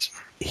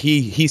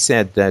he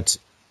said that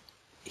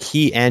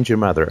he and your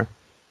mother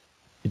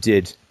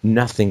did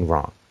nothing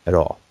wrong at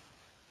all.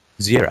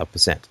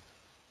 0%.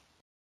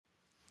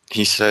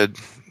 He said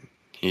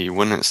he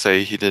wouldn't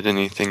say he did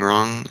anything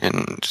wrong,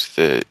 and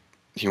that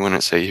he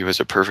wouldn't say he was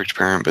a perfect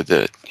parent, but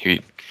that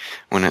he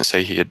wouldn't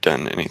say he had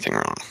done anything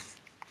wrong.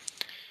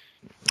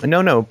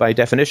 No. By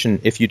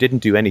definition, if you didn't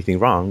do anything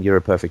wrong, you're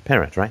a perfect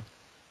parent, right?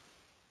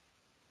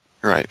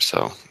 Right.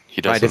 So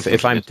he doesn't.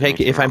 Right.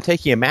 If I'm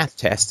taking a math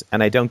test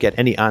and I don't get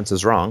any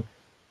answers wrong,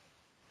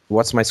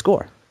 what's my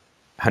score?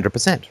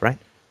 100%, right?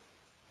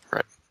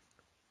 Right.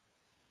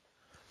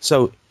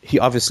 So he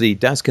obviously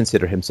does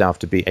consider himself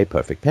to be a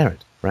perfect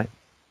parent, right?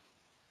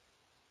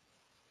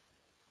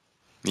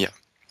 Yeah.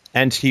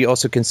 And he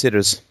also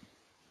considers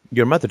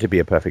your mother to be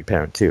a perfect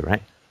parent too,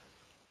 right?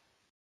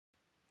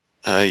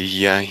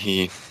 Yeah,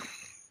 he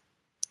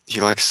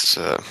likes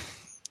to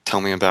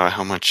tell me about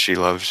how much she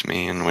loves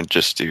me and would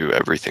just do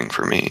everything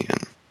for me.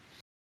 And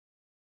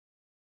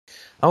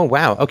oh,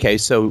 wow. Okay,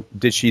 so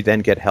did she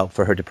then get help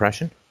for her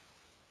depression?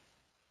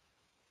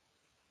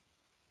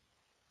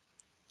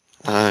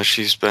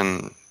 She's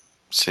been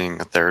seeing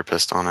a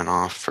therapist on and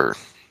off for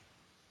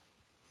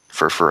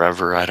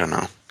forever. I don't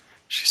know.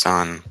 She's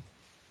on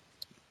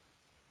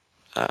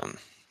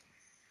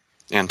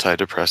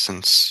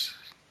antidepressants.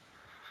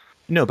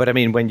 No, but I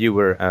mean, when you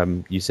were,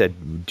 you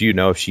said, do you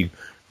know if she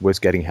was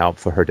getting help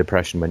for her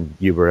depression when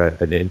you were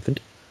an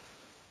infant?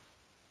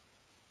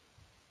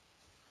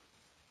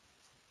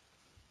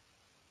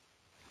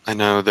 I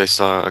know they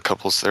saw a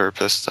couple's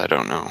therapists. I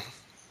don't know.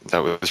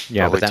 That was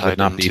but that would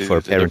not be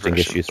for parenting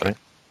issues, right?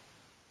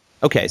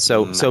 Okay,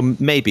 so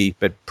maybe,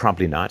 but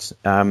probably not.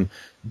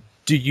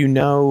 Do you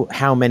know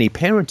how many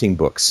parenting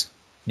books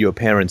your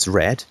parents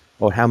read,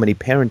 or how many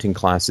parenting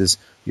classes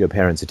your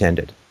parents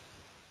attended?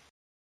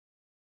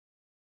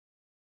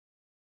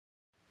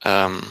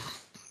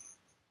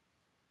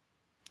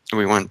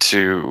 We went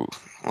to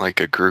like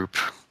a group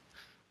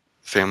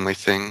family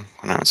thing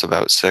when I was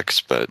about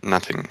 6, but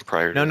nothing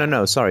prior to that.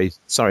 No, sorry,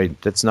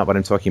 that's not what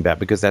I'm talking about,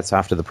 because that's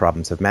after the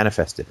problems have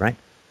manifested, right?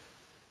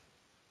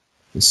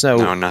 So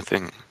no,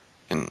 nothing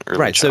in early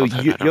right, so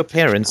childhood. your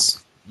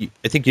parents,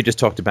 I think you just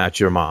talked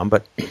about your mom,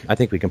 but I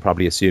think we can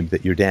probably assume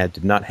that your dad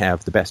did not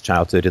have the best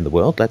childhood in the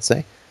world, let's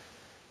say.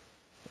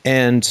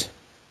 And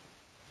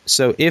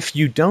so if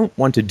you don't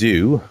want to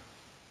do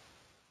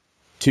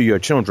to your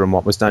children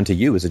what was done to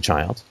you as a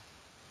child,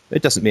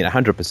 it doesn't mean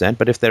 100%,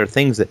 but if there are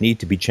things that need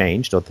to be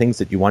changed or things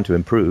that you want to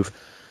improve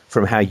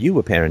from how you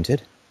were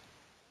parented,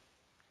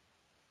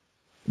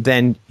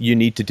 then you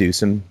need to do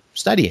some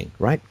studying,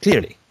 right?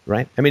 Clearly,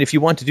 right? I mean, if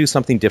you want to do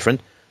something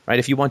different, right?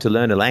 If you want to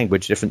learn a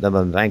language different than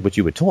the language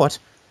you were taught,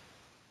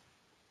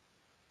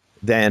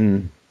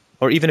 then,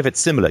 or even if it's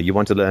similar, you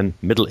want to learn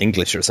Middle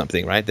English or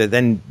something, right?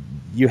 Then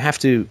you have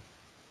to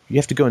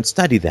go and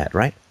study that,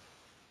 right?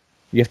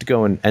 You have to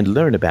go and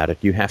learn about it.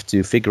 You have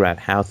to figure out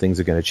how things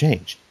are going to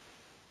change.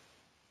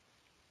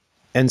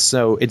 And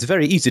so it's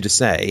very easy to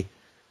say,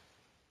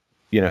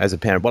 as a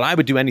parent, well, I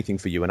would do anything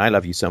for you and I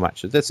love you so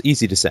much. That's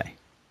easy to say.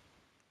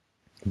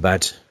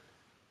 But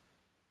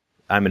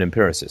I'm an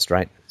empiricist,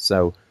 right?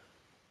 So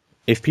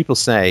if people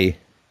say,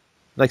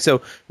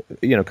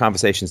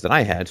 conversations that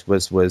I had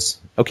was,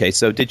 okay,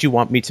 so did you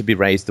want me to be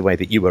raised the way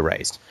that you were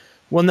raised?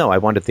 Well, no, I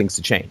wanted things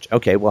to change.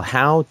 Okay, well,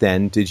 how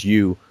then did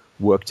you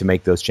work to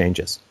make those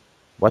changes?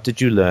 What did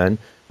you learn?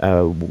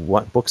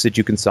 What books did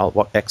you consult?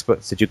 What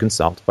experts did you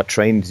consult? What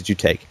training did you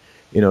take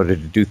in order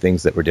to do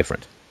things that were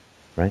different,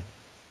 right?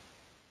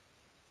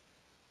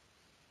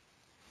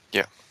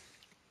 Yeah.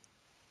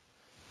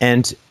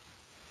 And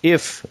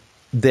if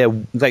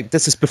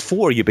this is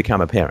before you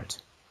become a parent.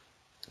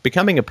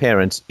 Becoming a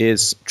parent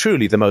is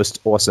truly the most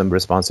awesome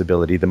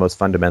responsibility, the most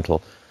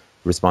fundamental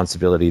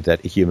responsibility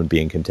that a human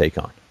being can take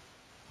on,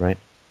 right?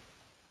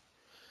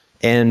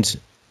 And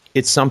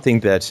it's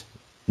something that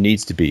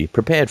needs to be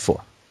prepared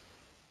for.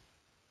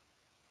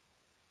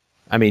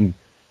 I mean,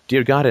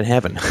 dear God in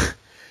heaven,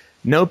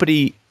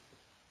 nobody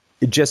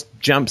just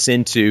jumps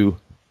into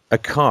a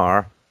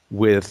car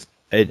with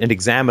an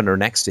examiner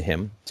next to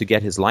him to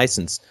get his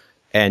license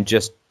and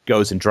just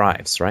goes and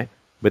drives, right?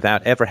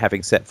 Without ever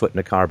having set foot in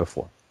a car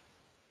before.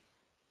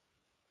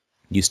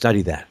 You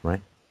study that,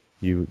 right?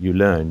 You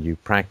learn, you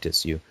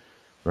practice,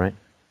 right?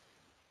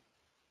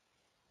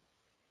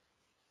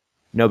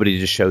 Nobody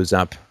just shows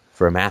up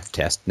for a math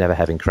test never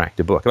having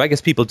cracked a book. Well, I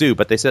guess people do,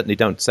 but they certainly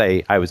don't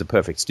say, I was a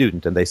perfect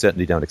student, and they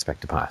certainly don't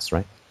expect to pass,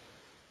 right?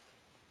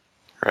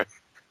 Right.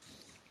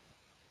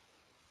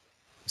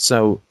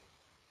 So,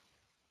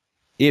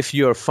 if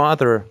your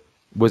father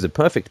was a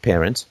perfect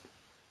parent,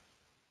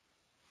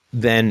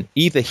 then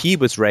either he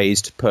was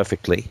raised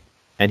perfectly,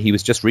 and he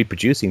was just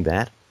reproducing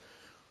that,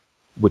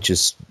 which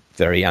is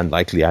very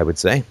unlikely, I would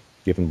say,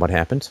 given what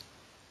happened,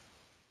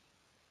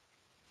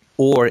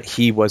 or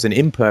he was an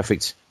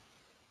imperfect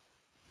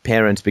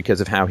parent because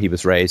of how he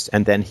was raised,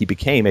 and then he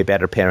became a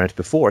better parent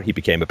before he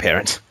became a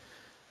parent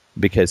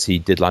because he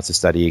did lots of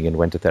studying and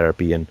went to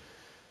therapy and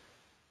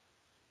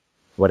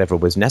whatever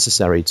was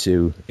necessary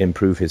to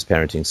improve his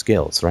parenting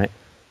skills, right?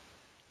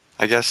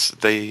 I guess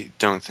they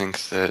don't think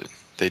that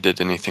they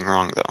did anything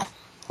wrong, though.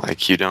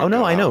 Like, you don't. Oh, no,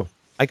 go I out- know.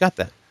 I got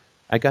that.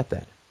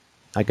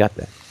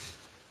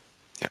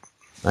 Yeah.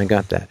 I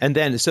got that. And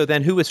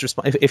then, who was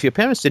responsible? If your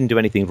parents didn't do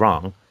anything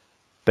wrong,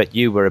 but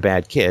you were a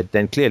bad kid,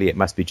 then clearly it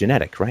must be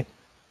genetic, right?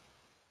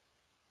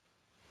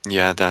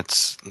 Yeah,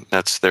 that's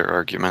their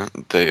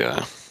argument. They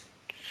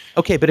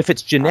Okay, but if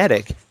it's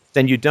genetic,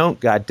 then you don't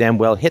goddamn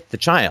well hit the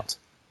child.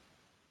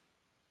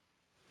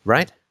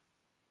 Right?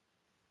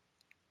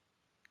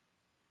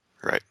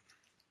 right.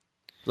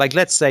 Like,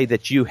 let's say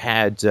that you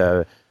had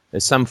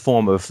some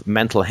form of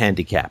mental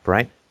handicap,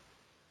 right?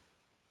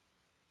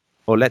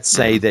 Or let's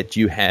say that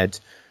you had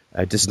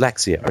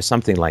dyslexia or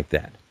something like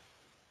that.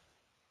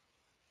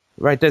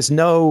 Right? There's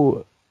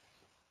no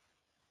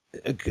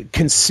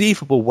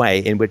conceivable way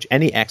in which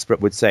any expert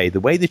would say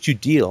the way that you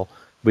deal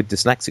with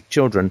dyslexic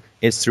children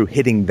is through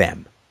hitting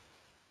them.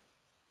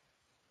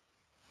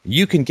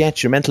 You can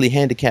get your mentally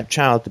handicapped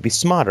child to be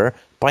smarter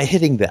by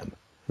hitting them,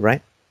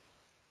 right?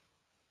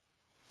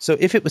 So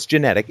if it was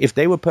genetic, if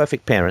they were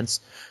perfect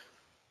parents,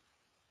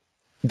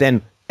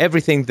 then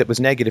everything that was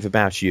negative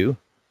about you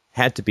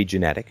had to be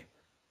genetic.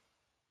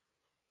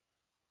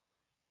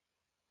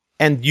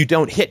 And you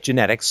don't hit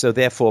genetics, so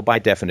therefore, by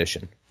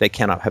definition, they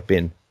cannot have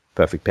been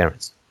perfect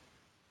parents,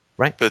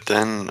 right? But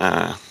then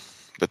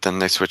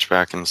they switch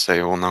back and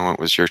say, "Well, no, it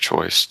was your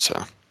choice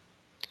to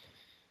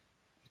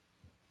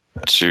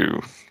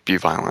be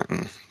violent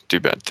and do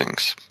bad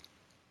things."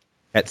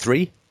 At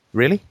 3?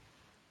 Really?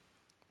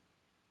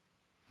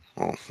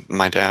 Well,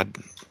 my dad,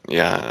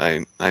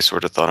 yeah, I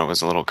sort of thought it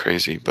was a little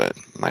crazy, but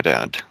my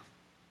dad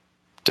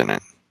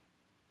didn't.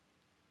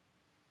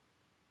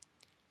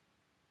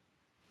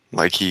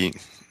 Like, he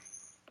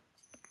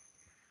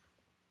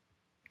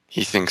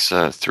thinks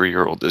a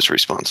 3-year-old is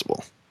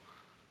responsible.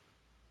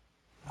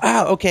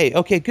 Ah, okay,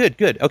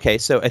 good. Okay,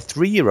 so a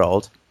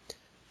 3-year-old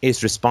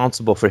is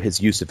responsible for his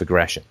use of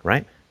aggression,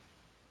 right?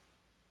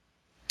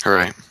 All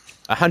right.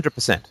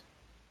 100%.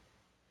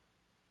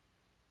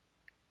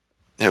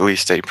 At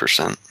least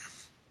 8%.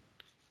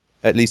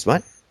 At least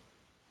what?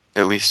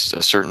 At least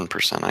a certain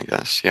percent, I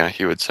guess. Yeah,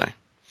 he would say.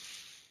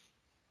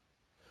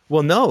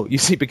 Well, no, you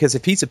see, because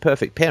if he's a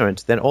perfect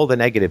parent, then all the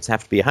negatives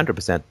have to be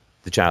 100%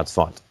 the child's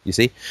fault, you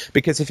see?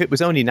 Because if it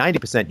was only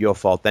 90% your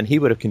fault, then he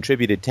would have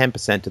contributed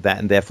 10% to that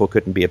and therefore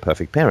couldn't be a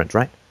perfect parent,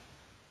 right?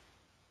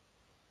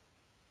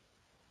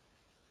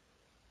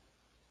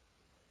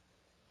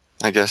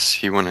 I guess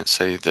he wouldn't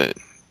say that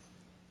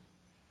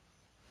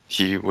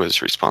he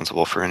was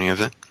responsible for any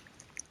of it.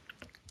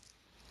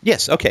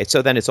 Yes. Okay.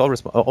 So then it's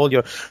all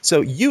your.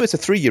 So you as a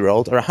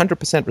 3-year-old are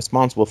 100%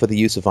 responsible for the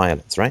use of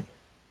violence, right?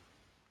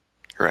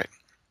 Right.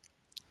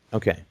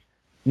 Okay.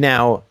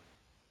 Now,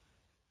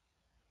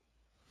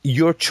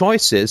 your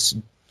choices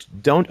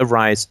don't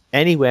arise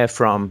anywhere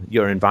from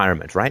your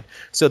environment, right?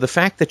 So the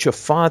fact that your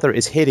father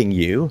is hitting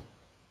you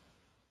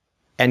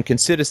and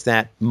considers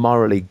that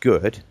morally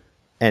good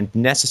and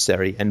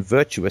necessary and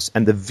virtuous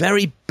and the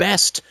very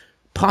best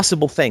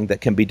possible thing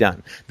that can be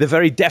done, the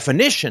very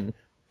definition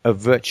of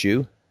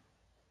virtue,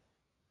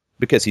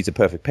 because he's a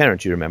perfect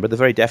parent, you remember, the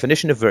very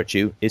definition of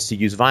virtue is to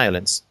use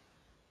violence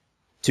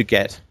to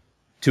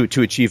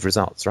achieve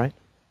results, right?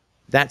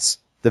 That's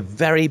the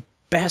very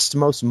best,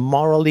 most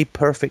morally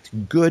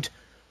perfect, good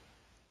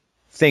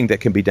thing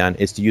that can be done,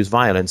 is to use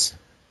violence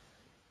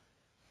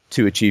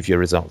to achieve your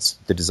results,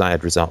 the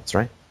desired results,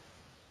 right?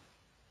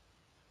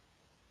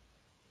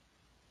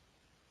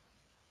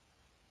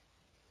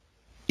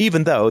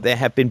 Even though there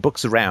have been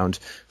books around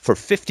for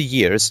 50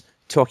 years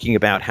talking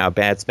about how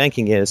bad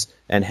spanking is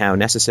and how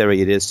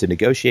necessary it is to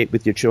negotiate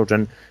with your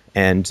children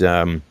and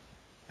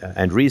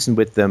reason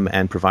with them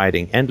and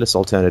providing endless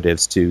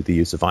alternatives to the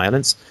use of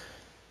violence,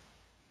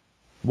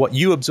 what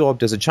you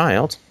absorbed as a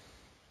child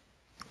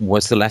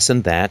was the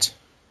lesson that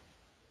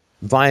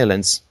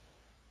violence,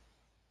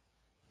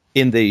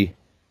 in the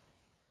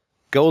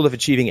goal of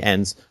achieving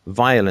ends,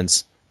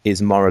 violence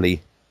is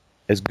morally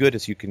as good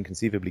as you can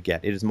conceivably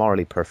get. It is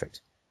morally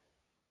perfect.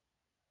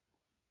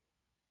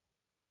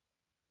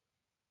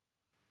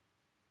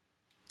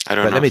 I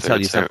don't But know let me if they tell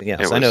would you say something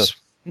else. it I know. was.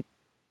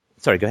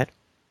 Sorry, go ahead.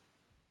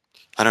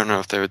 I don't know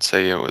if they would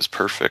say it was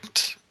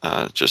perfect.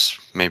 Just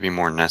maybe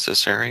more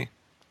necessary.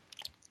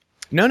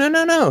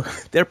 No.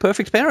 They're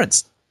perfect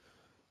parents.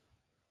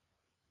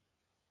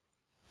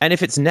 And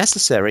if it's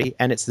necessary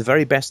and it's the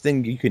very best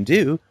thing you can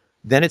do,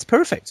 then it's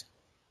perfect.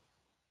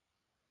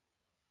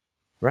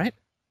 Right?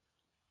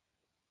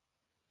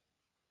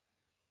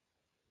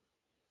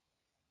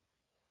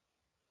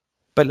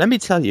 But let me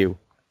tell you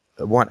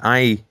what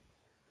I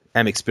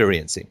am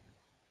experiencing,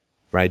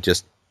 right?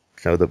 Just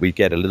so that we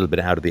get a little bit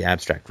out of the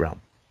abstract realm.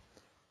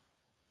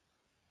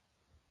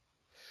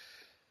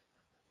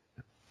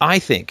 I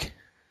think,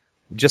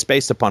 just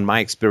based upon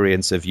my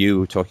experience of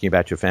you talking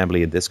about your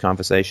family in this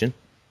conversation,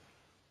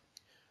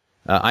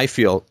 I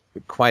feel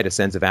quite a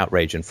sense of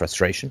outrage and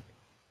frustration.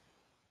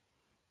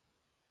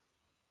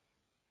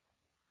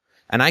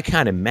 And I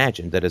can't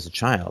imagine that as a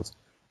child,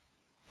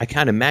 I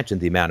can't imagine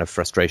the amount of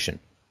frustration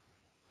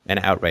and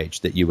outrage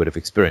that you would have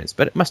experienced,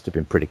 but it must have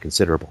been pretty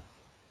considerable.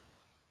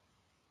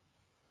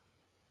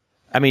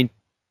 I mean,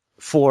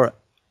 for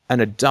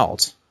an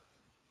adult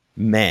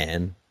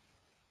man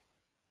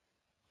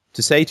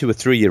to say to a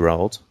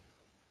 3-year-old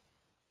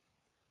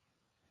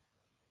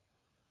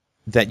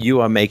that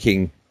you are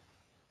making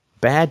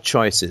bad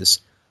choices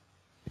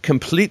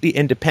completely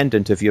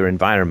independent of your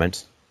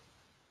environment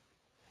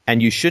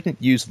and you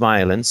shouldn't use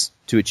violence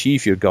to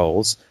achieve your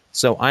goals,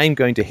 so I'm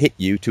going to hit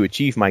you to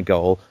achieve my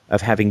goal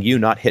of having you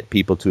not hit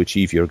people to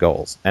achieve your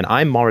goals. And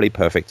I'm morally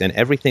perfect and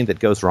everything that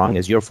goes wrong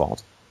is your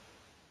fault.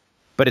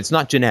 But it's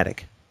not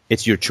genetic.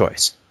 It's your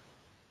choice.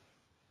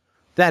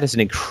 That is an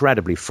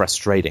incredibly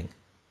frustrating,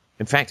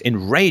 in fact,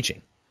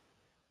 enraging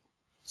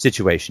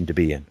situation to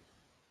be in.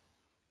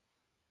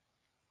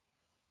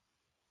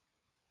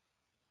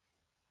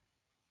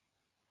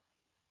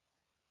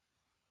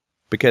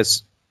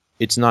 Because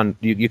it's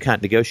you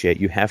can't negotiate.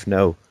 You have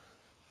no,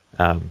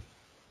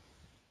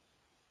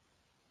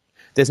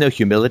 there's no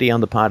humility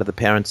on the part of the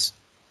parents.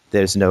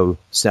 There's no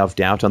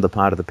self-doubt on the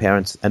part of the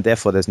parents, and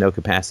therefore there's no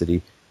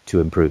capacity to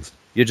improve.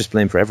 You're just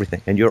blamed for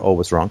everything, and you're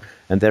always wrong,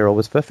 and they're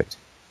always perfect,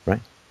 right?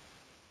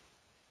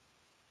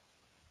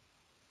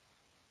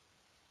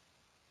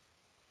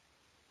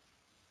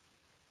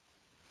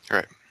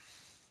 Right.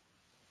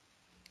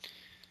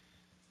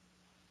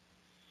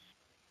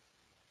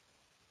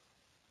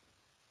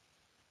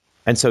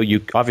 And so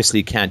you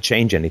obviously can't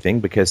change anything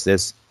because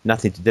there's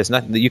nothing.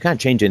 You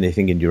can't change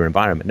anything in your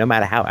environment, no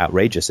matter how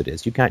outrageous it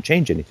is. You can't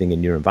change anything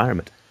in your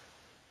environment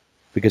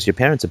because your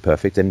parents are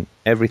perfect, and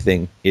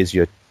everything is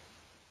your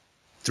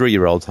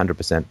 3-year-old's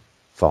 100%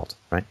 fault,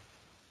 right?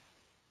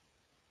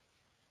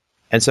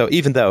 And so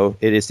even though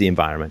it is the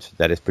environment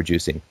that is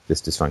producing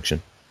this dysfunction,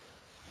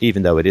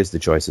 even though it is the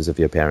choices of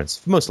your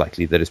parents, most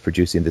likely, that is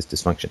producing this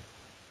dysfunction,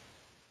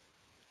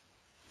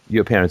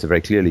 your parents are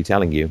very clearly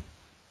telling you,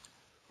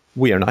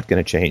 we are not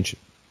going to change.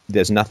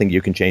 There's nothing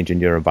you can change in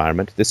your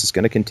environment. This is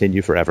going to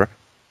continue forever.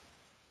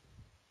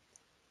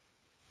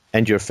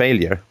 And your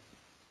failure,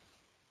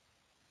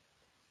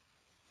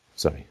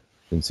 sorry,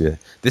 didn't see that.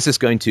 This is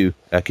going to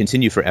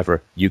continue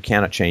forever. You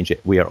cannot change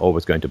it. We are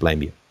always going to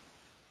blame you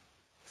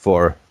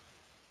for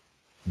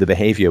the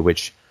behavior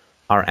which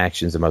our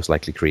actions are most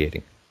likely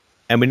creating.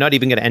 And we're not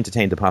even going to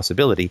entertain the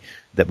possibility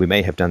that we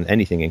may have done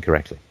anything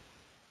incorrectly.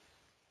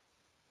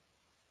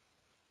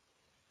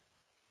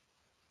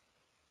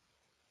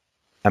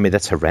 I mean,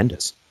 that's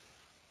horrendous.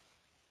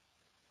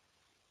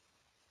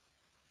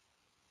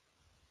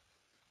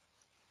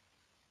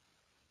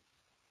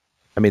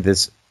 I mean,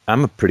 there's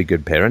I'm a pretty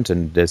good parent,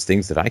 and there's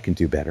things that I can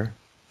do better.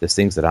 There's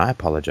things that I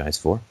apologize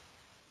for.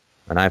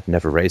 And I've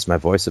never raised my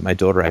voice at my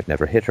daughter. I've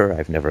never hit her.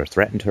 I've never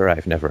threatened her.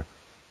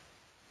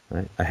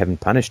 Right? I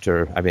haven't punished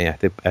her. I mean, I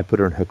think I put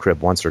her in her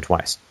crib once or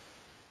twice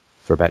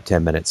for about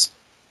 10 minutes.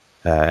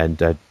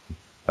 And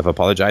I've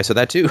apologized for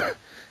that too,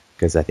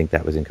 because I think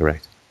that was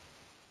incorrect.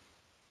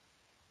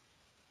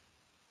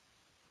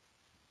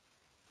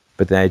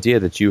 But the idea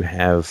that you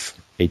have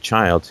a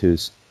child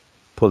who's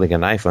pulling a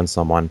knife on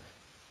someone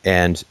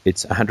and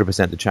it's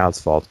 100% the child's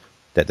fault,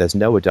 that there's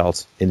no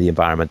adult in the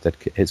environment that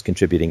is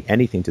contributing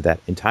anything to that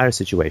entire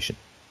situation.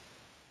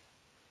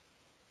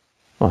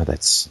 Well,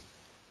 it's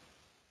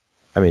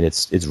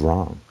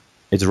wrong.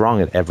 It's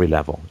wrong at every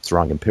level. It's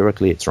wrong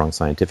empirically, it's wrong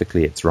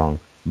scientifically, it's wrong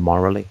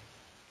morally.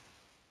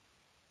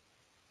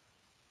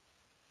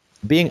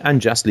 Being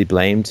unjustly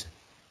blamed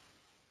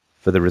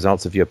for the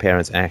results of your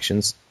parents'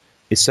 actions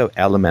is so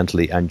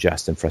elementally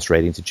unjust and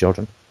frustrating to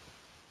children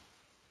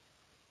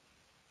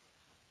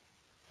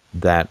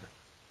that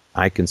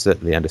I can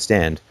certainly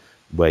understand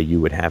where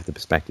you would have the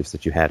perspectives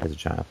that you had as a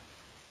child.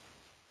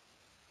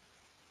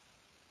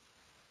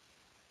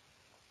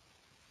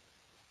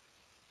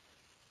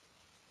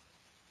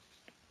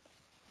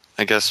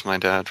 I guess my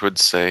dad would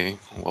say,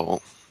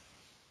 well,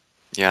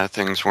 yeah,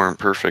 things weren't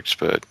perfect,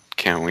 but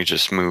can't we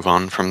just move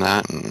on from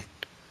that? And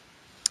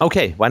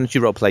Okay, why don't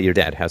you role play your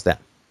dad? How's that?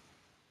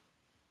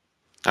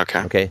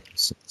 okay. Okay,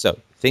 so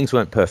things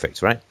weren't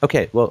perfect, right?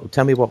 Okay, well,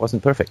 tell me what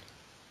wasn't perfect.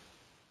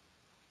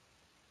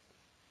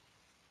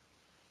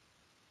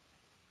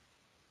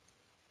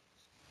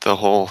 The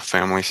whole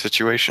family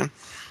situation.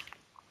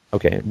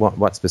 Okay,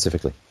 what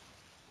specifically?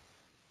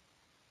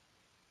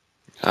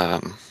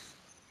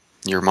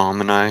 Your mom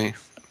and I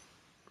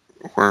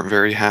weren't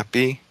very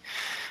happy.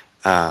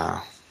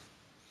 I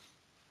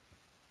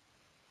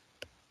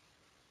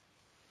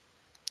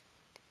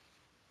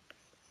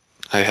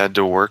had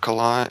to work a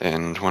lot,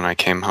 and when I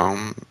came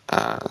home,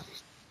 the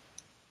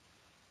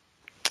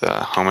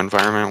home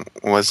environment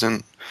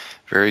wasn't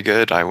very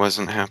good. I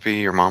wasn't happy.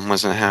 Your mom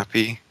wasn't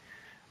happy.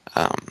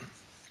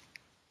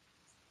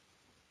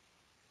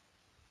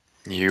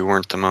 You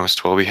weren't the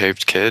most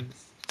well-behaved kid.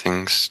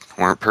 Things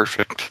weren't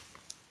perfect.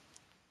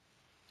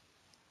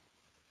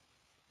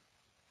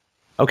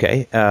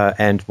 Okay,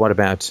 and what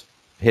about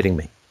hitting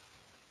me?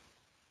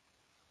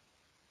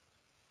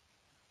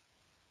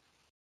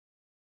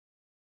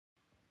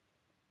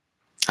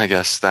 I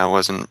guess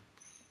that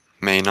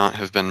may not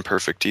have been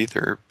perfect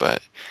either,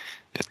 but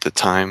at the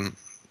time,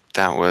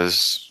 that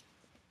was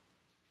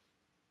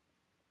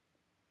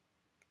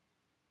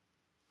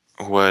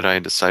what I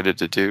decided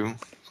to do,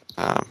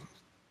 um,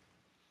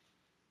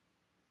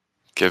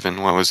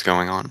 given what was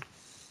going on.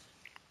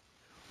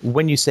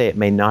 When you say it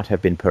may not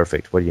have been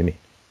perfect, what do you mean?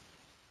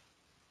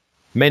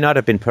 May not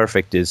have been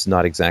perfect is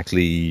not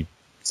exactly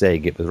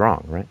saying it was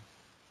wrong, right?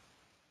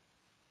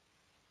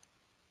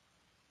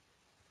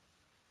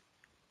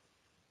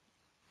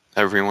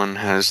 Everyone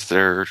has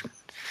their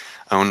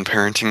own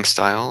parenting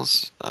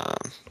styles.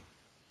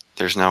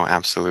 There's no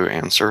absolute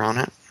answer on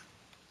it.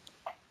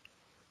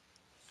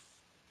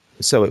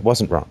 So it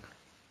wasn't wrong.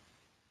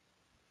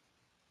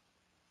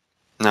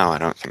 No, I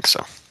don't think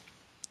so.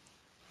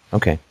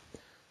 Okay.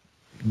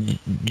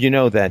 You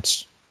know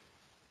that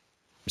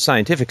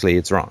scientifically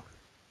it's wrong.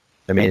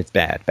 I mean, it's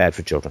bad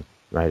for children,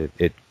 right?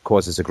 It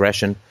causes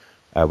aggression,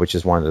 which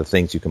is one of the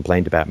things you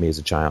complained about me as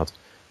a child.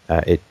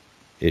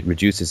 It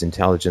reduces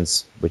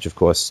intelligence, which of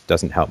course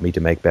doesn't help me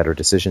to make better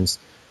decisions,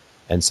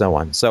 and so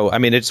on. So, I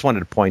mean, I just wanted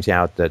to point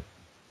out that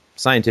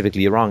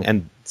scientifically you're wrong,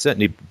 and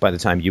certainly by the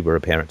time you were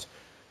a parent,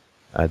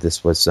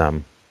 this was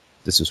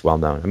well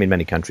known. I mean,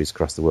 many countries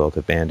across the world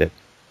have banned it.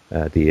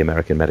 The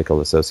American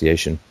Medical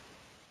Association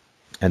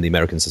and the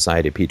American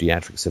Society of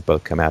Pediatrics have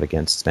both come out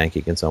against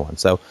spanking and so on.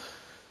 So,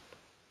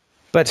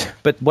 but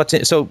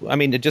I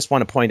mean, I just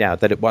want to point out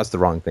that it was the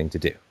wrong thing to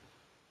do.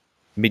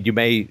 I mean, you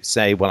may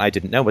say, well, I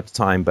didn't know at the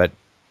time, but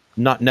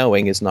not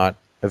knowing is not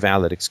a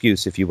valid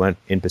excuse if you weren't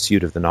in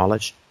pursuit of the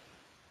knowledge.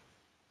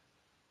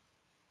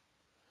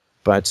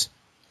 But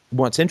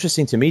what's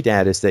interesting to me,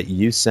 Dad, is that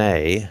you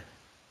say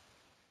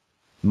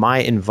my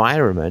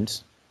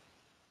environment,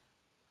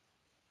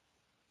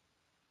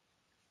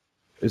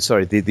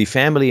 the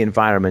family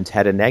environment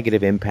had a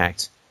negative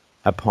impact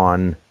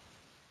upon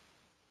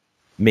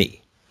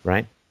me,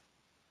 right?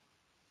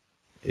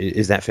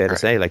 Is that fair to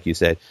say? Like you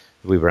said,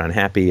 we were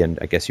unhappy, and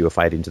I guess you were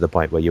fighting to the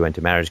point where you went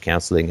to marriage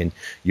counseling, and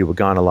you were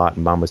gone a lot,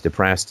 and Mom was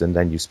depressed, and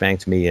then you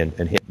spanked me and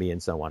hit me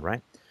and so on,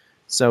 right?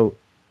 So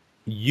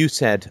you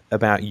said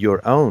about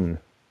your own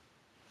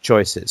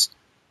choices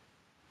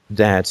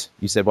that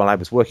you said, well, I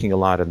was working a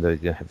lot, and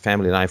the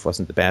family life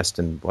wasn't the best,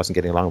 and wasn't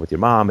getting along with your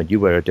mom, and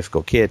you were a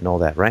difficult kid and all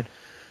that, right?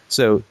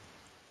 So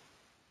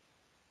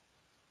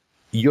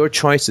your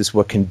choices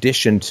were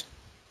conditioned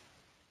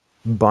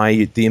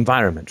by the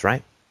environment,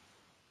 right?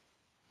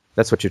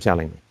 That's what you're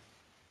telling me.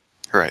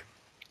 Right.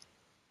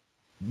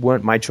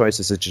 Weren't my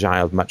choices as a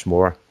child much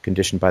more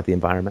conditioned by the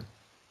environment?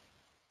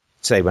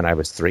 Say when I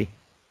was 3?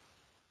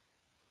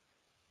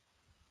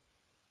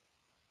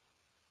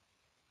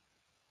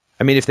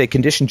 I mean, if they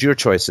conditioned your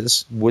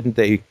choices, wouldn't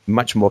they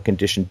much more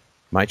condition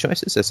my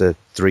choices as a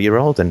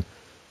 3-year-old? And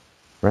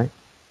right?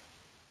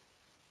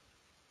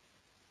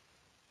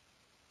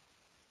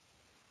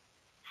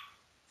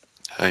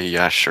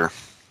 Yeah, sure.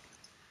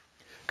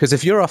 Because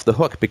if you're off the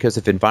hook because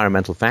of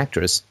environmental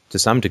factors, to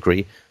some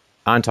degree,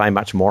 aren't I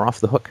much more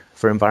off the hook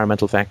for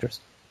environmental factors?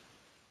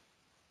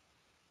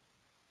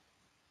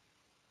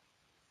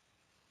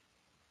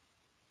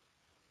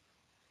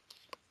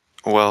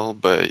 Well,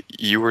 but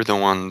you were the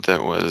one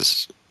that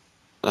was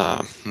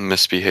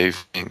misbehaving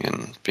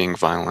and being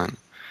violent.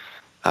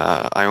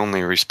 I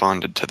only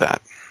responded to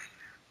that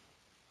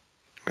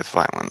with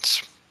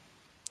violence.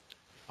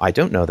 I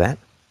don't know that.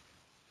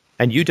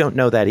 And you don't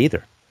know that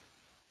either.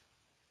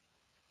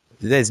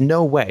 There's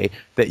no way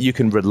that you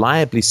can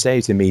reliably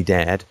say to me,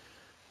 Dad,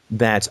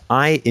 that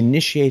I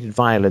initiated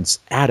violence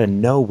out of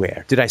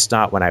nowhere. Did I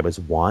start when I was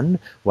 1?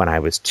 When I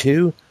was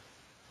 2?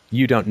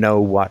 You don't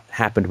know what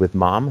happened with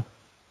Mom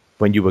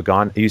when you were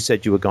gone. You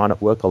said you were gone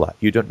at work a lot.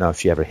 You don't know if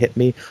she ever hit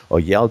me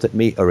or yelled at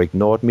me or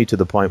ignored me to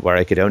the point where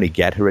I could only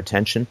get her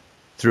attention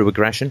through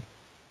aggression.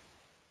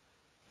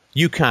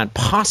 You can't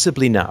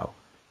possibly know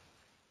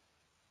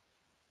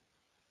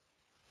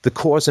the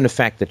cause and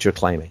effect that you're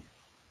claiming.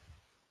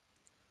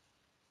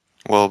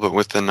 Well, but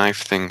with the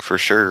knife thing, for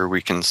sure,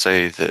 we can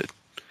say that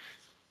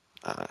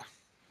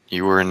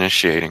you were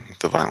initiating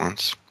the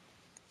violence.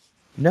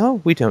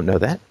 No, we don't know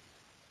that.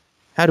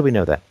 How do we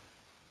know that?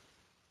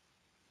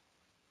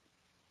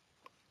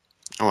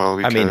 Well,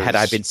 because... I mean, had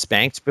I been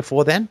spanked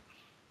before then?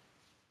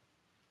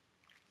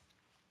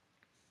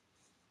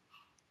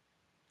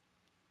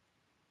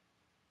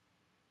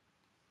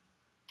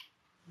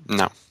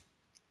 No.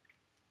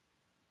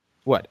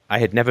 What? I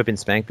had never been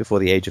spanked before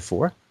the age of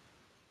 4?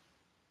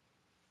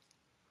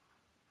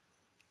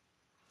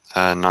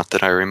 Not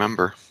that I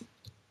remember.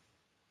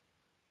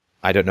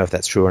 I don't know if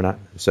that's true or not.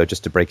 So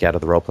just to break out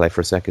of the role play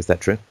for a sec, is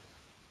that true?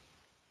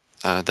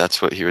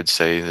 That's what he would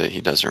say, that he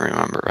doesn't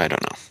remember. I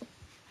don't know.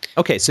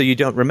 Okay, so you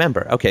don't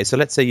remember. Okay, so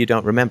let's say you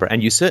don't remember.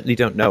 And you certainly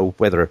don't know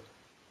whether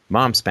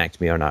Mom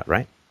spanked me or not,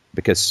 right?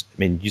 Because, I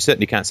mean, you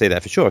certainly can't say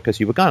that for sure because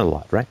you were gone a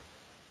lot, right?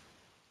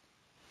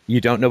 You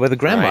don't know whether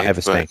Grandma Right,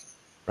 ever spanked,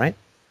 right?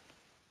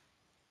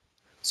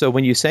 So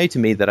when you say to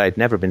me that I'd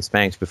never been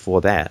spanked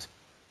before that,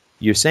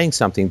 you're saying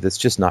something that's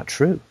just not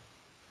true.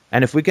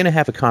 And if we're going to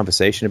have a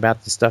conversation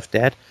about this stuff,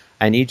 Dad,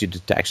 I need you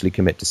to actually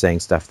commit to saying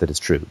stuff that is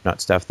true,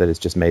 not stuff that is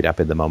just made up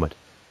in the moment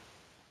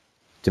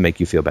to make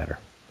you feel better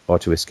or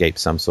to escape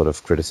some sort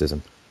of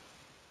criticism.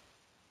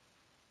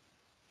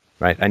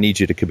 Right? I need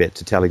you to commit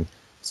to telling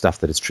stuff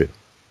that is true.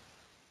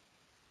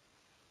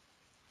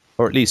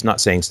 Or at least not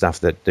saying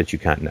stuff that you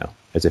can't know,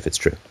 as if it's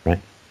true, right?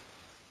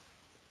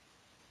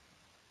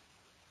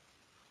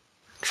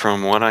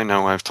 From what I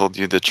know, I've told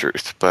you the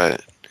truth,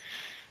 but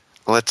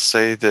let's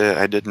say that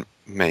I didn't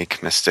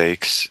make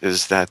mistakes.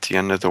 Is that the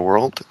end of the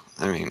world?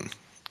 I mean,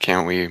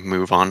 can't we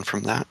move on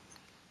from that?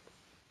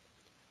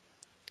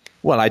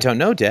 Well, I don't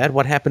know, Dad.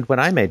 What happened when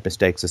I made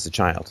mistakes as a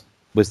child?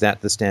 Was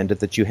that the standard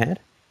that you had?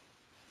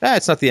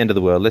 It's not the end of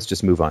the world. Let's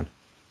just move on.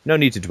 No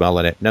need to dwell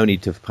on it. No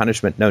need for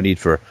punishment. No need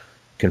for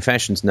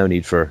confessions. No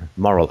need for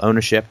moral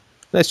ownership.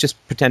 Let's just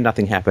pretend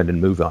nothing happened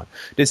and move on.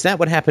 Is that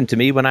what happened to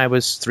me when I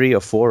was 3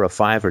 or 4 or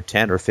 5 or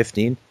 10 or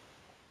 15?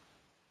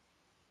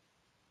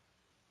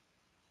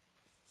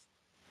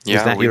 Yeah,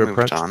 Was that we your moved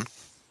approach? on.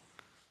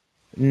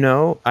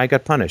 No, I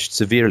got punished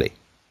severely.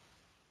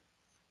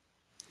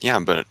 Yeah,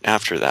 but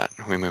after that,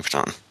 we moved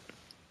on.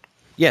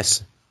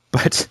 Yes,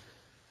 but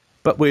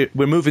we're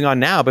moving on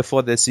now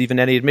before there's even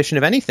any admission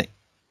of anything.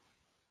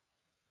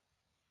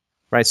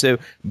 Right, so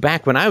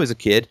back when I was a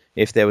kid,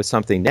 if there was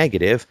something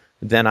negative,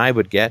 then I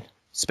would get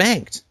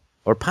spanked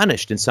or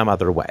punished in some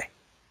other way.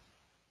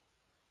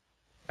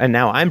 And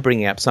now I'm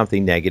bringing up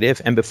something negative,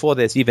 and before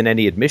there's even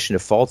any admission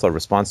of fault or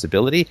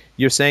responsibility,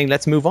 you're saying,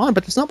 let's move on.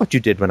 But that's not what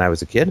you did when I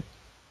was a kid.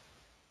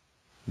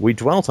 We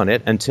dwelt on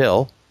it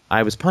until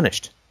I was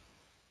punished.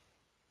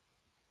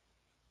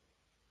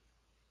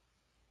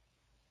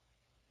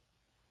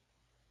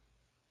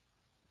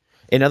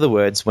 In other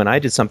words, when I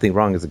did something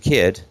wrong as a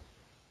kid,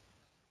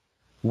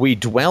 we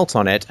dwelt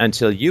on it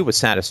until you were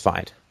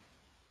satisfied.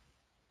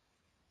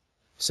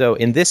 So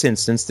in this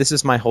instance, this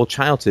is my whole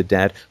childhood,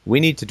 Dad. We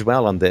need to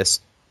dwell on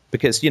this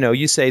because,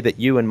 you say that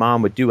you and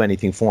Mom would do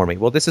anything for me.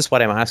 Well, this is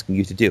what I'm asking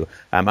you to do.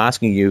 I'm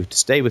asking you to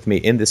stay with me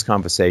in this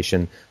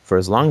conversation for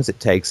as long as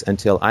it takes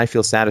until I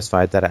feel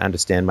satisfied that I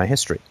understand my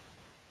history.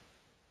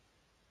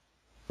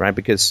 Right?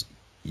 Because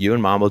you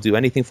and Mom will do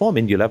anything for me,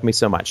 and you love me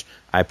so much.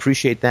 I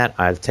appreciate that.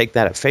 I'll take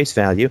that at face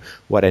value.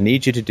 What I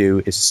need you to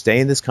do is stay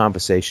in this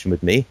conversation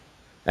with me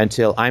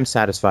until I'm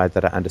satisfied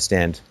that I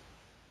understand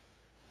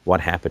what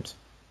happened.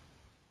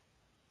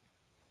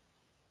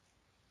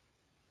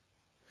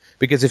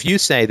 Because if you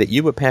say that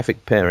you were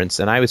perfect parents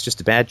and I was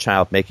just a bad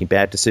child making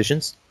bad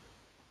decisions,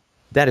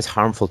 that is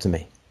harmful to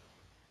me.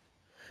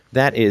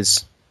 That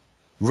is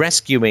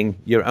rescuing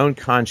your own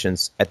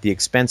conscience at the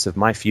expense of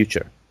my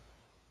future.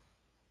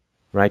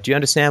 Right? Do you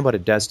understand what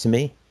it does to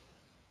me?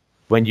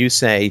 When you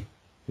say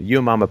You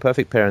and Mom are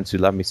perfect parents who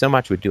love me so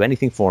much, would do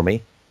anything for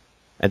me,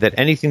 and that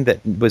anything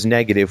that was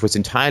negative was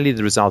entirely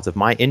the result of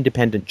my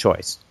independent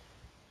choice.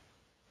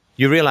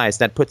 You realize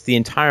that puts the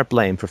entire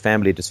blame for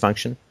family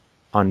dysfunction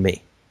on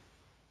me.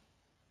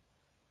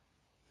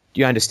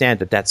 Do you understand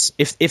that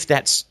if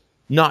that's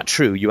not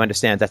true, you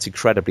understand that's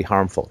incredibly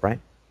harmful, right?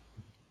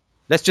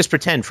 Let's just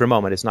pretend for a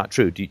moment it's not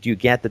true. Do you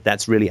get that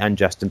that's really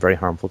unjust and very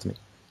harmful to me?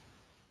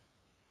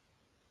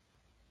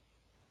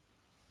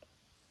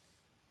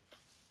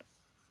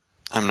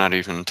 I'm not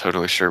even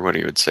totally sure what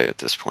he would say at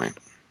this point.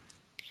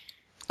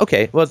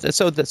 Okay, well,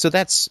 so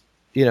that's,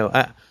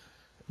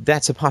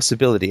 that's a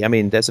possibility. I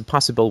mean, there's a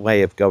possible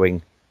way of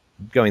going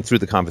through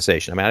the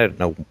conversation. I mean, I don't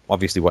know,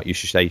 obviously, what you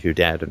should say to your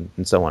dad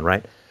and so on,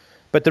 right?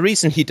 But the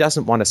reason he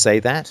doesn't want to say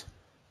that,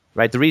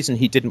 right, the reason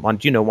he didn't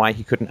want, do you know why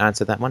he couldn't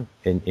answer that one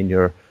in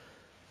your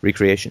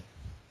recreation?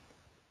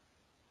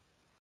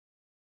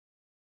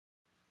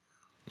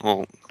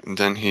 Well,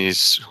 then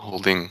he's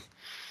holding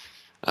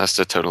us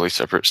to totally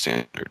separate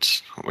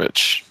standards,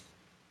 which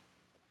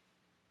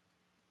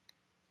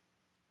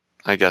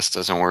I guess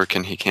doesn't work,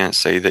 and he can't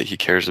say that he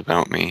cares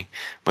about me,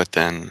 but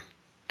then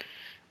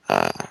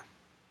that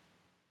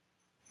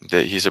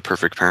he's a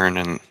perfect parent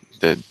and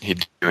that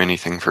he'd do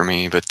anything for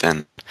me, but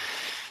then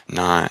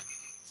not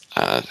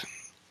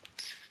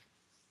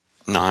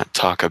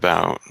talk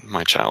about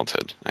my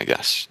childhood, I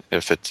guess,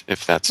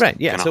 if that's right.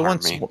 Yeah. So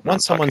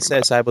once someone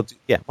says I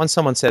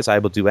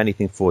will do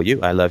anything for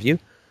you, I love you,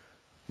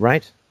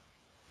 right?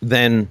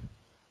 Then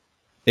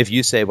if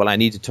you say, well, I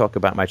need to talk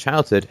about my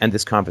childhood, and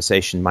this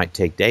conversation might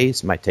take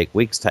days, might take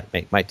weeks,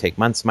 might take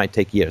months, might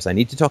take years. I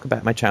need to talk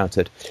about my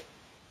childhood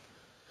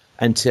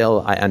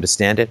until I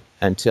understand it,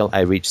 until I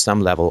reach some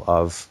level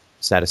of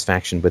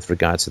satisfaction with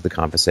regards to the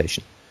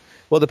conversation.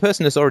 Well, the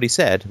person has already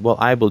said, well,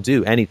 I will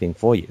do anything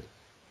for you,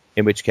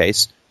 in which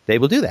case they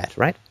will do that,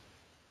 right?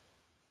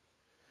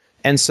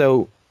 And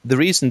so the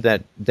reason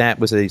that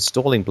was a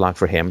stalling block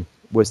for him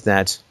was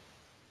that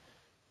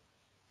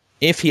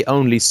if he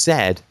only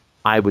said,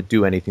 I would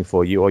do anything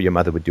for you, or your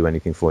mother would do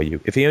anything for you,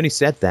 if he only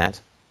said that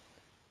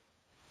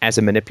as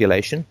a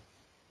manipulation,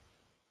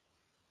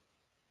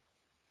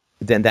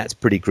 then that's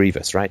pretty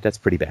grievous, right? That's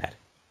pretty bad.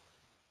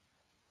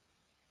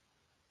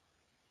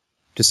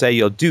 To say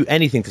you'll do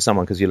anything for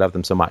someone because you love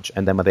them so much,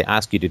 and then when they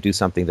ask you to do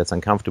something that's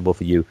uncomfortable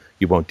for you,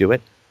 you won't do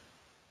it,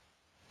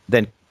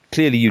 then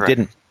clearly you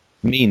didn't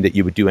mean that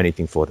you would do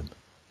anything for them.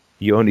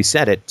 You only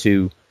said it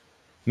to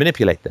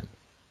manipulate them,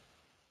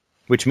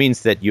 which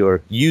means that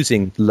you're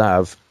using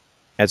love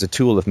as a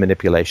tool of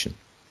manipulation.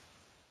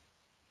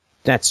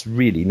 That's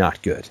really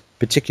not good,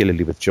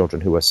 particularly with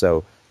children who are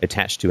so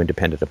attached to and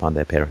dependent upon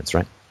their parents,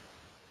 right?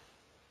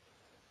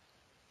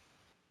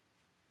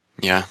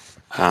 Yeah.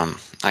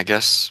 I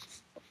guess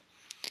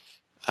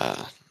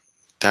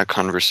that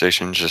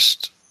conversation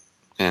just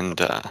and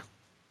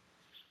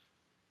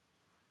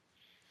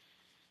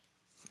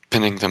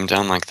pinning them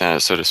down like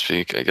that, so to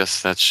speak, I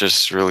guess that's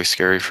just really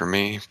scary for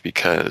me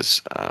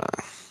because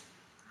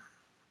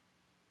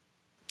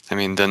I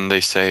mean, then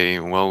they say,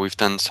 well, we've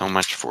done so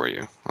much for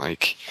you.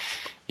 Like,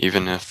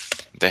 even if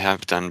they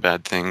have done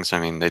bad things, I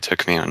mean, they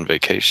took me on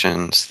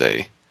vacations,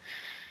 they,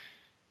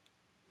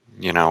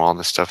 all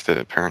the stuff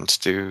that parents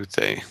do,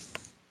 they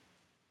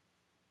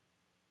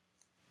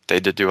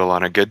did do a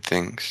lot of good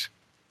things,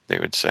 they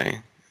would say.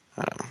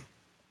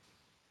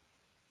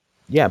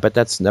 Yeah, but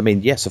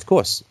yes, of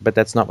course, but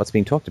that's not what's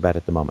being talked about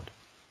at the moment.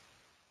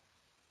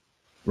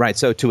 Right,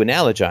 so to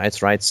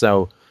analogize, right,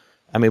 so,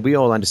 I mean, we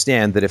all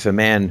understand that if a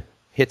man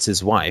hits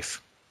his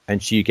wife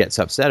and she gets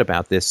upset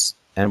about this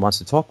and wants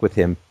to talk with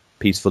him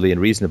peacefully and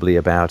reasonably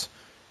about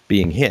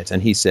being hit,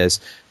 and he says,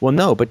 well,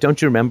 no, but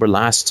don't you remember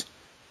last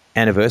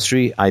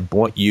anniversary I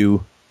bought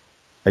you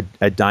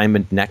a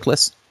diamond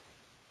necklace?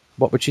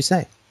 What would she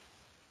say?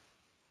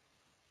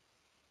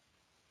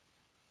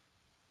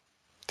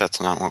 That's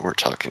not what we're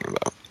talking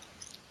about.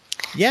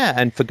 Yeah,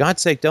 and for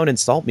God's sake, don't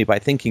insult me by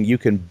thinking you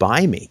can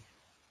buy me.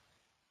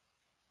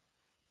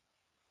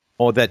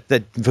 Or that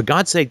for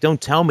God's sake,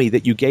 don't tell me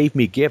that you gave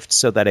me gifts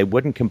so that I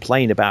wouldn't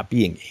complain about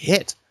being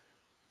hit,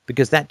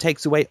 because that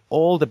takes away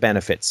all the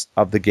benefits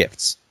of the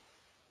gifts.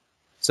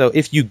 So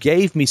if you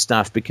gave me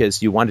stuff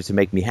because you wanted to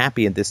make me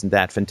happy and this and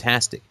that,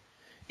 fantastic.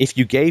 If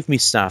you gave me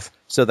stuff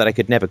so that I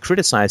could never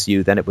criticize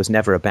you, then it was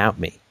never about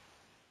me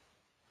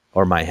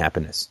or my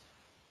happiness.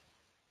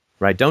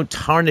 Right? Don't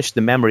tarnish the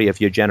memory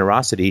of your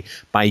generosity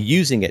by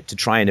using it to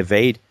try and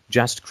evade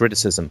just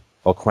criticism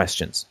or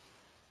questions.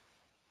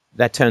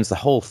 That turns the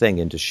whole thing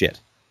into shit.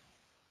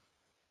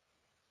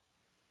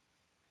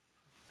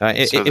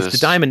 If the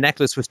diamond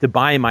necklace was to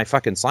buy my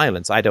fucking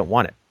silence, I don't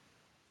want it.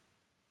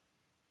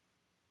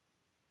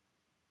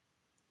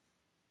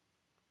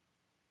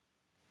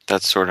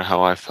 That's sort of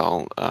how I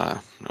felt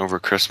over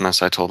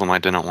Christmas. I told them I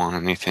didn't want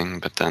anything,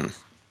 but then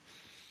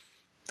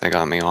they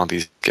got me all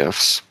these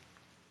gifts.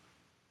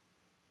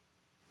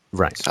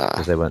 Right,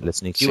 because they weren't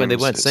listening to you, and they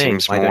weren't saying,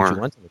 why don't you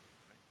want anything?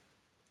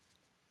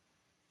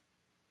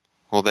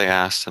 Well, they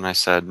asked, and I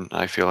said,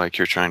 I feel like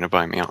you're trying to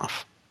buy me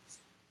off.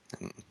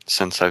 And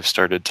since I've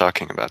started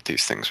talking about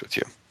these things with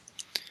you.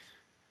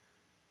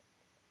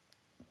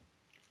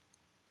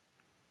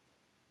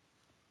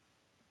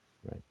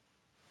 Right.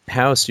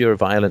 How's your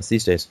violence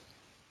these days?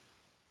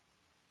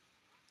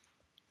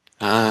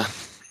 I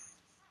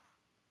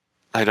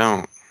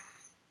don't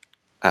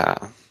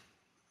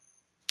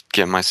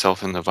get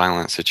myself into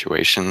violent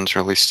situations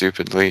really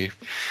stupidly,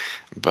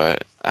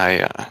 but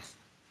that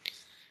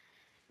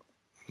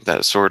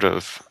sort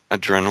of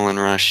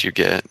adrenaline rush you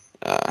get,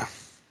 I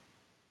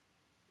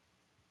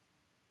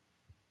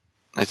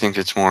think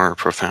it's more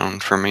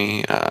profound for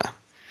me.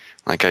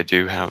 Like, I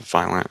do have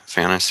violent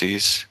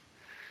fantasies,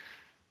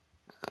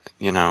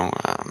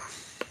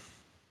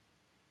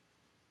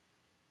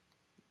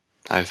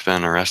 I've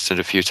been arrested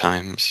a few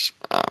times.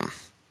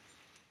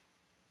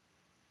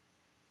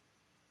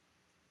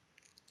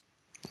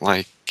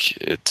 Like,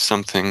 it's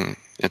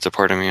a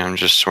part of me I'm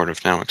just sort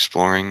of now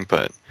exploring,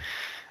 but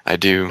I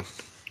do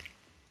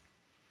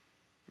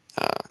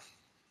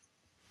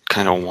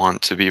kind of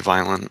want to be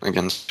violent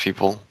against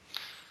people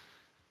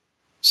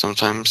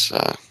sometimes.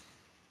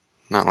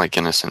 Not like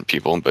innocent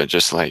people, but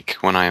just like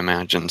when I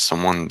imagine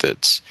someone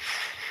that's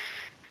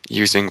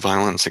using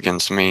violence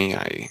against me,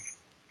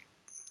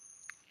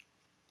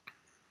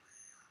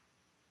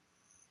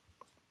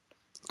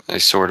 I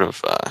sort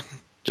of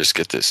just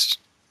get this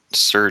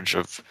surge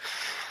of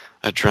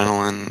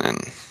adrenaline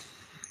and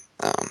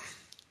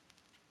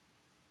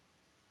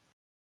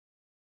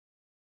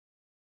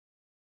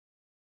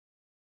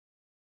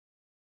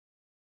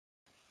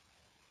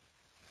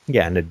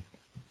Yeah, and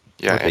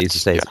yeah, what they used to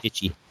say yeah,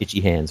 is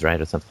itchy hands,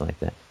 right, or something like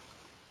that.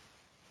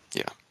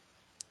 yeah.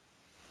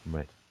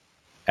 Right.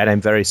 And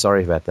I'm very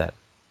sorry about that.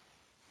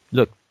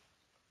 Look,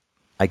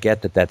 I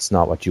get that that's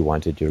not what you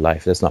want in your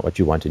life. That's not what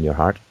you want in your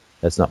heart.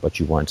 That's not what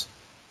you want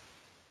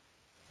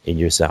in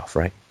yourself,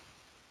 right?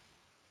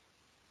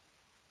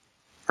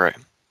 Right.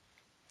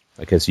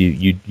 Because I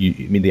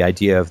mean, the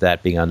idea of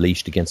that being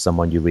unleashed against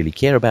someone you really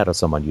care about, or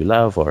someone you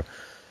love, or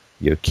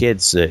your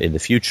kids in the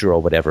future,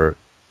 or whatever.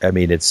 I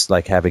mean, it's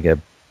like having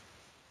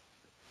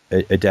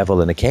a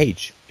devil in a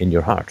cage in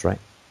your heart, right?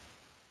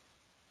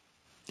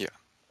 Yeah.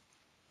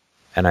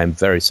 And I'm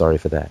very sorry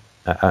for that.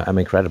 I'm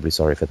incredibly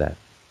sorry for that.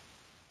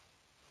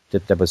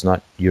 That was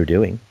not your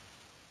doing,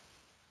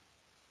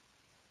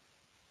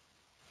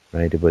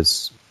 right? It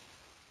was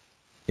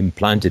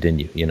implanted in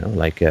you,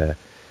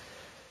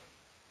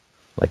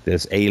 like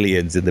there's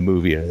aliens in the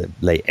movie that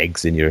lay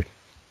eggs in your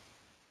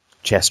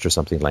chest or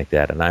something like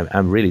that. And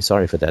I'm really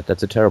sorry for that.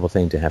 That's a terrible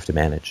thing to have to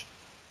manage.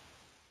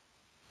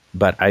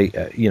 But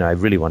I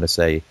really want to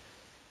say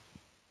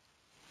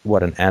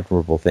what an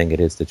admirable thing it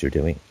is that you're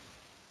doing.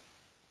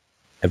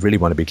 I really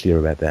want to be clear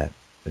about that.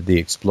 The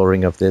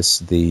exploring of this,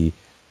 the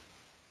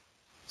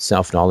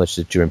self-knowledge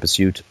that you're in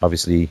pursuit.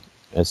 Obviously,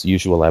 as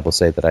usual, I will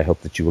say that I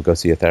hope that you will go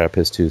see a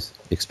therapist who's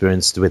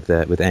experienced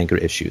with anger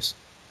issues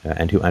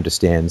and who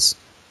understands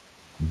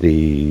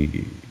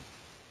the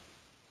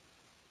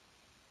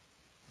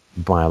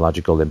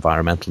biological,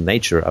 environmental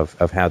nature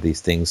of how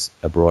these things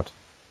are brought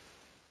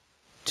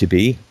to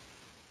be.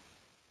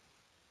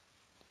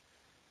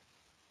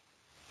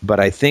 But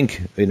I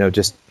think,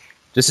 this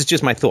is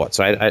just my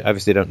thoughts. I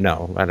obviously don't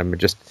know. And I'm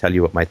just tell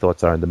you what my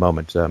thoughts are in the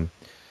moment.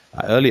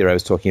 Earlier I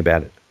was talking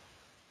about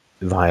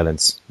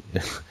violence.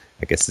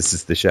 I guess this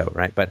is the show,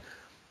 right? But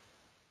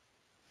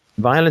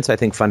violence, I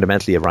think,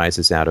 fundamentally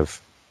arises out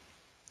of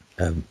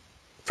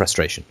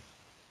frustration.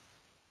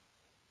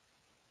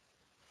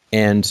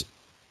 And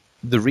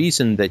the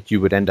reason that you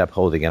would end up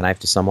holding a knife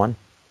to someone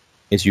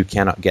is you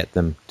cannot get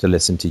them to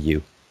listen to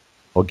you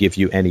or give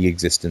you any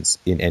existence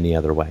in any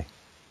other way.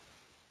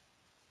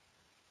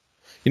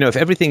 If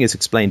everything is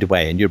explained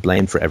away and you're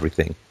blamed for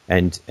everything,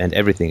 and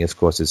everything, of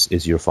course,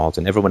 is your fault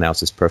and everyone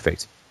else is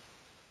perfect,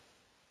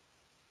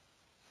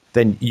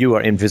 then you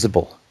are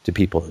invisible to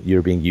people.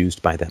 You're being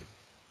used by them.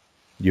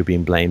 You're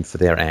being blamed for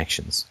their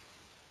actions.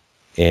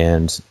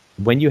 And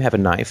when you have a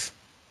knife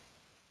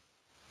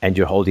and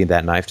you're holding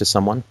that knife to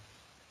someone,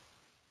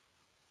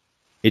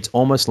 it's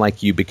almost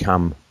like you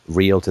become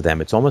real to them.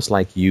 It's almost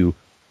like you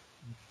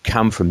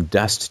come from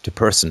dust to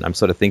person. I'm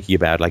sort of thinking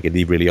about, like, in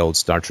the really old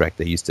Star Trek,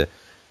 they used to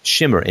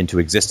shimmer into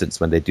existence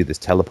when they do this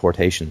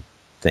teleportation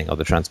thing, or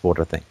the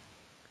transporter thing.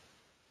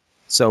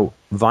 So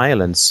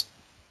violence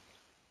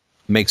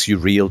makes you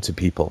real to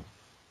people.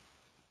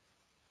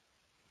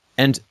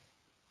 And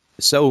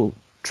so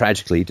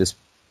tragically does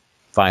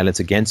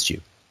violence against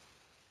you.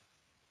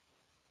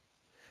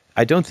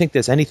 I don't think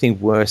there's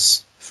anything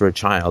worse for a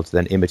child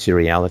than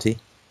immateriality.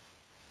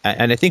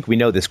 And I think we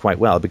know this quite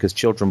well, because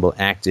children will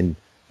act in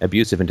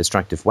abusive and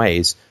destructive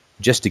ways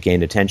just to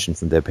gain attention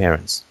from their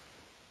parents.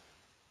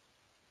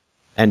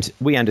 And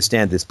we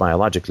understand this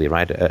biologically,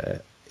 right?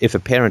 If a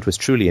parent was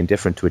truly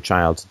indifferent to a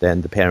child,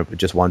 then the parent would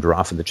just wander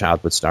off and the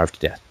child would starve to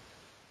death.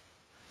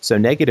 So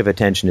negative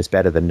attention is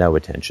better than no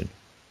attention.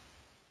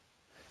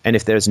 And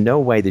if there's no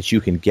way that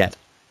you can get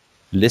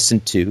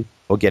listened to,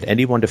 or get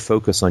anyone to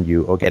focus on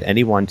you, or get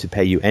anyone to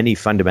pay you any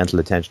fundamental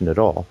attention at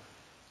all,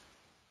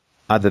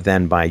 other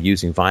than by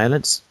using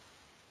violence,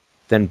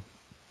 then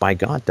by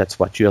God, that's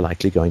what you're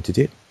likely going to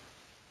do.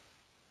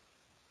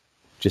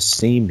 Just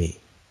see me.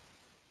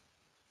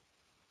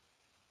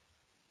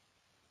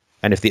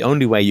 And if the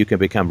only way you can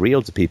become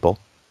real to people,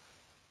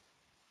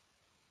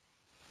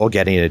 or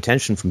getting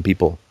attention from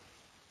people,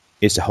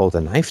 is to hold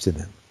a knife to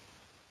them,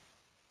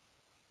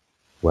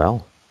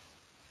 well,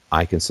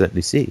 I can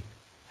certainly see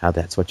how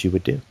that's what you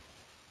would do.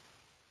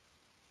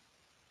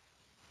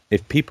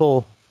 If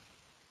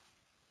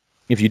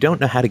you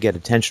don't know how to get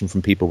attention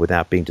from people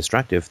without being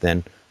destructive,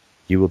 then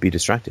you will be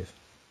destructive.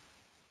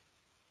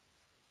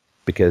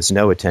 Because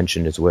no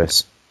attention is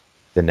worse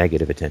than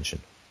negative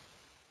attention.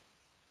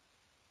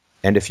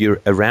 And if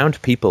you're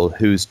around people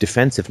whose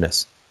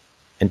defensiveness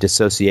and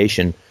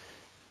dissociation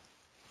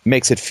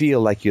makes it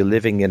feel like you're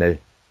living in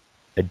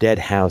a dead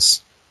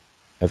house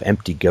of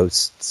empty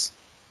ghosts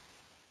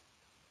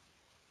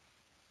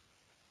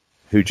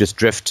who just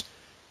drift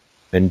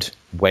and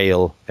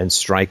wail and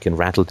strike and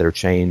rattle their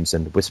chains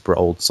and whisper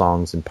old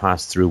songs and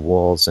pass through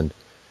walls and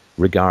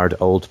regard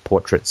old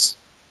portraits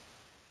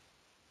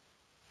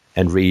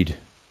and read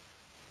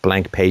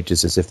blank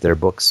pages as if they're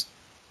books.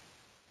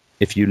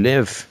 If you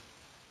live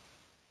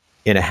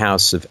in a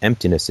house of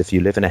emptiness, if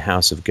you live in a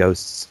house of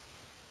ghosts,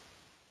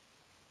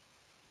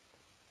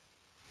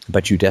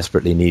 but you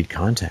desperately need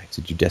contact,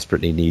 that you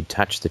desperately need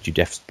touch, that you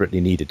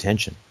desperately need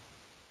attention.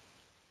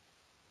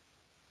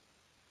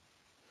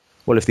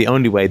 Well, if the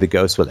only way the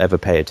ghosts will ever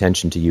pay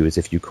attention to you is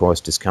if you cause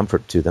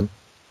discomfort to them,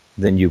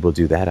 then you will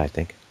do that, I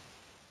think.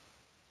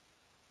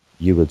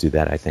 You will do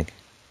that, I think.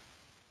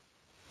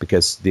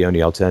 Because the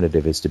only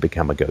alternative is to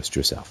become a ghost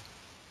yourself.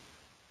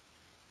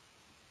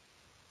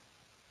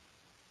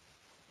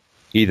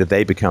 Either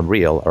they become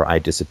real or I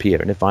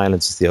disappear. And if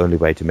violence is the only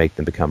way to make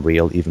them become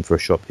real, even for a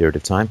short period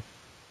of time,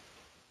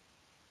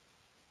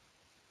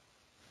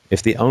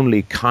 if the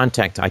only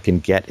contact I can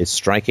get is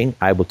striking,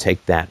 I will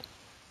take that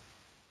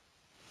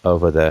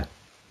over the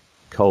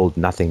cold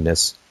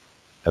nothingness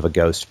of a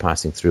ghost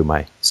passing through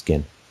my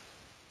skin.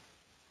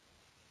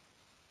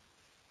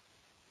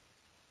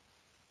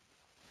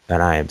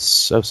 And I am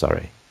so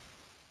sorry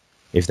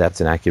if that's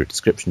an accurate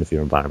description of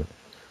your environment,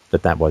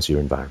 that was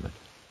your environment.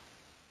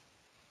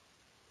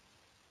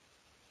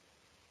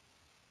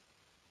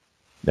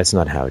 That's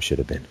not how it should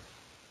have been.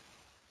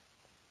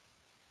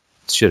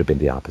 It should have been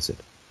the opposite.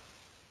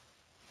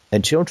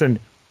 And children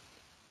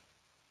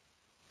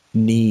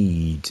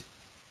need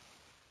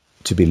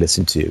to be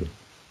listened to.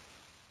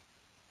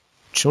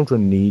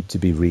 Children need to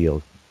be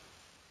real.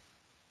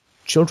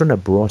 Children are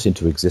brought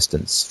into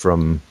existence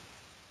from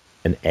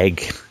an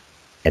egg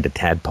and a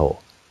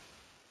tadpole.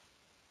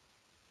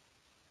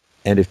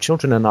 And if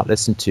children are not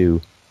listened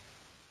to,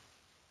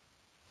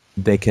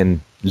 they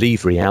can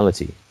leave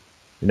reality.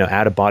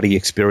 Out-of-body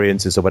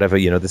experiences or whatever,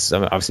 this is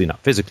obviously not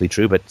physically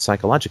true, but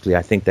psychologically,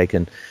 I think they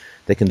can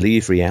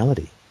leave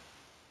reality.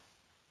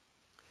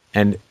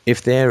 And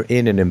if they're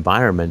in an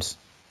environment,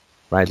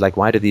 right, like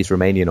why do these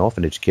Romanian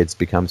orphanage kids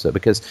become so?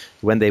 Because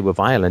when they were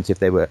violent, if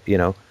they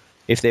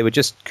were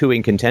just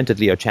cooing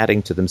contentedly or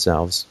chatting to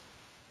themselves,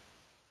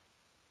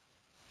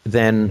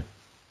 then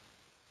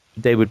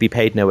they would be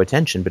paid no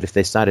attention. But if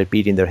they started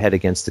beating their head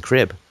against the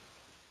crib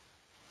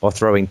or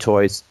throwing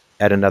toys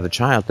at another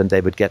child, then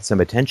they would get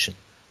some attention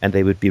and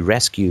they would be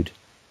rescued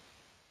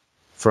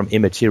from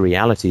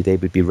immateriality. They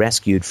would be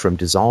rescued from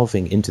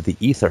dissolving into the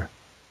ether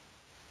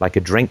like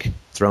a drink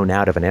thrown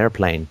out of an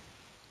airplane,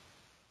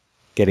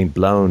 getting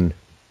blown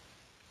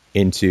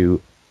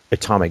into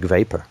atomic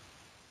vapor.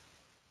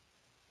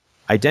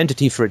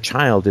 Identity for a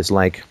child is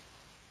like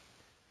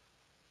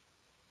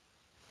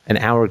an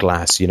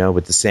hourglass,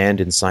 with the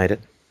sand inside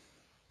it.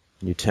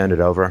 You turn it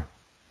over.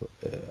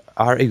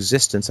 Our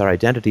existence, our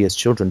identity as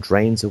children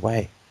drains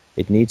away.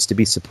 It needs to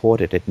be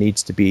supported. It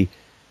needs to be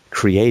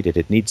created.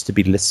 It needs to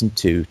be listened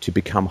to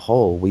become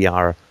whole. We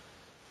are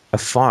a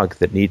fog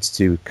that needs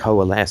to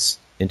coalesce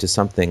into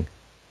something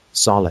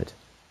solid.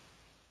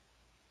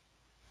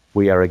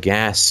 We are a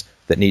gas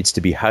that needs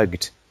to be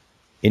hugged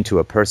into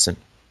a person.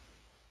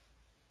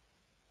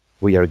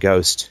 We are a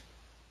ghost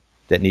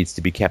that needs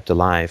to be kept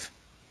alive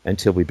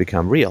until we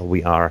become real.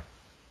 We are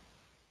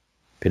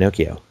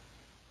Pinocchio,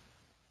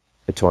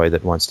 a toy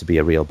that wants to be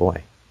a real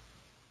boy.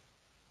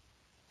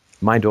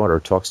 My daughter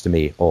talks to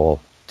me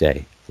all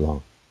day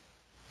long.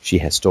 She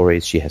has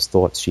stories, she has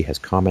thoughts, she has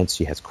comments,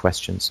 she has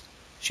questions,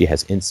 she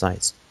has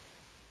insights,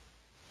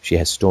 she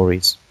has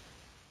stories.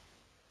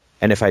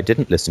 And if I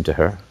didn't listen to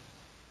her,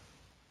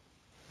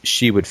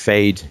 she would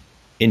fade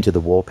into the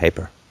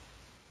wallpaper.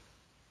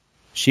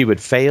 She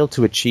would fail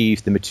to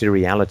achieve the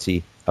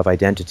materiality of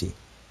identity.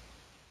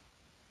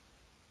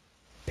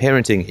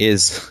 Parenting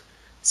is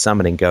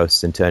summoning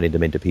ghosts and turning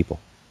them into people.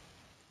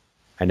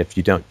 And if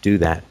you don't do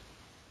that,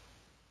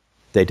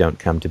 they don't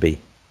come to be.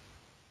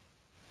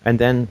 And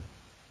then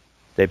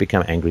they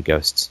become angry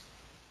ghosts.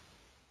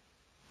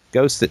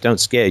 Ghosts that don't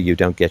scare you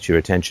don't get your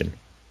attention.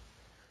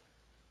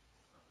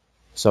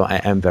 So I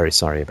am very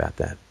sorry about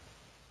that.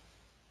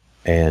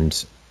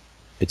 And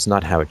it's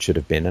not how it should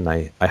have been. And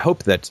I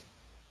hope that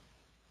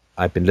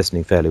I've been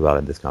listening fairly well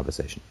in this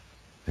conversation.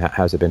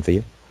 How's it been for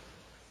you?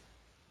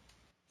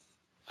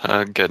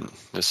 Good.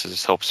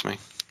 This helps me.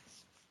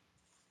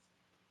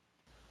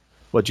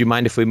 Well, do you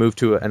mind if we move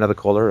to another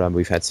caller?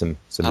 We've had some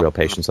real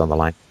patience on the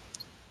line.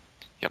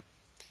 Yep.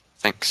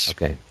 Thanks.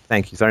 Okay.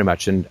 Thank you very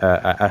much, and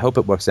I hope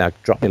it works out.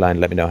 Drop me a line.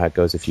 Let me know how it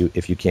goes if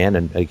you can.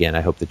 And again,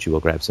 I hope that you will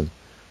grab some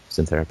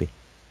therapy.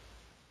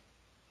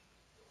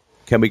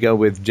 Can we go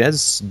with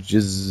Jez?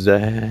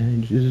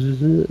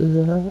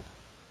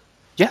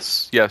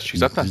 Yes,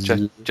 she's up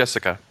there.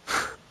 Jessica.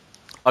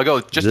 I'll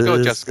go. Just go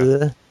with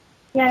Jessica.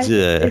 Yes,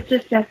 it's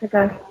just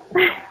Jessica.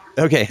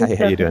 Okay, hi,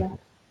 how you doing?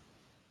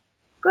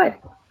 Good.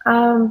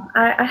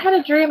 I had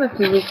a dream a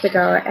few weeks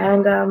ago,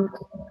 and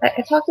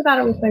I talked about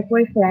it with my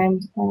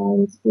boyfriend,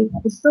 and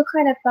it still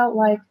kind of felt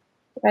like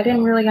I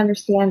didn't really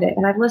understand it.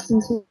 And I've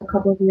listened to a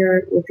couple of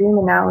your dream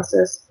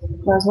analysis,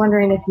 so I was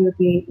wondering if you would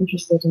be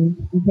interested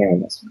in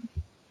hearing this one.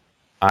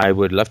 I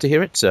would love to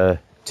hear it.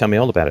 Tell me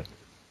all about it.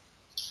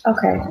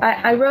 Okay,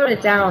 I wrote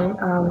it down.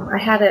 I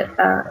had it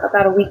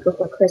about a week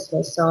before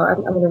Christmas, so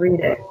I'm going to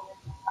read it.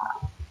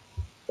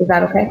 Is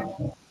that okay?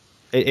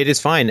 It is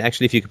fine.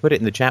 Actually, if you could put it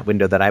in the chat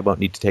window, that I won't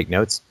need to take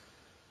notes.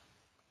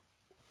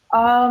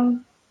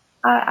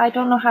 I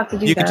don't know how to do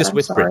that. You could just I'm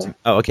whisper sorry. it.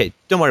 Oh, okay.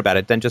 Don't worry about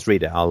it. Then just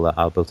read it.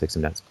 I'll take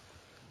some notes.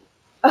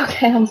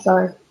 Okay, I'm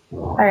sorry.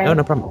 All right.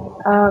 No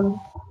problem.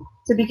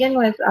 To begin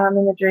with,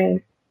 in the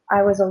dream,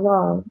 I was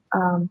alone.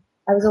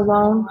 I was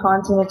alone,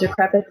 haunting a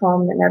decrepit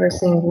home that never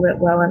seemed lit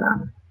well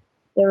enough.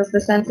 There was the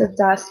sense of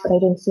dust, but I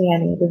didn't see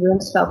any. The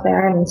rooms felt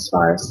barren and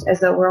sparse, as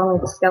though it were only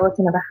the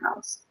skeleton of a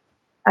house.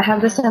 I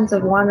have the sense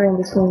of wandering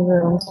between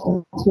rooms,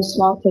 from a too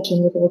small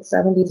kitchen with its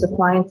 70s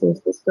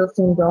appliances that still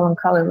seem dull and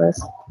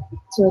colorless,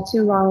 to a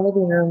too long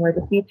living room where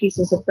the few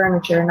pieces of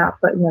furniture are not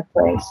put in their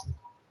place.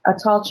 A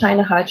tall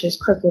china hutch is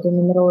crooked in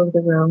the middle of the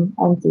room,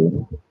 empty.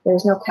 There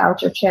is no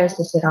couch or chairs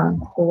to sit on.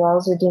 The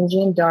walls are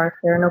dingy and dark.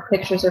 There are no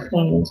pictures or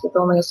paintings, with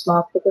only a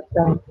small picket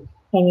frame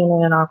hanging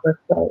in an awkward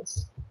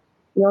place.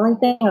 The only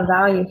thing of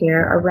value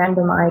here are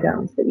random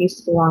items that used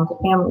to belong to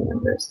family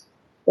members.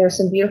 There are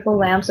some beautiful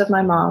lamps of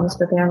my mom's,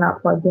 but they are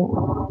not plugged in.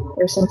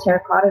 There are some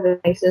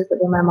terracotta vases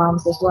that were my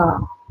mom's as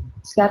well.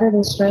 Scattered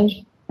in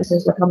strange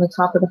places, like on the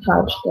top of the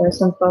hutch, there are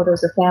some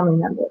photos of family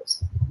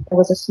members. There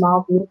was a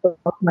small, beautiful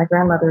book my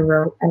grandmother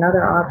wrote, and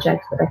other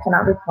objects that I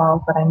cannot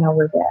recall, but I know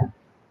were there.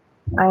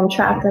 I am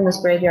trapped in this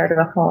graveyard of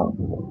a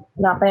home,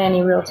 not by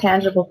any real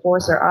tangible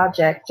force or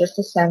object, just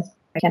a sense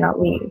I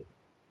cannot leave.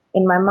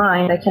 In my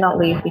mind, I cannot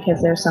leave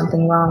because there's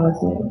something wrong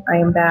with me. I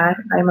am bad,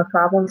 I am a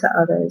problem to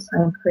others,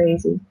 I am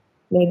crazy,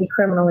 maybe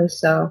criminally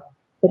so,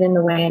 but in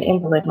the way an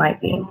invalid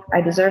might be. I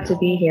deserve to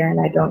be here,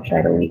 and I don't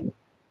try to leave.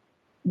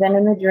 Then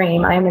in the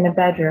dream, I am in a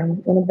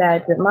bedroom, in a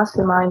bed that must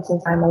be mine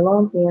since I'm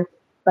alone here,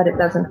 but it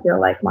doesn't feel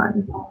like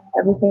mine.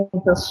 Everything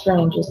feels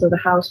strange, as though the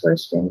house were a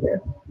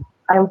stranger.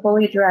 I am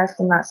fully dressed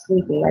and not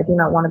sleepy. I do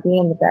not want to be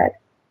in the bed.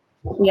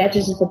 The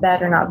edges of the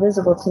bed are not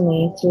visible to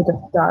me through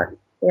the dark.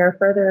 They are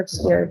further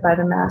obscured by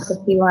the mass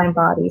of feline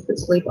bodies that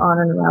sleep on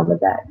and around the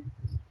bed.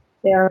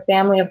 They are a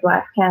family of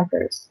black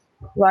panthers,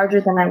 larger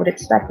than I would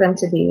expect them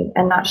to be,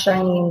 and not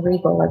shiny and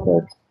regal like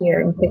they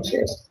appear in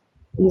pictures.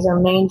 These are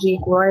mangy,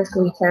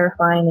 gloriously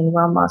terrifying, and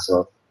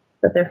well-muscled,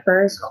 but their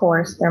fur is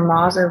coarse, their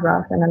maws are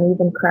rough, and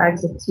uneven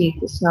crags of teeth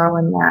that snarl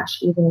and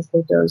gnash even as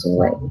they doze and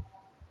wake.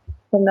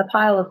 From the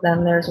pile of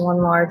them, there is one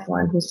large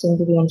one who seemed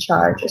to be in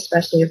charge,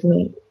 especially of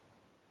me.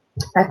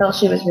 I felt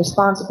she was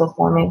responsible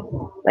for me,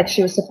 like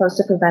she was supposed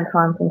to prevent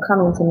harm from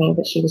coming to me,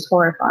 but she was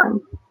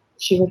horrifying.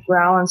 She would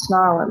growl and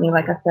snarl at me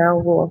like a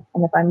feral wolf,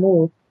 and if I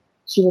moved,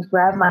 she would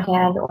grab my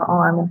hand or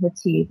arm in her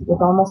teeth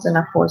with almost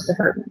enough force to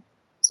hurt me,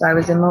 so I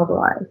was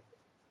immobilized.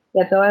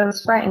 Yet though I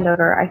was frightened of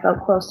her, I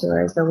felt close to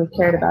her as though we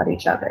cared about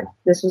each other.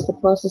 This was the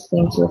closest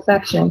thing to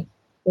affection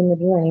in the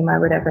dream I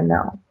would ever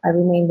know. I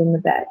remained in the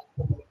bed.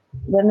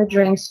 Then the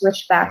dream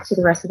switched back to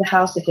the rest of the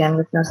house again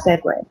with no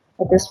segue.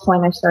 At this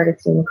point, I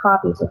started seeing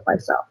copies of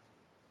myself.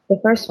 The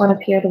first one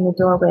appeared in the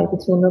doorway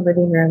between the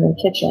living room and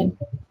kitchen.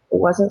 It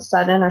wasn't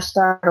sudden or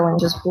startling,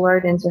 just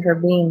blurred into her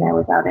being there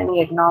without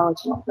any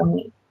acknowledgement from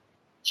me.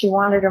 She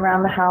wandered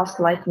around the house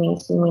like me,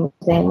 seeming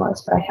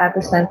aimless, but I had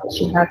the sense that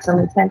she had some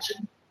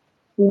intention.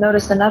 We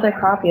noticed another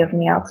copy of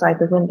me outside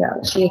the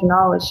window. She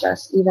acknowledged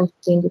us, even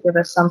seemed to give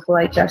us some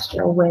polite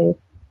gesture, a wave,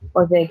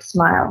 or vague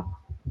smile.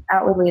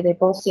 Outwardly, they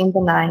both seemed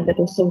benign, but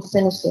they seemed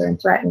sinister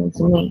and threatening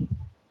to me.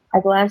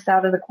 I glanced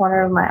out of the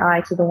corner of my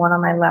eye to the one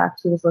on my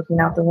left who was looking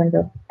out the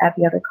window at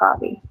the other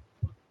copy.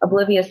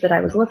 Oblivious that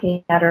I was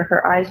looking at her,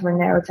 her eyes were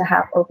narrowed to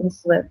half-open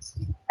slits,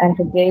 and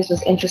her gaze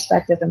was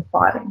introspective and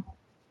plotting.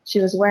 She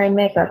was wearing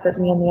makeup, but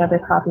me and the other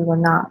copy were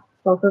not.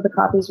 Both of the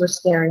copies were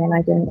scary, and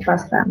I didn't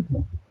trust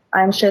them.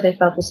 I am sure they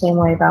felt the same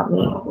way about me.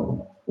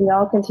 We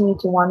all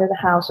continued to wander the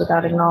house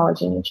without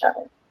acknowledging each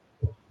other.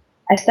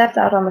 I stepped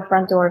out on the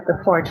front door of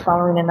the porch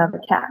following another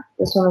cat.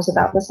 This one was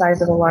about the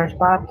size of a large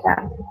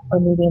bobcat or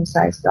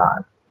medium-sized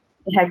dog.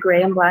 It had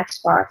gray and black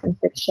spots and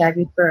thick,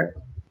 shaggy fur.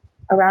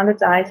 Around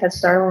its eyes had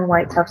startling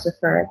white tufts of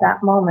fur. At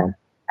that moment,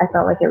 I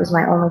felt like it was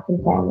my only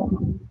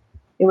companion.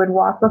 It would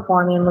walk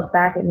before me and look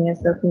back at me as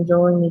though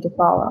cajoling me to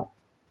follow.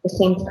 It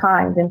seemed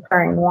kind and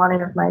purring,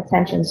 wanting of my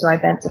attention, so I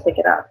bent to pick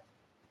it up.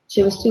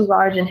 She was too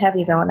large and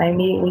heavy though, and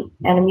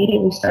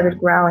immediately started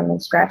growling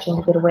and scratching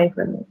to get away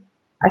from me.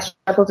 I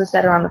struggled to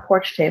set her on the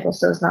porch table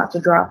so as not to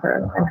drop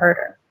her and hurt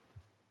her.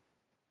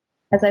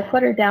 As I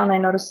put her down, I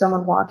noticed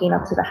someone walking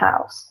up to the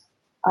house.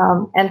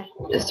 And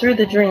through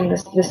the dream,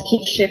 this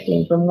keeps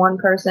shifting from one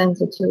person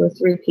to two or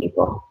three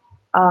people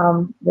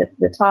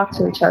that talk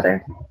to each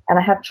other. And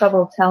I have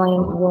trouble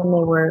telling when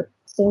they were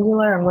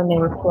singular and when they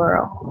were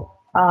plural.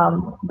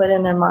 But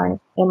in my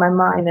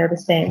mind, they're the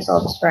same, so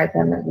I'll describe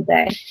them every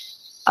day.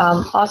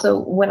 Also,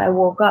 when I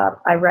woke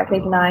up, I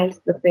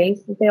recognized the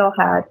face that they all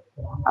had,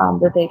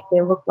 that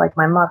they looked like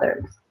my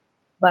mother's.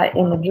 But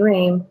in the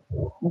dream,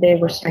 they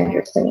were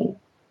strangers to me.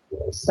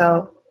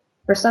 So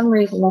for some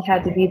reason, they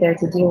had to be there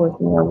to deal with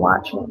me or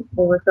watch me.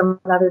 They were from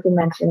another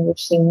dimension,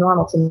 which seemed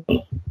normal to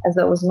me, as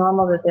though it was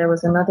normal that there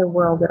was another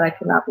world that I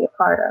could not be a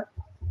part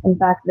of. In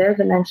fact, their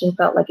dimension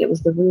felt like it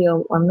was the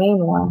real or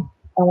main one,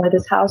 and where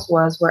this house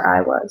was, where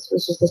I was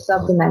just a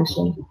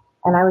sub-dimension,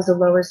 and I was a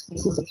lower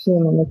species of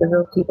human that the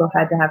real people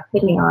had to have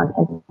pity on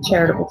and be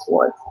charitable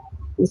towards.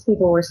 These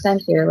people were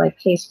sent here like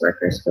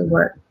caseworkers for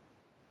work.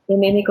 They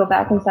made me go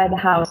back inside the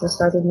house and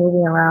started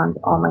moving around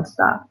all my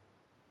stuff.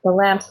 The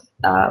lamps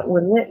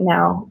were lit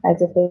now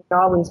as if they'd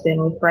always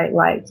been with bright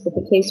lights, but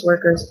the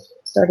caseworkers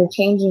started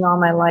changing all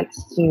my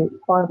lights to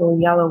horrible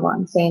yellow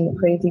ones, saying that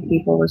crazy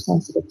people were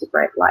sensitive to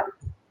bright light.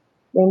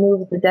 They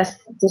moved the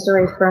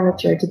disarrayed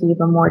furniture to be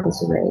even more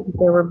disarrayed.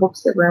 There were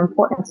books that were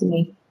important to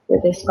me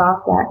that they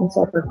scoffed at and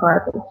said were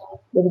garbage.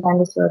 They began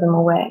to throw them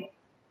away.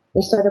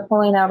 They started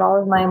pulling out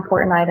all of my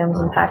important items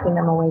and packing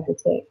them away to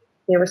take.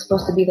 They were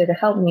supposed to be there to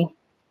help me,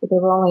 but they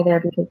were only there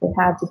because they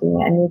had to be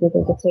and knew that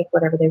they could take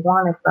whatever they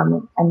wanted from me,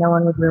 and no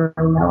one would really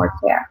know or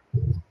care.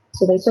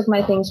 So they took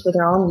my things for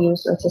their own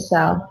use or to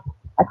sell.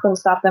 I couldn't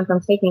stop them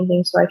from taking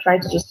things, so I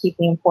tried to just keep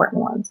the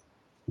important ones.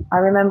 I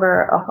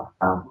remember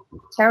a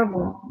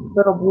terrible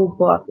little blue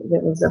book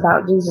that was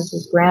about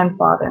Jesus'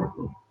 grandfather,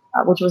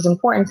 which was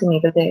important to me,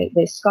 but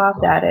they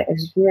scoffed at it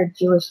as weird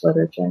Jewish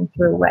literature and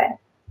threw away.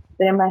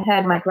 But in my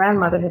head, my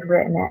grandmother had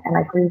written it, and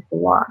I grieved the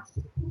loss.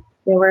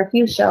 There were a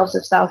few shelves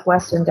of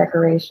Southwestern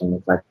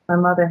decorations, like my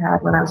mother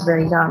had when I was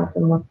very young,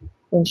 from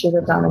when she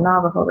lived on the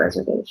Navajo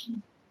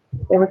reservation.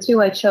 There were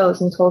two I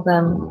chose and told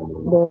them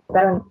they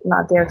better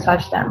not dare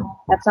touch them.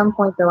 At some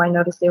point, though, I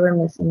noticed they were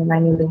missing, and I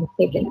knew they had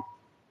taken it.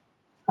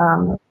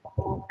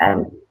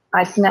 And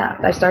I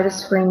snapped. I started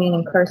screaming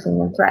and cursing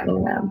and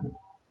threatening them.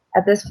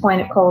 At this point,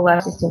 it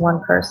coalesces to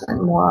one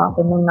person more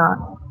often than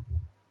not.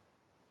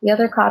 The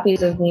other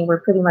copies of me were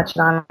pretty much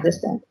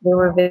non-existent. They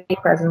were vague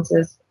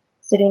presences,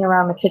 sitting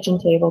around the kitchen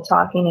table,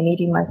 talking and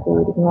eating my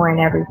food,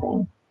 ignoring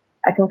everything.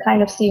 I can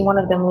kind of see one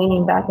of them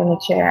leaning back in the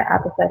chair,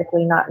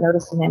 apathetically not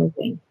noticing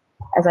anything,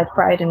 as I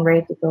cried and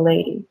raved at the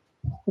lady.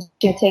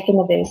 She had taken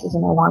the vases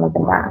and I wanted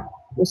them back.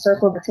 We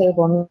circled the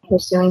table, me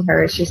pursuing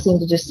her as she seemed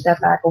to just step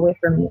back away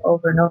from me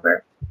over and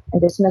over and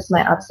dismiss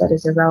my upset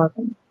as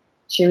irrelevant.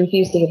 She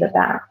refused to give it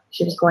back.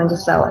 She was going to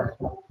sell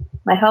it.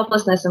 My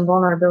helplessness and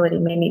vulnerability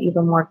made me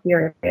even more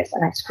furious,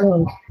 and I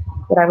screamed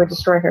that I would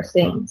destroy her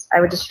things. I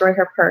would destroy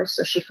her purse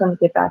so she couldn't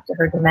get back to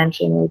her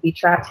dimension and would be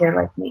trapped here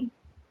like me.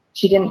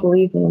 She didn't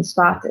believe me and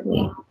scoffed at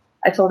me.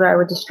 I told her I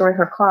would destroy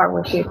her car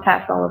where she had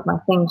packed all of my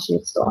things she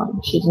had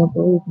stolen. She didn't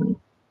believe me.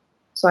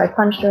 So I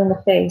punched her in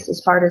the face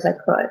as hard as I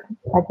could.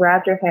 I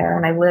grabbed her hair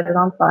and I lit it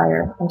on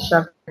fire and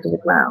shoved her to the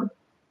ground.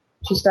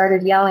 She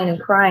started yelling and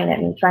crying at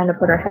me, trying to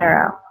put her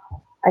hair out.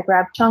 I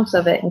grabbed chunks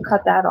of it and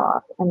cut that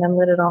off and then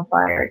lit it on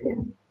fire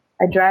again.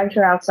 I dragged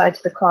her outside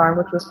to the car,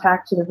 which was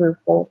packed to the roof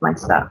full of my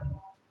stuff.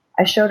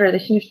 I showed her the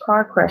huge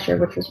car crusher,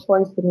 which was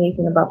poised beneath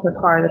and above her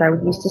car that I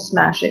would use to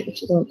smash it if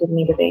she didn't give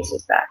me the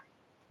vases back.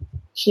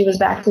 She was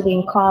back to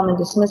being calm and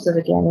dismissive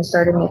again and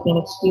started making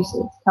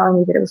excuses, telling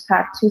me that it was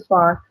packed too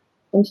far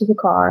into the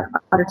car,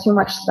 under too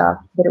much stuff,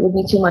 that it would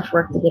be too much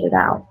work to get it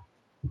out.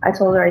 I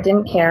told her I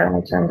didn't care and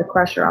I turned the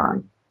crusher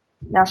on.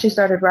 Now she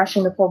started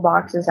rushing to pull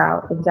boxes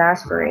out,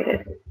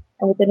 exasperated,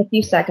 and within a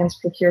few seconds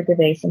procured the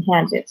vase and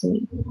handed it to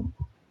me.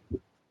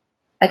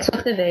 I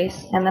took the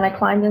vase, and then I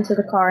climbed into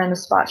the car in the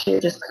spot she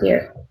had just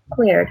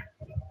cleared,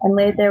 and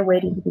laid there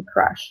waiting to be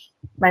crushed.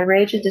 My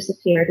rage had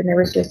disappeared, and there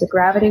was just a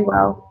gravity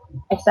well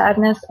of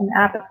sadness and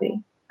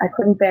apathy. I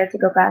couldn't bear to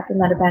go back in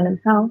that abandoned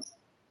house.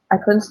 I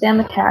couldn't stand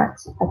the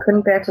cats. I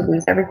couldn't bear to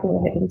lose everything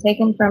that had been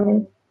taken from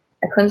me.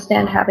 I couldn't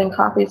stand having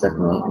copies of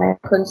me, and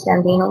I couldn't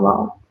stand being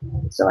alone.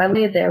 So I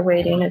laid there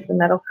waiting as the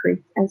metal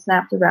creaked and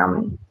snapped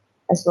around me.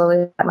 I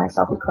slowly let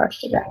myself be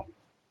crushed to death.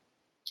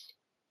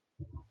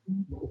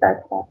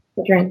 That's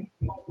the dream.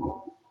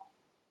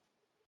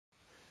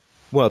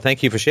 Well,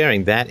 thank you for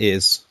sharing. That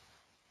is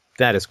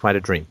quite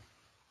a dream.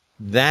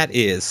 That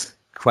is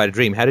quite a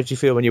dream. How did you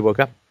feel when you woke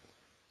up?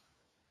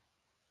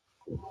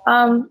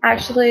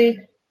 Actually,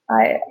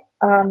 I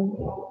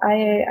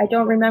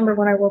don't remember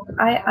when I woke up.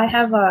 I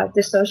have a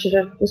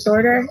dissociative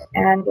disorder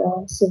and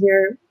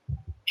severe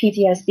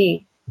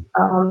PTSD.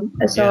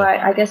 So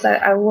I guess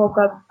I woke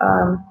up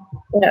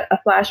in a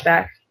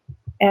flashback,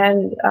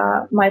 and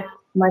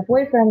my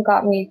boyfriend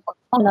got me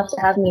calm enough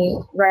to have me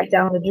write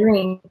down the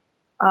dream,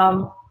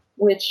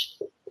 which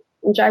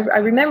which I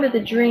remember the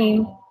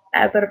dream,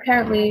 but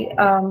apparently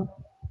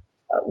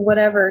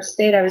whatever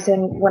state I was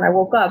in when I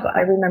woke up,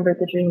 I remembered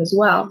the dream as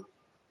well.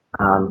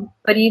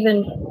 But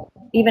even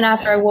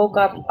after I woke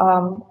up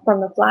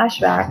from the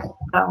flashback,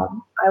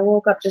 I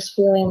woke up just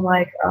feeling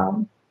like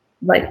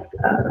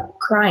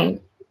crying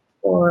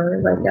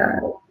or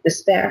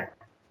despair.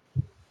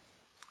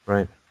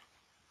 Right.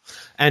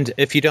 And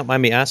if you don't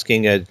mind me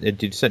asking, you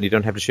certainly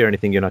don't have to share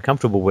anything you're not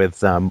comfortable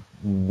with.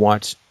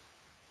 What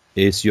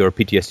is your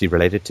PTSD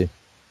related to?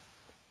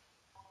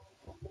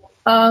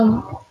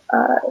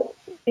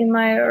 In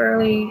my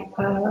early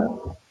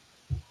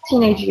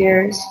teenage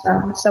years,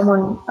 a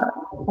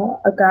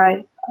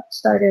guy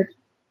started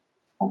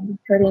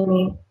hurting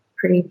me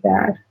pretty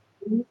bad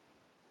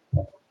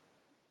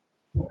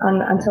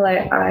until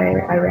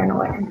I ran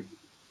away.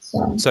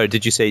 So. Sorry,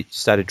 did you say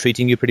started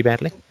treating you pretty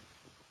badly?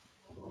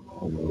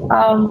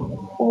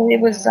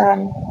 It was.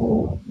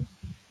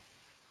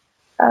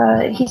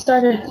 He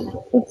started.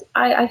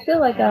 I feel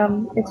like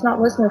it's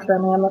not listener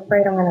friendly. I'm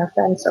afraid I'm going to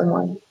offend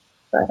someone,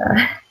 but.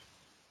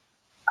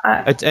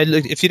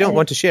 If you don't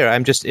want to share,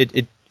 I'm just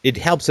it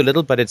helps a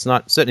little, but it's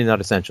certainly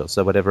not essential.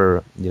 So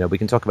whatever, we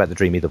can talk about the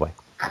dream either way.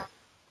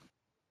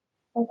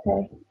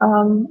 Okay.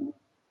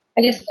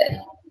 I guess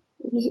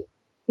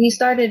he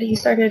started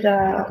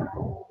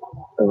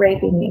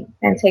raping me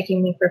and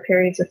taking me for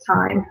periods of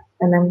time,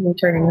 and then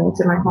returning me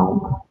to my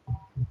home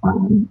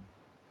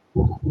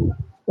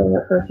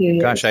for a few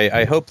years. Gosh,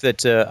 I hope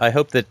that you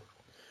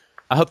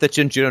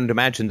don't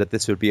imagine that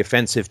this would be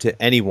offensive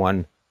to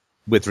anyone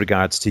with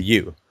regards to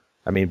you.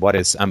 I mean, what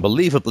is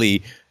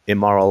unbelievably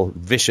immoral,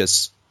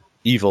 vicious,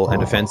 evil,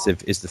 and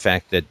offensive is the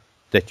fact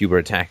that you were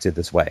attacked in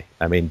this way.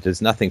 I mean,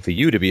 there's nothing for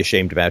you to be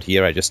ashamed about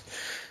here.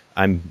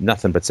 I'm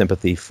nothing but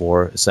sympathy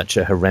for such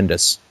a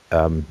horrendous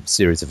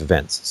series of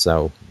events.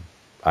 So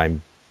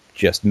I'm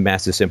just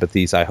massive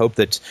sympathies. I hope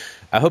that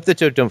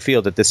you don't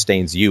feel that this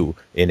stains you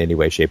in any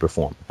way, shape, or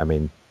form. I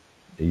mean,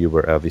 you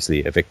were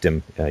obviously a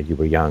victim. You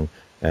were young,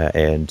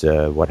 and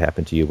what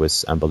happened to you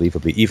was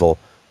unbelievably evil.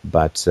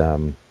 But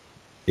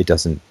it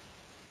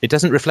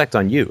doesn't reflect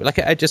on you. Like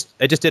I just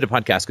did a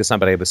podcast because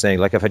somebody was saying,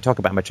 like, if I talk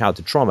about my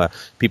childhood trauma,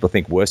 people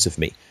think worse of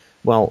me.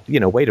 Well,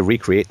 way to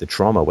recreate the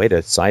trauma, way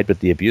to side with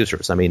the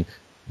abusers. I mean,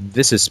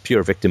 this is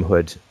pure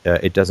victimhood.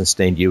 It doesn't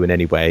stain you in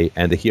any way,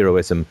 and the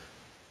heroism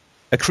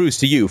accrues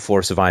to you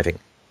for surviving,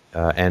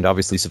 and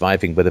obviously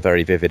surviving with a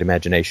very vivid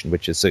imagination,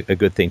 which is a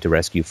good thing to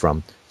rescue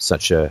from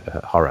such a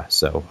horror.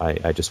 So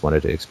I just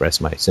wanted to express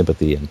my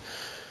sympathy and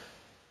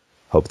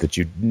hope that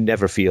you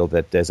never feel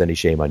that there's any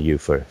shame on you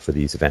for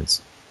these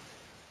events.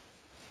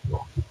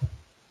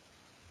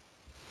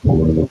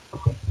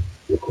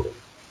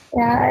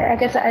 Yeah, I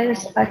guess I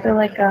feel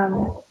like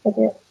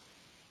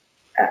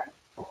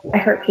I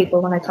hurt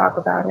people when I talk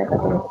about it.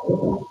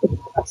 It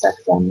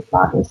upsets them,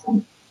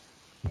 obviously.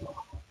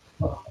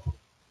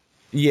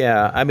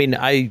 Yeah, I mean,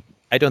 I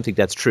don't think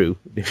that's true.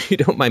 If you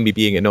don't mind me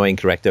being annoying,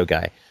 correcto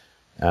guy,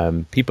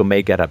 people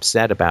may get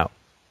upset about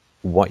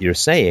what you're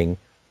saying,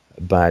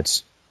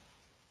 but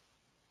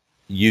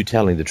you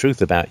telling the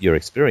truth about your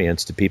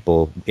experience to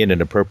people in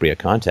an appropriate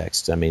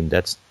context, I mean,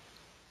 that's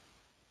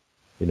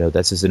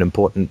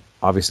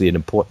obviously an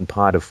important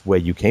part of where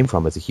you came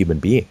from as a human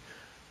being.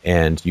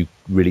 And you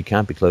really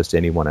can't be close to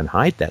anyone and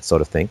hide that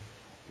sort of thing.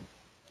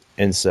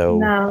 And so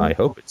no. I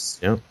hope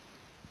it's,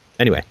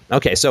 Anyway,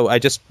 okay, so I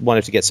just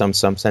wanted to get some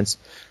sense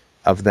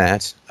of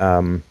that.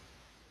 And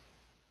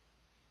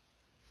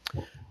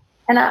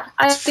I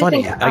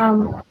funny. think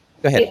go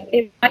ahead.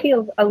 It might be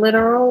a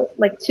literal,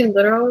 like too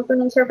literal of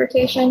an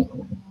interpretation,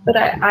 but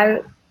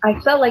I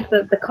felt like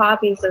the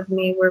copies of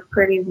me were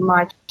pretty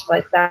much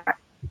like that.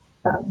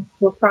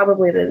 Were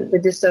probably the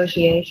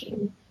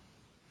dissociation.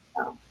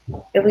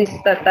 At least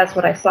that's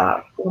what I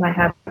saw when I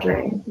had the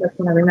dream. That's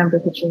when I remember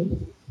the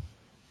dream.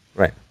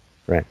 Right.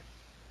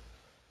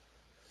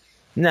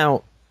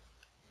 Now,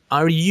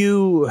 are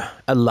you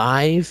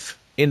alive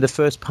in the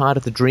first part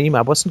of the dream?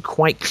 I wasn't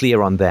quite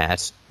clear on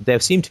that. There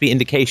seemed to be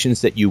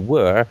indications that you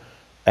were,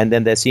 and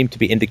then there seemed to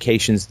be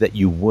indications that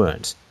you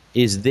weren't.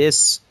 Is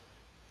this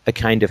a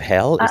kind of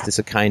hell? Is this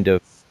a kind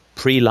of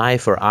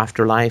pre-life or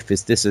afterlife?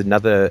 Is this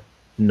another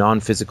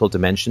non-physical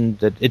dimension?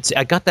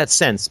 I got that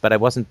sense, but I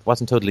wasn't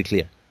totally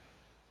clear.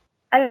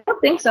 I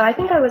don't think so. I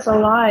think I was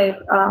alive,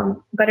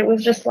 but it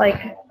was just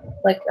like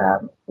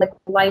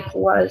life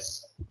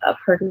was a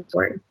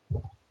purgatory.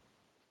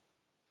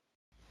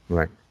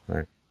 Right.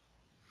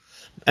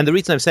 And the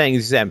reason I'm saying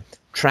is I'm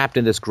trapped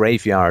in this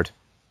graveyard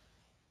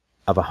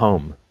of a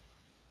home,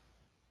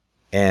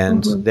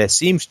 and there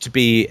seems to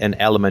be an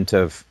element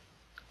of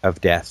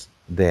death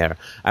there.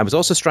 I was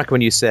also struck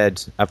when you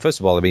said, first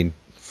of all, I mean,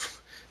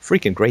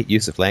 freaking great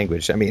use of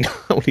language. I mean,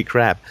 holy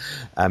crap.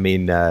 I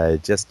mean,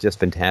 just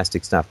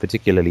fantastic stuff,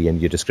 particularly in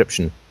your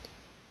description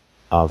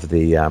of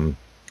the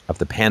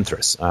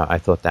Panthers. I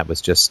thought that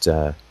was just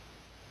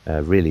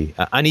really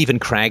uneven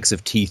crags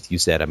of teeth, you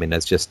said. I mean,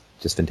 that's just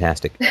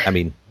fantastic. I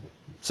mean,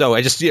 so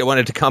I just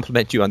wanted to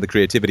compliment you on the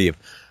creativity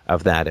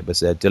of that. It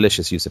was a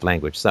delicious use of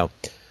language. So,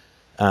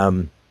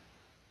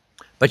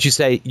 But you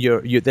say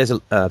there's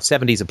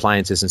 70s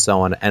appliances and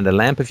so on, and a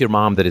lamp of your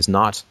mom that is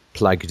not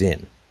plugged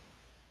in.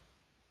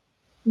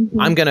 Mm-hmm.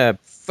 I'm going to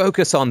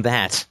focus on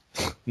that,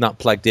 not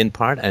plugged in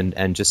part,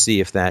 and just see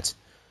if that...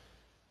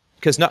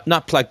 Because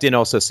not plugged in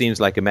also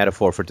seems like a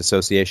metaphor for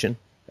dissociation.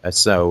 But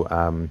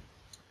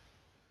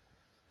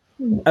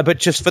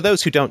just for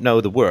those who don't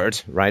know the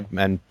word, right,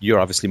 and you're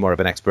obviously more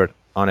of an expert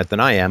on it than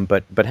I am,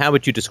 but how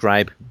would you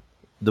describe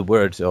the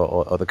word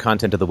or the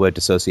content of the word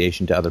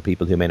dissociation to other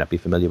people who may not be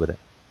familiar with it?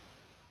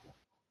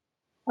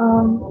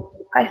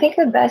 I think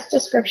the best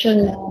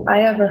description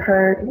I ever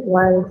heard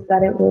was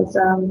that it was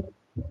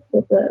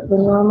with the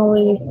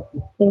normally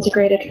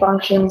integrated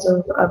functions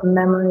of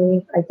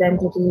memory,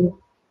 identity,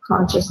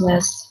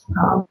 consciousness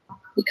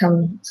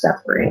become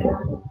separated.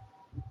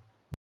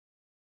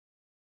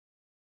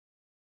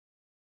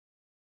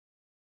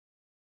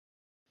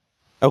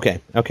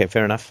 Okay,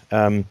 fair enough.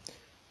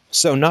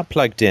 So not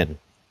plugged in.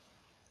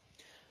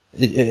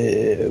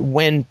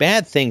 When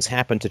bad things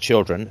happen to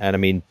children, and I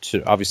mean,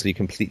 obviously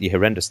completely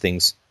horrendous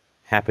things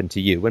happen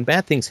to you, when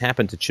bad things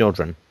happen to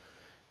children,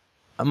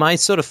 my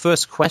sort of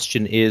first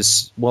question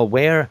is, well,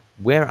 where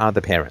are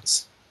the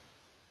parents?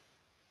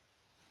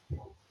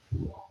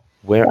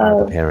 Where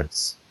are the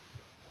parents?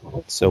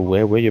 So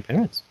where were your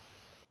parents?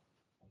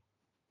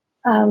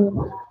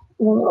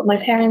 Well, my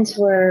parents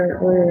were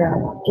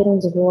getting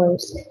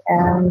divorced,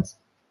 and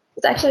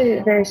it's actually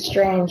very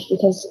strange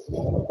because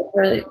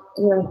for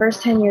the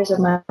first 10 years of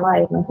my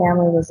life, my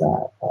family was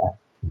a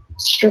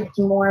strict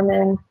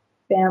Mormon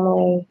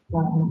family,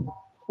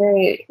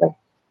 very like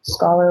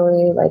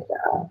scholarly. Like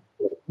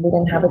we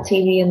didn't have a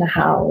TV in the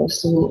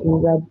house. We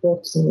read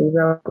books and we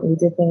wrote. We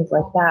did things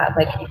like that.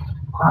 Like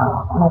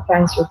my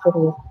parents were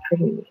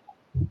pretty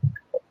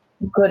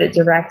good at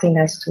directing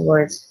us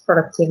towards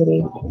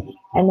productivity.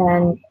 And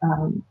then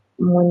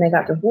when they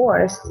got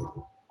divorced,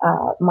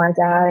 my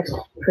dad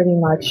pretty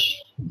much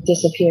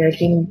disappeared.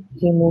 He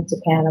moved to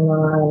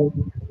Panama,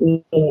 and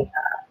we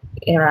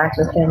interact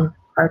with him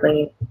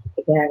hardly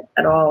again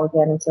at all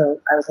until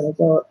I was an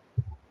adult.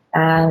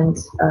 And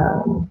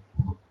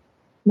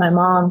my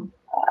mom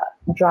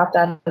dropped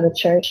out of the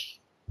church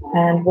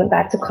and went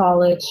back to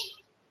college,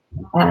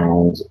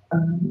 and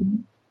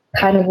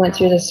kind of went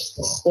through this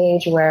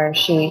stage where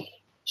she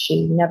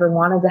never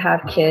wanted to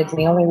have kids. And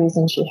the only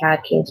reason she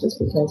had kids was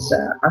because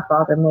our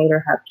father made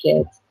her have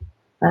kids.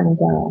 And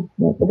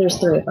there's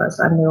three of us.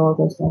 I'm the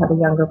oldest. I have a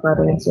younger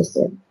brother and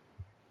sister.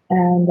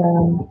 And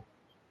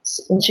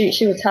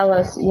she would tell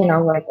us, when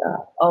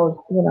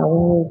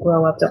you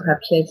grow up, don't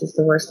have kids, it's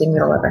the worst thing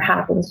that'll ever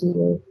happen to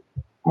you.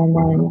 And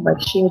then,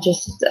 she would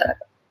just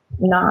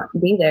not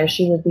be there.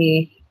 She would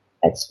be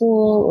at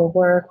school or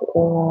work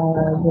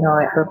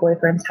or, at her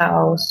boyfriend's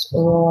house,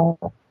 or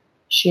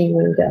she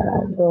would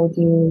go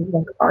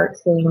do, art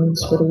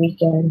things for the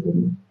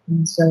weekend.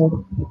 And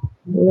so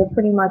we were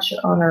pretty much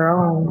on our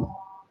own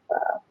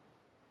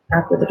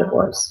after the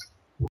divorce.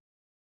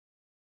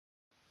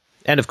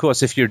 And of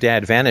course, if your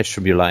dad vanished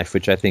from your life,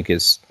 which I think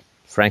is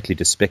frankly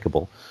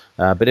despicable,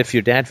 but if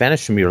your dad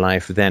vanished from your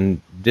life,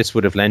 then this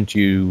would have lent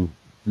you,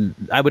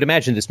 I would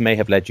imagine this may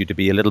have led you to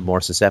be a little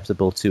more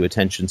susceptible to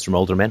attentions from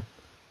older men.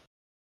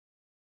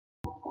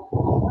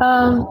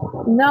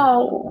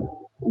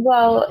 No.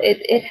 Well,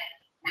 it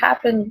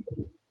happened,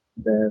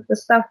 the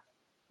stuff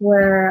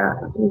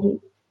where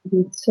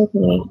he took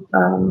me,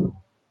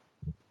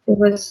 it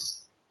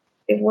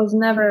was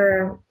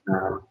never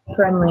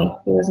friendly.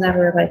 It was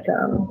never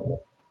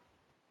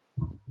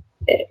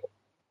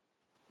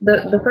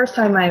the first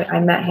time I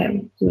met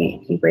him,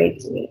 he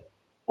raped me,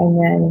 and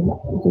then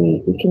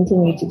he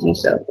continued to do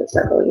so for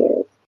several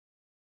years.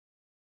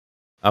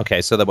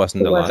 Okay, so there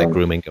wasn't a lot of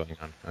grooming going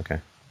on. Okay.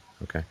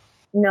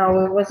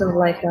 No, it wasn't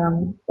like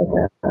a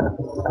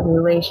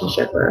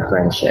relationship or a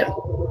friendship.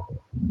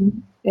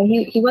 And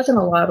he wasn't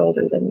a lot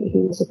older than me. He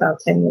was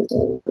about 10 years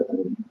older than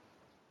me.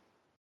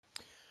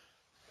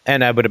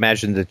 And I would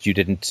imagine that you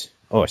didn't.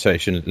 Oh, sorry,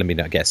 let me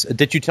not guess.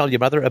 Did you tell your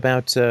mother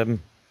about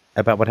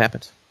what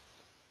happened?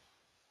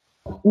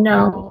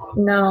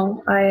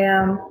 No. I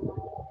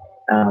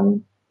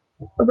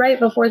right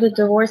before the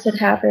divorce had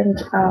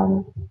happened,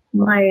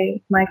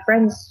 my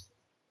friend's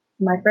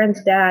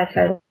dad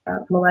had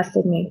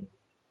molested me,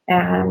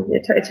 and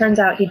it turns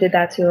out he did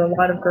that to a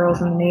lot of girls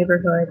in the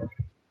neighborhood.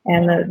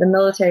 And the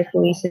military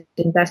police had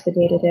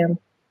investigated him,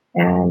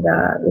 and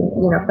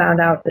found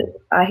out that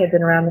I had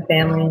been around the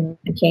family and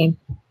came.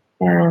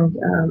 And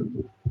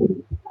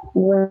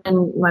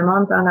when my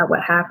mom found out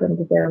what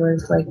happened, there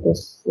was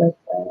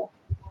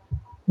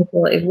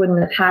it wouldn't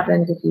have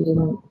happened if you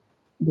didn't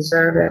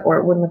deserve it, or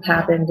it wouldn't have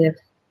happened if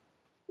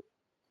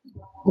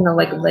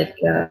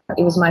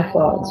it was my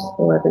fault,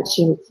 or that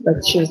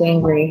she was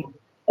angry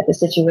at the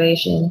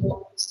situation.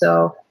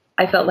 So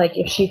I felt like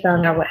if she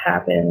found out what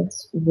happened,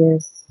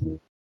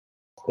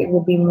 it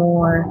would be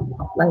more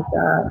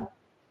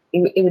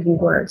it would be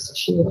worse.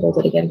 She would hold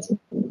it against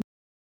me.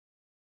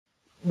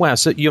 Wow,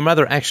 so your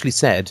mother actually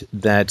said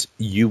that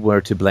you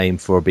were to blame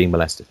for being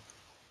molested?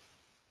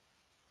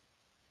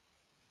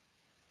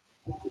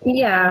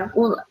 Yeah,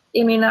 well,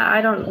 I mean,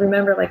 I don't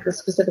remember like the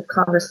specific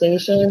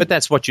conversation. But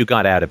that's what you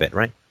got out of it,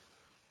 right?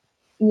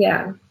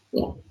 Yeah.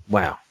 Yeah.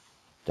 Wow,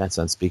 that's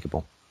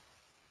unspeakable.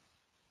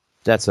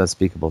 That's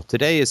unspeakable.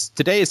 Today is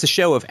a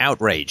show of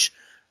outrage.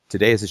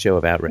 Today is a show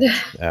of outrage.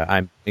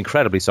 I'm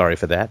incredibly sorry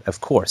for that. Of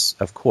course.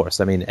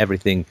 I mean,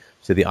 everything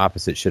to the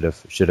opposite should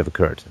have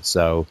occurred.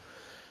 So,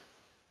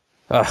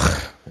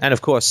 and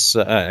of course,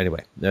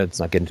 anyway, let's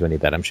not get into any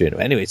of that. I'm sure.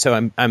 Anyway, so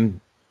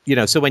I'm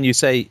so when you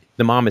say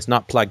the mom is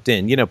not plugged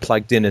in,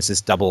 plugged in is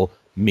this double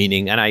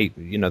meaning, and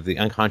the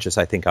unconscious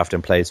I think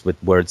often plays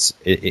with words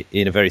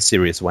in a very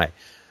serious way.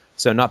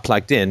 So not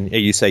plugged in,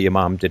 you say your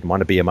mom didn't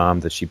want to be a mom,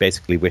 that she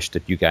basically wished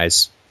that you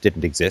guys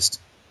didn't exist.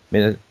 I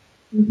mean,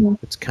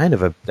 it's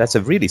that's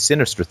a really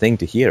sinister thing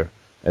to hear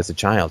as a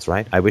child,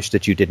 right? I wish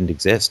that you didn't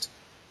exist.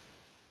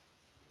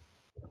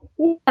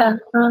 Yeah,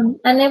 and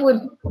it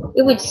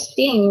would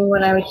sting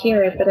when I would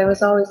hear it, but it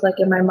was always like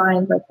in my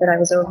mind, like that I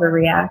was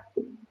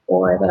overreacting,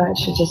 or that I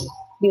should just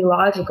be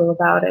logical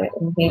about it,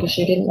 and maybe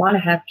she didn't want to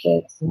have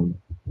kids, and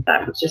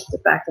that was just the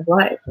fact of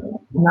life, and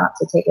not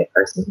to take it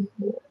personally.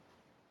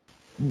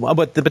 Well,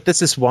 but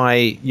this is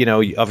why,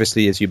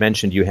 obviously, as you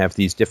mentioned, you have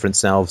these different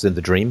selves in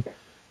the dream,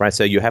 right?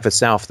 So you have a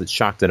self that's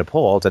shocked and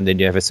appalled, and then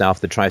you have a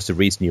self that tries to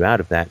reason you out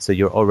of that. So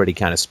you're already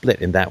kind of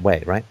split in that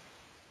way, right?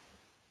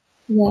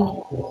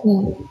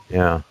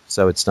 Yeah.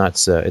 So it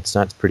starts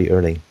pretty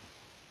early.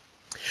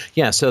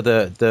 Yeah. So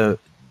the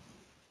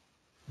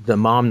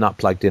mom not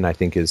plugged in, I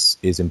think, is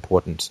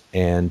important.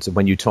 And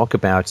when you talk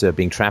about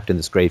being trapped in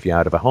this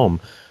graveyard of a home,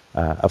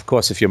 of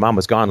course, if your mom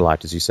was gone a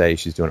lot, as you say,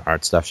 she's doing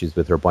art stuff, she's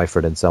with her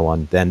boyfriend and so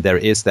on, then there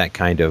is that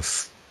kind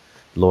of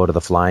Lord of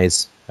the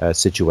Flies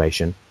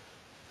situation.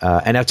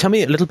 And now tell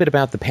me a little bit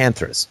about the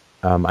Panthers.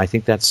 I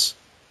think that's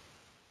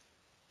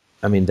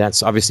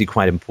obviously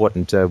quite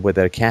important. Were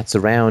there cats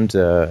around?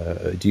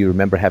 Do you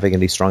remember having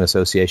any strong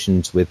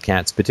associations with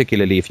cats,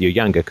 particularly if you're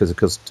younger?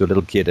 Because to a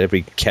little kid,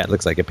 every cat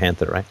looks like a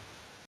panther, right?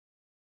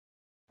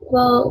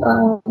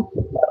 Well,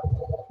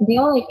 the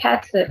only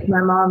pets that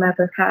my mom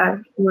ever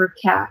had were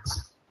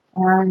cats,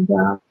 and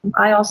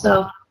I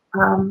also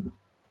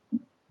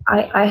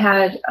I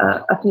had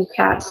a few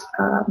cats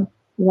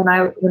when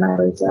I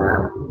was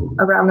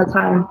around the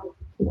time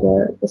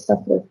the stuff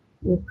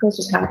with Chris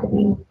was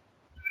happening,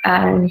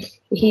 and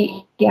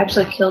he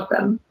actually killed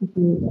them.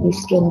 He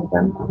skinned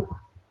them.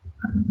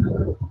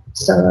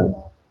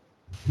 So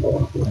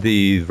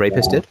the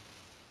rapist did?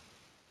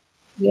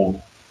 Yeah.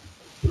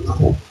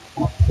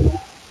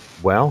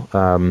 Well,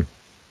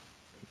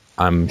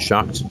 I'm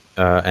shocked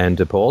and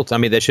appalled. I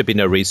mean, there should be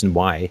no reason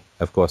why.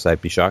 Of course,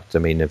 I'd be shocked. I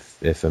mean,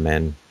 if a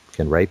man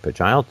can rape a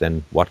child,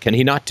 then what can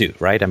he not do,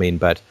 right? I mean,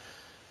 but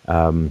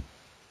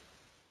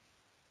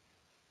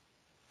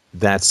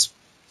that's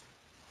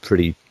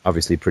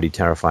obviously pretty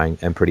terrifying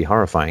and pretty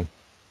horrifying.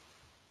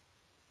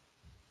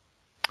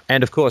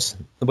 And of course,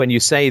 when you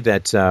say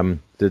that,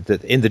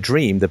 that in the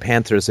dream, the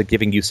Panthers are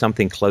giving you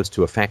something close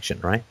to affection,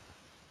 right?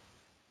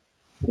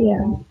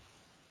 Yeah.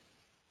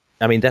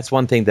 I mean, that's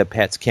one thing that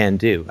pets can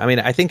do. I mean,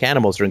 I think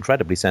animals are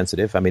incredibly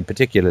sensitive. I mean,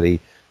 particularly,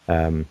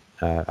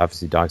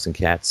 obviously, dogs and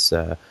cats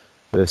are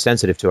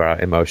sensitive to our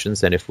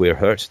emotions. And if we're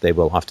hurt, they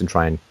will often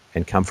try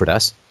and comfort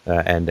us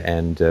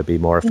and be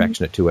more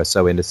affectionate to us.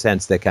 So in a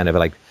sense, they're kind of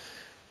like,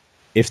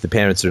 if the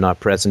parents are not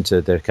present,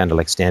 they're kind of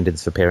like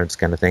stand-ins for parents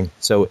kind of thing.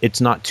 So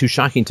it's not too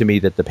shocking to me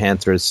that the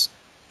Panthers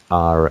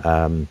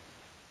are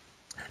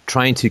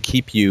trying to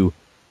keep you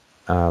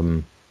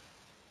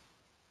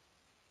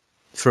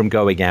from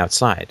going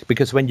outside,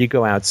 because when you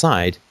go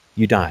outside,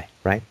 you die,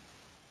 right?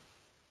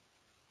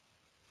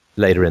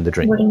 Later in the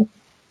dream.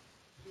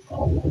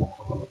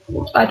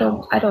 I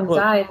don't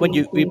die. When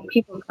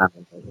people come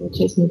and they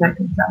chase me back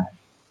inside.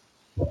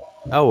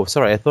 Oh,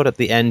 sorry. I thought at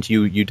the end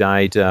you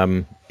died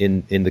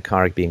in the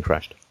car being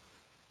crushed.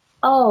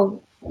 Oh,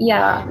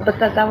 yeah, but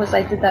that was,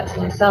 I did that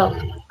to myself.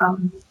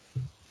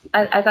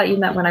 I thought you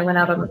meant when I went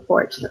out on the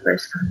porch the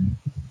first time.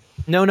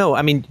 No.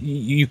 I mean,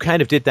 you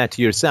kind of did that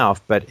to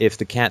yourself, but if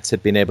the cats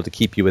had been able to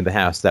keep you in the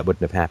house, that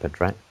wouldn't have happened,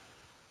 right?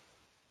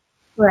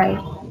 Right.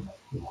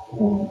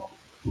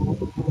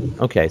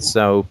 Okay,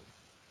 so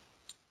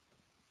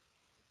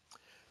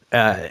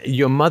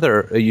your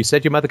mother, you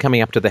said your mother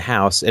coming up to the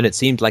house, and it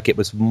seemed like it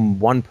was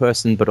one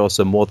person, but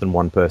also more than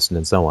one person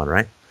and so on,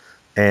 right?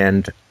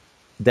 And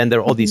then there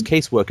are all these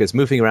caseworkers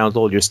moving around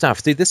all your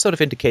stuff. See, this sort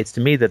of indicates to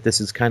me that this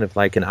is kind of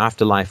like an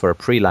afterlife or a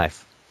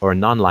pre-life or a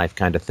non-life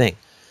kind of thing.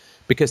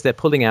 Because they're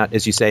pulling out,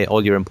 as you say,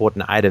 all your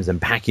important items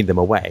and packing them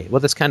away. Well,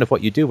 that's kind of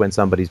what you do when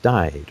somebody's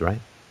died, right?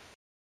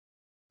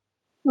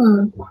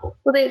 Well,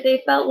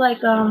 they felt like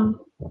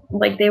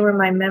they were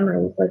my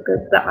memories. Like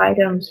the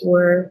items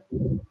were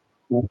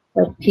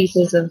like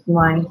pieces of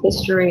my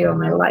history or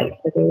my life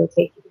that they were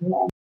taking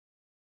away.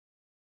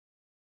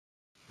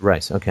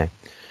 Right. Okay.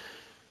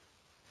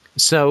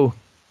 So,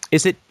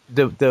 is it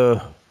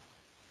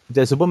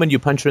there's a woman, you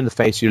punch her in the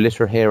face, you lit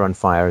her hair on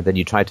fire, then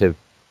you try to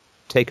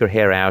take her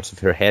hair out of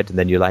her head, and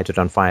then you light it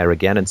on fire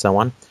again, and so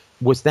on.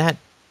 Was that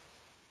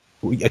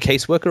a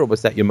caseworker, or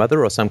was that your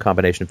mother, or some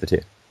combination of the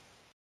two?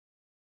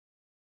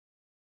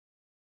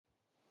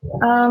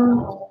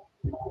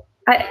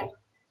 I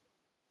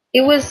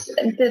it was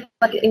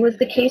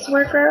the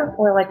caseworker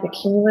or like the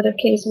cumulative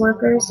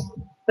caseworkers,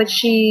 but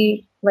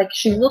she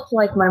looked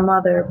like my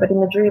mother, but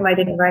in the dream I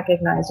didn't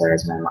recognize her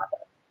as my mother.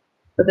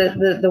 But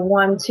the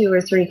one, two,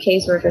 or three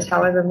caseworkers,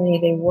 however many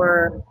they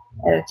were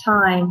at a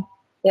time,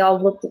 they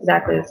all looked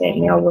exactly the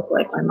same. They all looked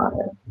like my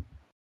mother.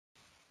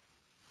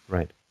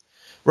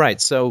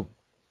 Right. So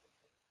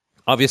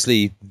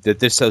obviously the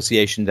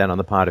dissociation then on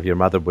the part of your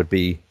mother would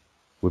be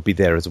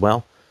there as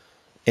well.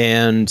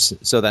 And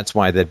so that's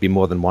why there'd be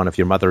more than one of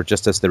your mother,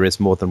 just as there is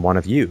more than one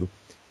of you.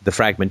 The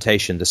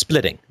fragmentation, the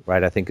splitting,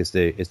 right, I think is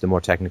the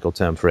more technical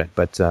term for it.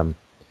 But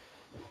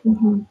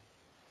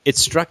it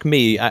struck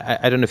me,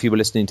 I don't know if you were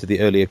listening to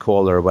the earlier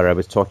caller where I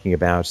was talking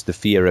about the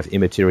fear of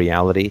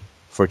immateriality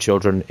for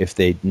children. If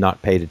they're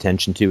not paid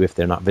attention to, if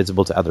they're not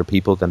visible to other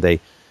people, then they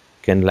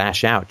can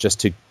lash out just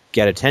to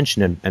get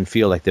attention and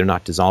feel like they're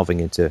not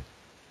dissolving into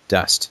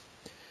dust.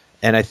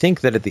 And I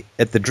think that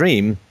at the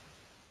dream,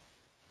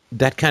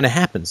 that kind of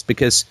happens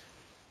because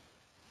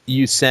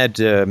you said,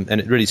 and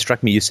it really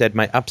struck me, you said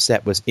my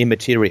upset was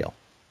immaterial,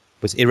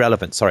 was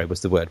irrelevant. Sorry,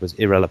 was the word, was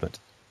irrelevant.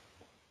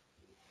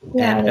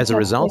 Yeah, and as a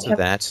result of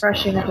that,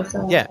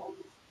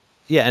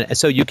 and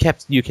so you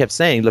kept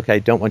saying, look, I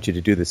don't want you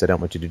to do this, I don't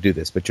want you to do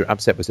this, but your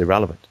upset was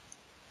irrelevant.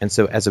 And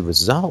so as a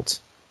result,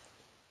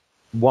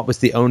 what was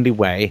the only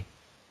way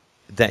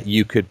that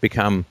you could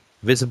become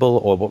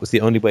visible, or what was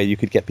the only way you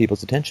could get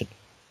people's attention?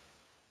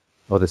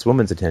 Or this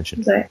woman's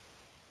attention? I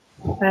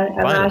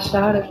lashed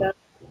out at them.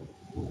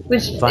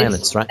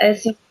 Violence, right?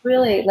 It's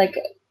really like,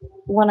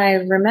 when I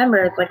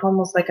remember, it's like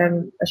almost like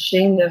I'm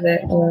ashamed of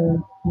it.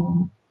 Or,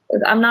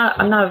 I'm not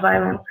a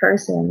violent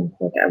person.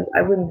 Like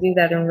I wouldn't do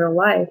that in real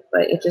life,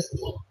 but it just,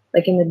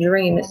 like in the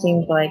dream, it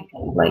seemed like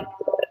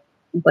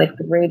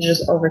the rage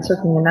just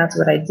overtook me, and that's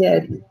what I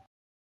did.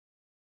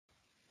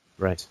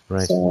 Right.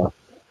 So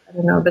I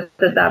don't know, but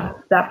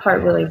that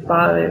part really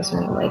bothers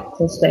me. Like,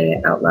 to say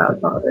it out loud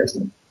bothers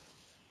me.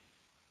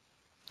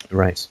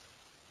 Right.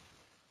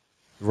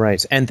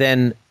 And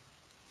then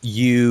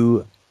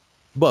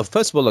well,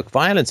 first of all, look,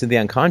 violence in the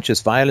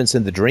unconscious, violence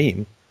in the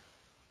dream,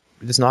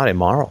 it's not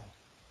immoral.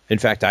 In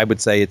fact, I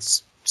would say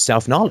it's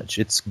self-knowledge.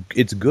 It's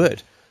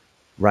good,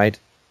 right?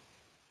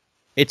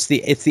 It's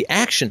the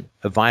action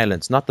of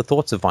violence, not the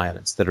thoughts of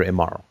violence, that are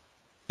immoral.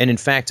 And in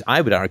fact,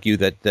 I would argue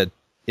that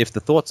if the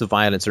thoughts of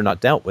violence are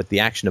not dealt with, the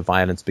action of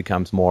violence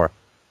becomes more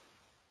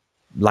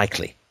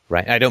likely,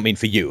 right? I don't mean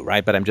for you,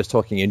 right? But I'm just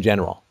talking in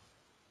general.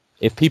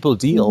 If people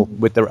deal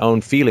with their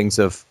own feelings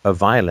of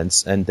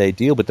violence, and they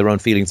deal with their own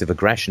feelings of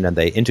aggression, and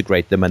they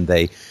integrate them, and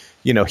they,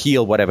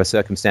 heal whatever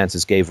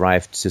circumstances gave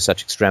rise to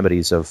such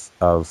extremities of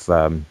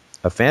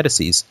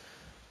fantasies,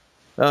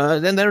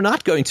 then they're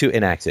not going to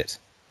enact it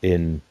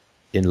in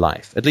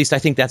life. At least I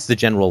think that's the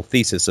general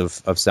thesis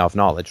of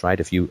self-knowledge, right?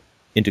 If you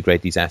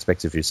integrate these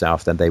aspects of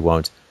yourself, then they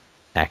won't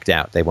act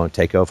out, they won't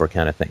take over,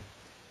 kind of thing.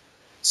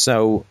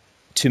 So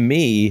to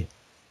me,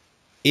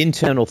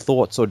 internal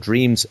thoughts or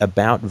dreams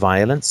about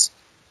violence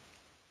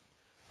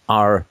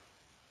are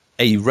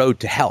a road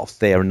to health.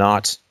 They are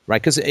not,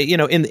 right? Because,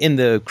 in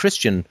the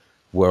Christian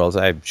world,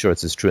 I'm sure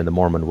it's as true in the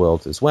Mormon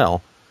world as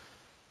well,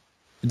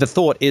 the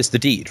thought is the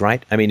deed,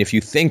 right? I mean, if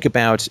you think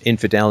about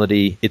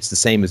infidelity, it's the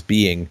same as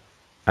being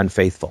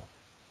unfaithful,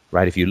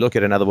 right? If you look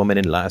at another woman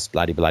in lust,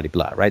 blah, blah, blah,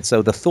 blah, right?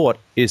 So the thought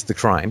is the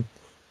crime,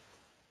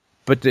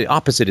 but the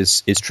opposite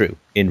is true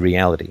in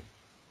reality.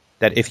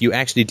 That if you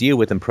actually deal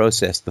with and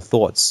process the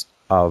thoughts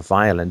of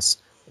violence,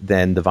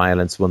 then the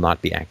violence will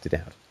not be acted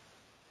out.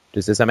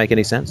 Does that make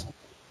any sense?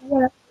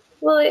 Yeah.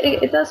 Well,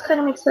 it does kind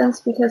of make sense,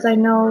 because I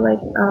know, like,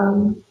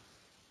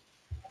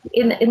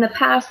 in the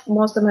past,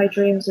 most of my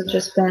dreams have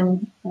just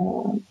been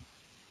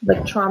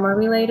like trauma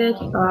related,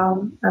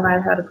 and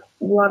I've had a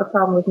lot of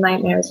problem with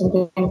nightmares and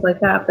things like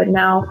that. But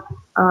now,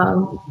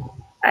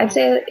 I'd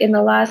say in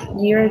the last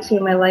year or two,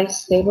 my life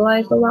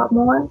stabilized a lot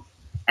more,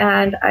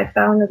 and I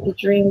found that the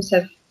dreams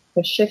have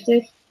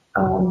shifted.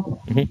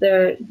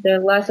 They're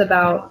less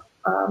about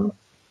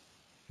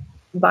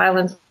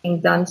violence being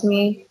done to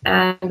me,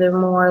 and they're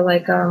more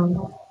like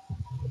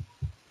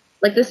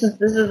this is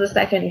the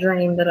second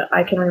dream that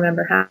I can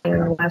remember happening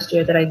in the last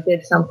year that I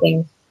did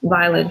something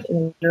violent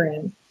in the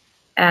dream,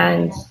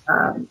 and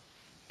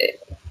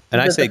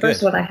the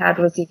first one I had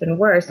was even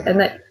worse. And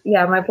that,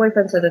 my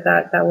boyfriend said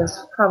that was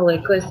probably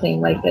a good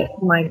thing, like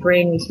that my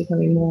brain was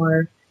becoming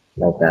more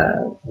like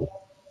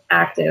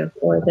active,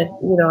 or that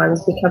I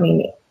was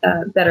becoming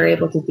better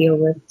able to deal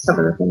with some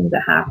of the things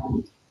that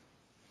happened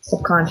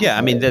subconsciously. Yeah,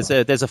 I mean, there's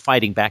a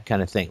fighting back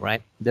kind of thing,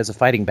 right? There's a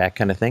fighting back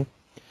kind of thing,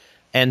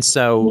 and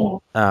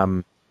so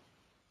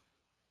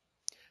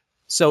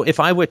so if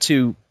I were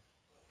to,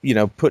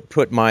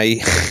 put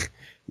my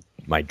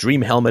my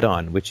dream helmet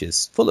on, which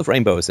is full of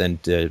rainbows and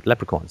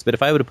leprechauns, but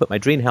if I were to put my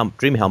dream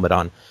helmet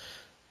on,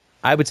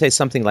 I would say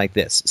something like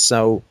this.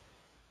 So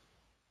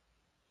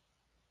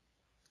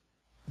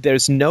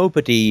there's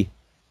nobody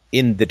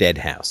in the dead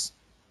house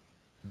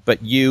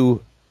but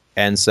you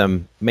and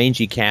some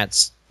mangy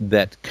cats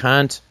that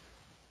can't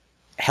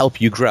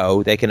help you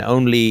grow. They can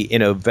only,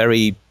 in a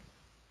very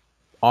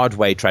odd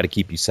way, try to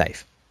keep you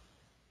safe.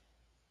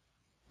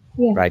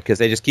 Yeah. Right? Because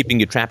they're just keeping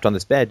you trapped on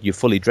this bed. You're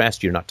fully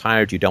dressed. You're not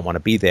tired. You don't want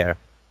to be there.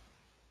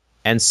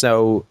 And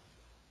so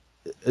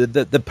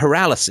the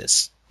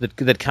paralysis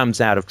that comes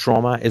out of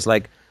trauma is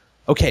like,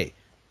 okay,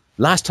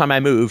 last time I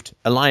moved,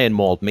 a lion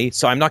mauled me,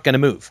 so I'm not going to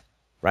move.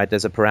 Right?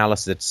 There's a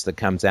paralysis that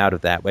comes out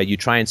of that where you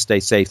try and stay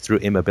safe through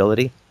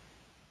immobility.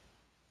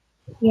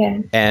 Yeah.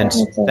 And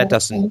that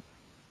doesn't.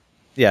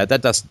 Yeah,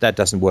 that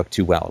doesn't work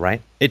too well,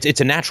 right?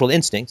 It's a natural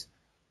instinct,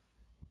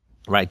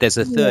 right? There's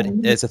a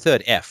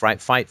third F,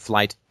 right? Fight,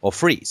 flight, or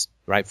freeze,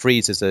 right?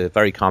 Freeze is a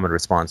very common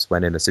response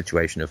when in a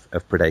situation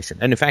of predation,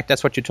 and in fact,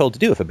 that's what you're told to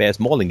do. If a bear's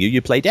mauling you,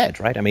 you play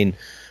dead, right? I mean,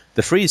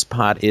 the freeze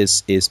part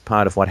is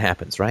part of what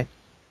happens, right?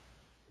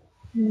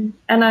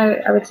 And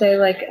I would say,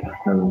 like,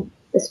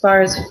 as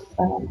far as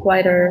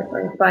flight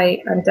or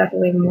fight, I'm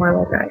definitely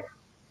more like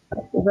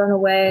I run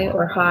away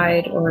or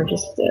hide or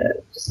just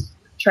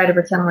try to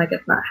pretend like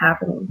it's not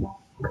happening.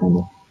 Kind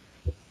of.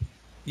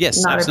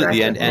 Yes, Not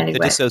absolutely. aggressive in And any the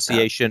way,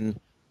 dissociation,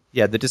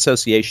 the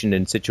dissociation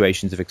in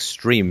situations of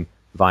extreme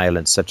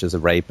violence, such as a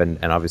rape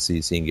and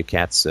obviously seeing your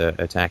cats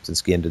attacked and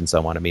skinned and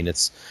so on. I mean,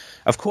 it's,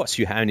 of course,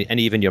 you have, and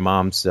even your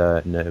mom's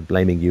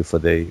blaming you for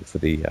the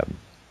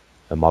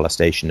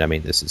molestation. I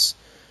mean, this is,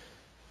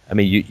 I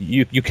mean,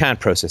 you can't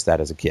process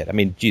that as a kid. I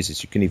mean,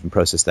 Jesus, you can even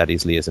process that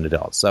easily as an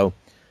adult. So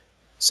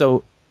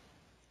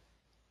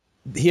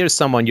here's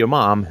someone, your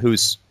mom,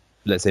 who's,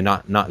 let's say,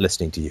 not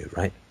listening to you,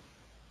 right?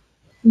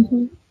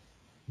 Mm-hmm.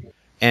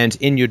 And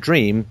in your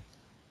dream,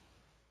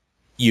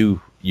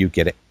 you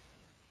get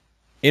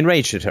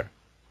enraged at her,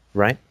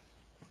 right?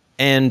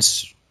 And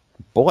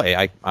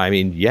boy, I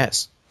mean,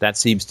 yes, that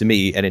seems to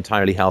me an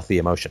entirely healthy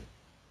emotion.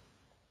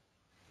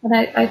 And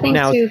I think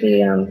Now, too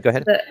go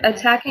ahead. the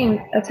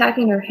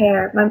attacking her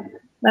hair.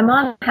 My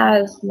mom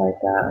has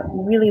like a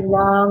really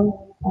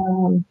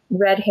long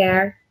red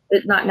hair.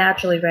 It's not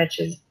naturally red.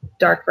 She's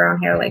dark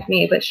brown hair like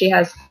me, but she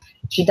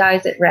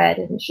dyes it red,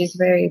 and she's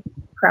very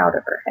proud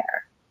of her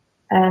hair.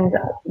 And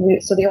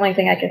so the only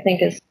thing I can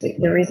think is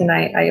the reason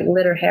I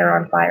lit her hair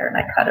on fire and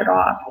I cut it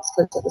off is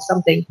because it was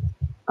something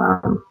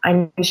I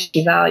knew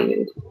she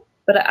valued.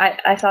 But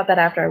I thought that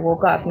after I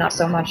woke up, not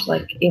so much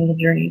like in the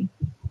dream.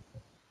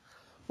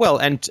 Well,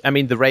 and I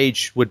mean, the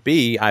rage would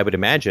be, I would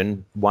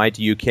imagine, why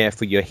do you care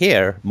for your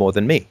hair more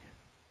than me?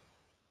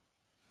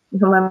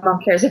 My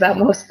mom cares about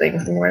most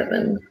things more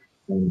than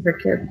her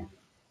kid.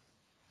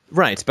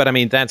 Right, but I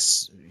mean,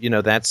 that's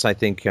I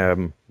think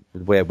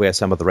where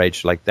some of the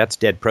rage, like, that's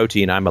dead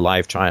protein. I'm a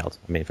live child.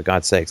 I mean, for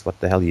God's sakes, what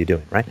the hell are you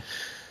doing, right?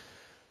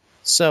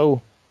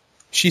 So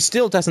she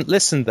still doesn't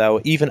listen,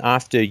 though, even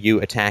after you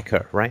attack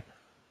her, right?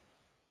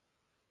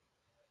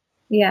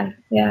 Yeah.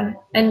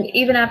 And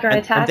even after I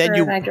attack her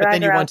and I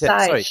drag her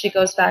outside, she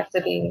goes back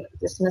to being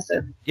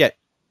dismissive. Yeah,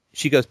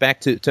 she goes back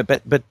to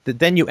but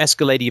then you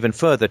escalate even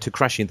further to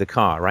crushing the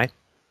car, right?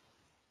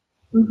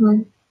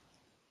 Mm-hmm.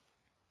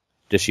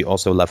 Does she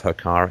also love her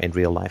car in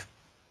real life?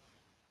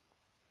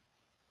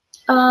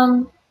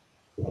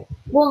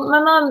 Well, my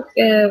mom,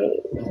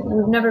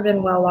 we've never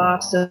been well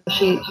off, so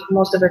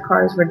most of her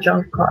cars were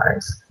junk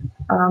cars.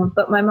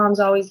 But my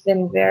mom's always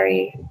been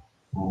very,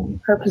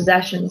 her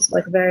possessions,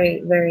 like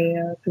very, very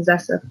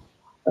possessive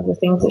of the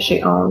things that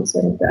she owns,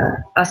 and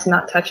us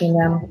not touching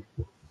them,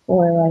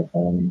 or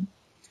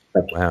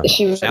wow.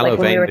 she was Shallow, like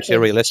when vain, we were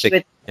materialistic.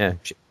 kids, Yeah,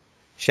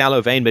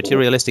 shallow, vain,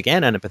 materialistic,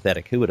 and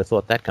unempathetic. Who would have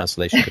thought that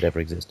constellation could ever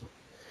exist?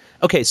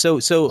 Okay, so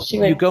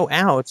you go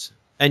out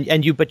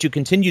but you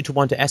continue to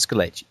want to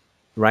escalate,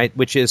 right?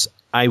 Which is,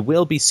 I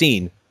will be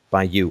seen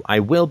by you. I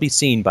will be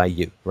seen by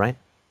you, right?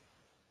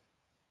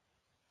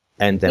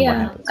 And then what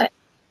happens?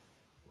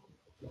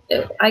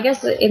 I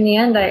guess in the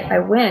end, I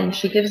win.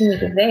 She gives me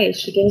the vase.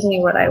 She gives me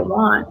what I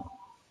want,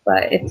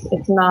 but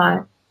it's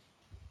not.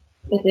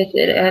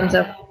 It ends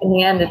up in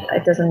the end.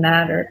 It doesn't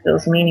matter. It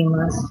feels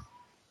meaningless.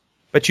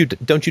 But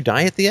don't you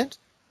die at the end?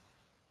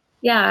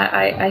 Yeah,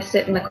 I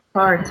sit in the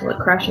car until it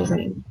crushes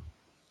me.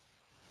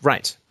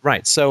 Right.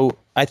 So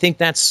I think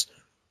this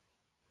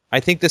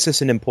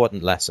is an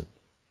important lesson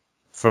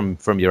from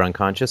your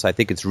unconscious. I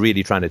think it's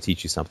really trying to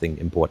teach you something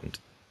important,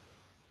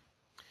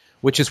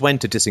 which is when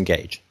to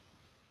disengage.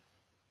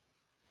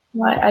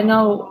 Well, I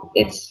know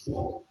it's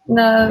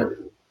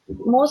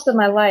most of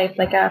my life,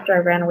 like after I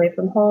ran away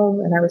from home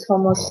and I was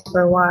homeless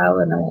for a while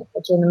and I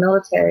joined the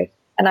military,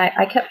 and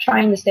I kept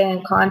trying to stay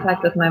in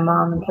contact with my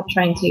mom and kept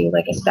trying to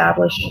like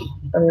establish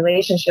a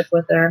relationship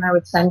with her, and I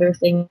would send her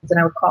things and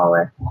I would call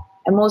her,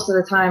 and most of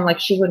the time like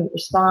she wouldn't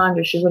respond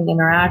or she wouldn't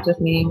interact with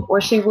me, or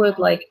she would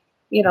like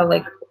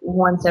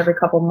once every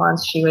couple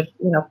months she would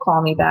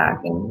call me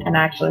back and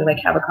actually like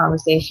have a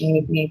conversation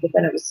with me, but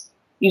then it was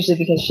usually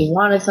because she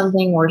wanted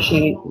something or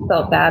she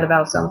felt bad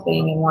about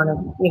something and wanted,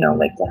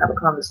 like to have a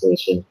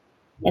conversation.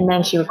 And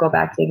then she would go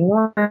back to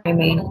ignoring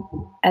me.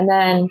 And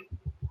then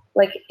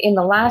like in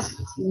the last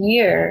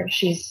year,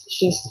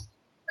 she's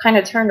kind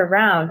of turned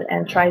around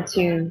and tried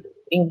to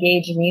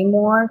engage me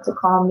more, to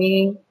call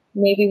me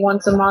maybe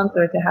once a month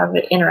or to have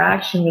an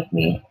interaction with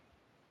me.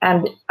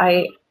 And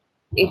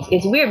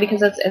it's weird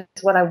because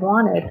it's what I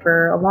wanted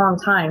for a long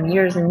time,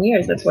 years and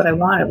years. That's what I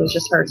wanted, was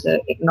just her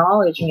to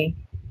acknowledge me.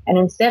 And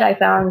instead, I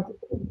found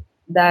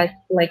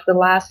that like the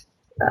last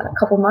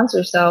couple months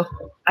or so,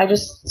 I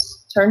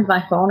just turned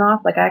my phone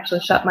off. Like I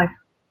actually shut my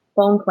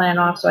phone plan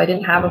off, so I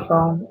didn't have a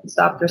phone.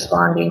 Stopped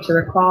responding to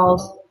her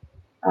calls,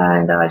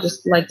 and I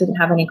just like didn't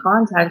have any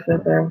contact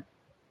with her.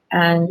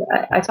 And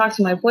I talked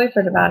to my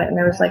boyfriend about it, and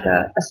there was like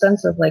a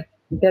sense of like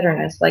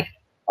bitterness, like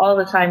all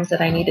the times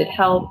that I needed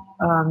help,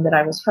 that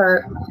I was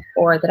hurt,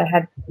 or that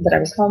I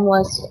was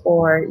homeless,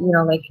 or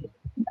like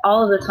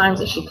all of the times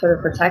that she could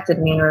have protected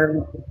me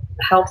or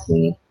helped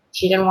me,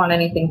 she didn't want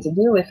anything to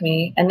do with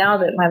me. And now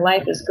that my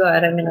life is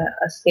good, I'm in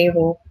a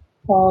stable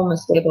home, a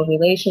stable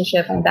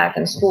relationship, I'm back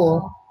in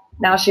school.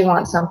 Now she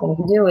wants something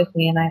to do with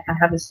me, and I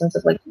have this sense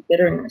of like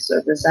bitterness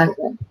or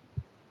resentment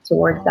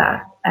towards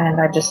that, and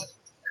I've just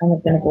kind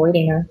of been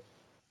avoiding her.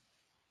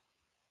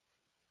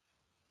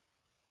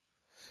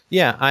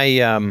 Yeah,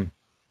 I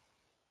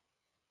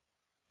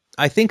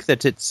think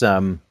that it's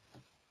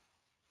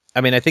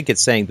I think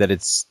it's saying that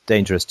it's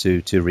dangerous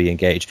to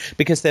re-engage,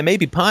 because there may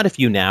be part of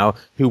you now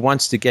who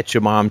wants to get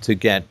your mom to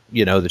get,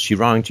 that she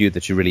wronged you,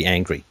 that you're really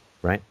angry,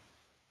 right?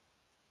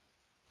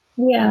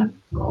 Yeah,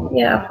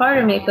 part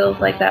of me feels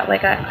like that.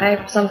 Like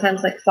I've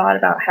sometimes like thought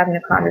about having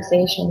a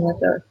conversation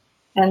with her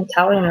and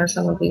telling her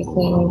some of these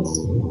things,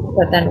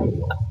 but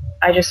then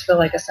I just feel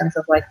like a sense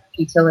of like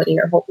futility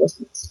or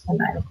hopelessness, and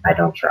I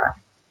don't try.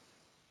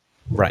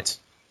 Right.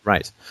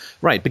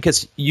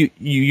 Because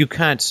you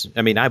can't.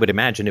 I would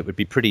imagine it would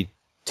be pretty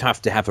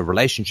tough to have a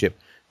relationship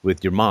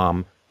with your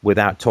mom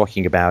without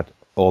talking about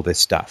all this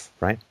stuff,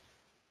 right?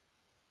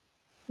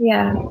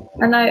 Yeah,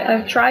 and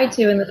I've tried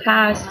to in the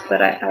past,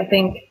 but I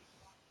think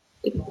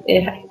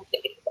it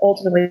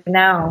ultimately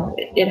now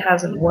it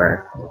hasn't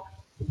worked.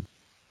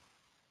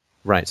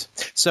 Right.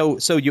 So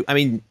you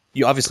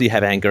obviously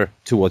have anger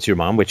towards your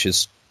mom, which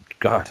is,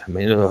 God,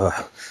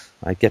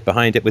 I'd get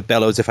behind it with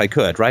bellows if I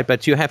could, right?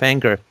 But you have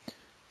anger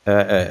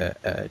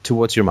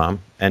towards your mom,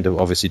 and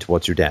obviously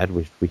towards your dad,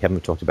 which we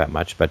haven't talked about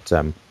much, but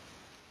and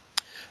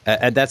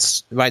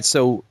that's right.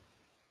 So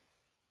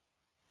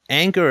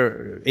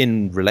anger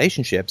in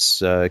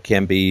relationships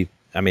can be,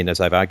 as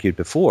I've argued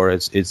before,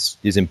 is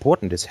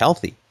important, is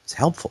healthy, it's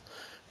helpful.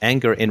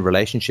 Anger in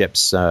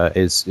relationships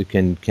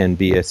can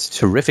be a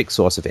terrific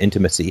source of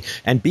intimacy,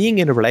 and being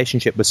in a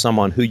relationship with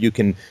someone who you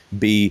can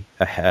be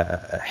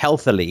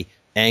healthily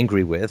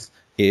angry with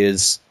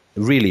is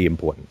really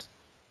important.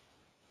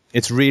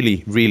 It's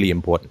really, really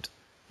important,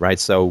 right?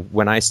 So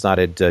when I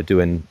started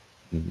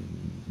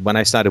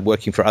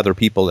working for other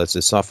people as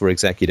a software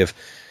executive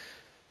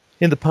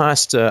in the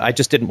past, I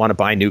just didn't want to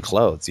buy new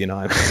clothes.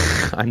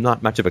 I'm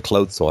not much of a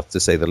clothes source, to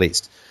say the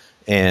least.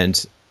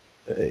 And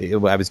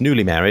I was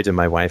newly married, and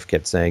my wife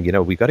kept saying,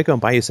 we got to go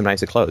and buy you some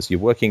nicer clothes. You're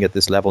working at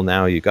this level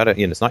now. You got to,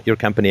 it's not your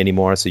company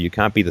anymore, so you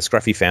can't be the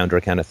scruffy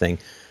founder kind of thing.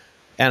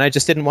 And I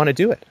just didn't want to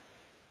do it.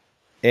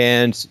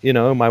 And,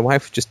 my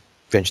wife just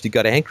eventually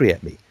got angry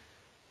at me.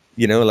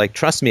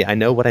 Trust me, I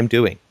know what I'm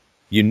doing.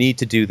 You need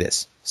to do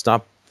this.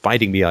 Stop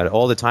fighting me on it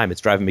all the time.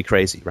 It's driving me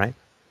crazy, right?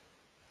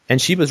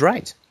 And she was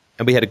right.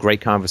 And we had a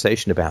great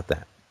conversation about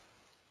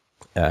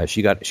that.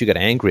 She got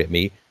angry at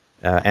me,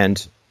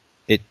 and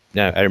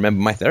I remember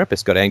my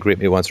therapist got angry at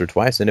me once or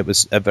twice, and it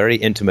was a very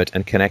intimate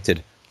and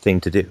connected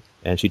thing to do.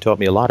 And she taught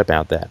me a lot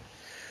about that.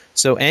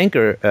 So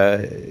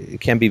anger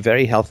can be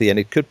very healthy, and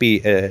it could be,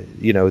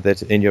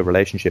 that in your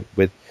relationship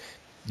with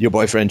your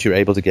boyfriend, you're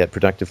able to get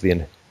productively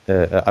and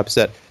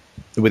upset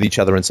with each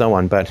other and so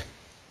on. But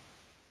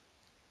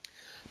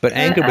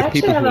anger with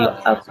people who...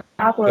 a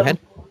problem. Go ahead.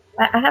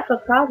 I have a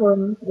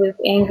problem with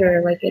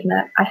anger, like in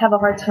that I have a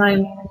hard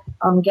time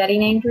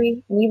getting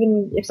angry, and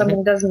even if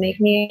something doesn't make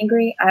me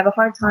angry, I have a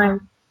hard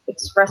time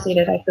expressing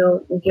it. I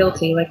feel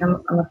guilty, like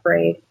I'm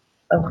afraid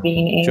of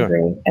being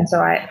angry, sure. And so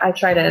I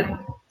try to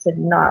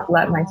not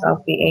let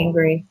myself be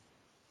angry.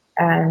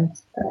 And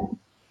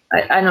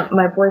I know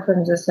my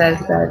boyfriend just says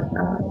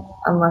that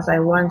unless I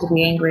learn to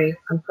be angry,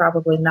 I'm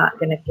probably not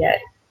going to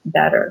get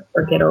better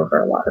or get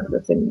over a lot of the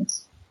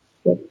things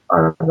that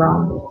are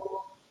wrong.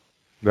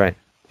 Right.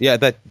 Yeah,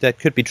 that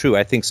could be true.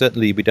 I think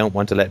certainly we don't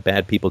want to let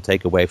bad people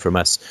take away from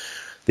us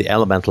the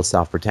elemental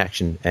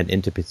self-protection and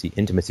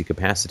intimacy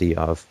capacity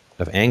of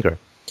anger.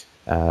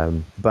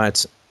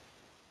 But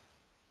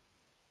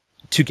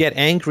to get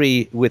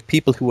angry with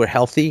people who are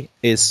healthy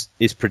is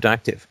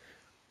productive.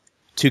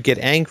 To get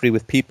angry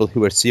with people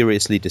who are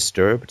seriously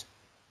disturbed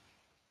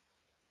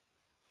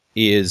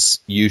is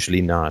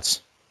usually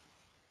not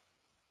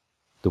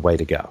the way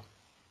to go,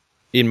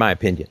 in my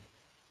opinion.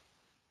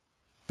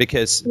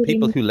 Because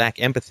people who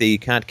lack empathy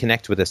can't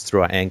connect with us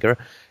through our anger,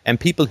 and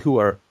people who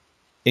are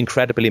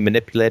incredibly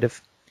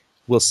manipulative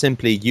will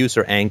simply use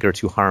their anger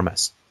to harm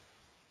us.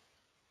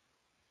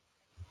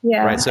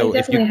 Yeah, right? So I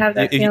definitely have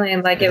that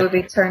feeling like it would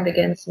be turned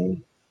against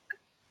me.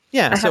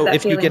 Yeah, so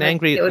if you get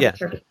angry,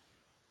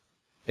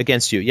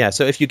 against you, yeah.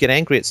 So if you get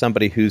angry at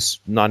somebody who's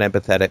not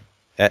empathetic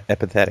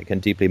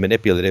and deeply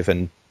manipulative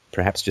and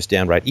perhaps just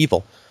downright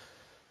evil,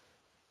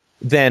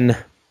 then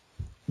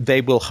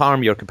they will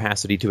harm your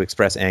capacity to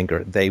express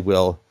anger. They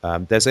will.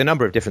 There's a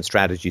number of different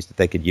strategies that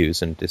they could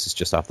use, and this is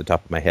just off the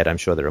top of my head. I'm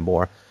sure there are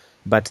more,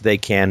 but they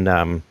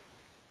can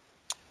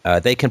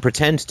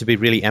pretend to be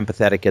really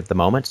empathetic at the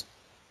moment,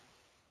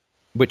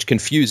 which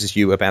confuses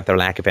you about their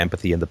lack of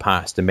empathy in the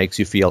past and makes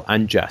you feel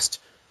unjust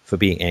for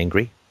being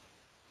angry.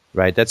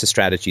 Right? That's a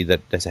strategy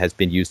that has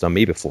been used on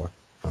me before.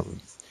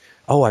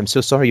 Oh, I'm so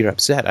sorry you're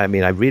upset. I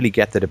mean, I really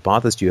get that it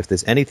bothers you. If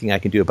there's anything I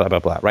can do, blah blah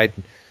blah. Right?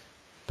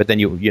 But then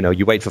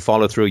you wait for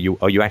follow through.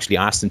 You actually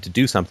ask them to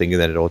do something,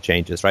 and then it all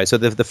changes, right? So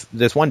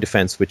there's one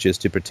defense, which is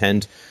to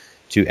pretend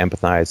to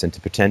empathize and to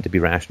pretend to be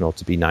rational,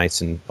 to be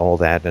nice, and all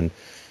that, and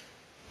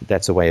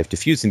that's a way of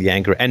diffusing the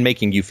anger and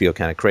making you feel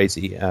kind of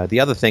crazy.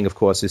 The other thing, of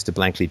course, is to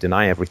blankly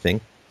deny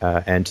everything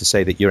and to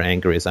say that your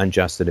anger is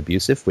unjust and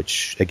abusive,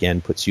 which again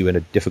puts you in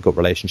a difficult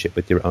relationship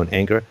with your own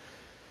anger.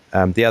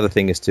 The other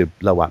thing is to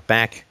blow up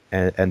back,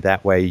 and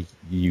that way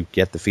you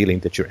get the feeling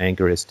that your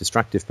anger is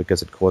destructive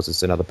because it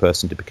causes another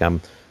person to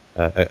become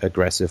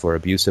aggressive or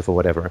abusive or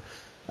whatever.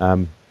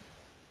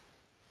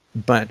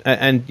 But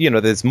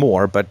there's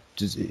more. But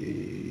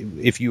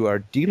if you are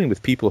dealing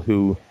with people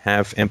who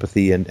have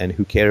empathy and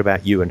who care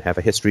about you and have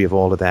a history of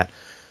all of that,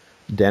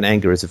 then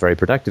anger is a very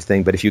productive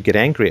thing. But if you get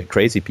angry at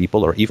crazy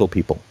people or evil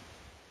people,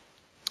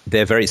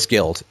 they're very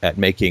skilled at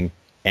making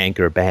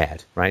anger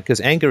bad, right? Because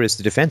anger is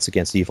the defense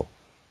against evil.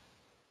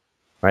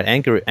 Right?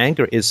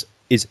 Anger is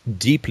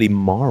deeply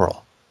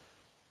moral.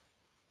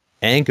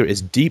 Anger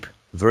is deep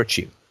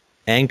virtue.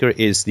 Anger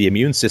is the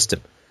immune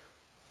system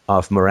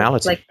of morality.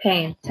 It's like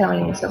pain,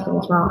 telling you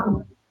something's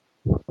wrong.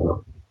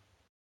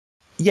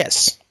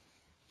 Yes,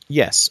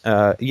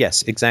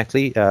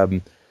 exactly.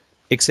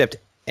 Except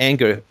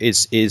anger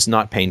is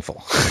not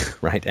painful,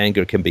 right?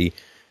 Anger can be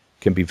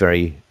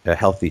very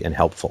healthy and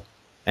helpful.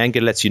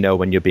 Anger lets you know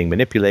when you're being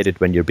manipulated,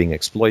 when you're being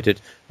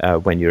exploited,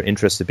 when your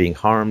interests are being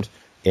harmed,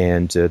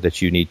 and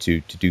that you need to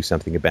do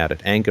something about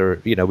it.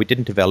 Anger, we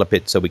didn't develop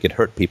it so we could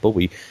hurt people.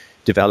 We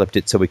developed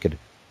it so we could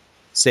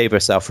save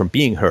ourselves from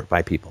being hurt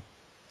by people.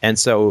 And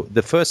so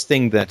the first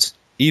thing that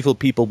evil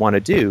people want to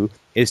do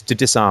is to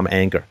disarm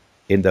anger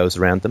in those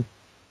around them.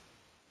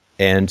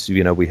 And,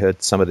 we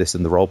heard some of this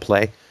in the role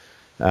play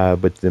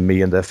with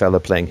me and the fellow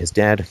playing his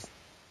dad.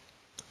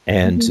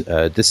 And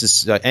this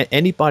is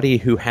anybody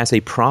who has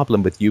a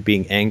problem with you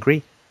being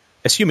angry,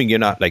 assuming you're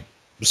not like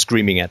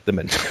screaming at them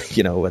and,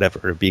 whatever,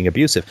 or being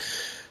abusive.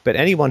 But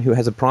anyone who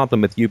has a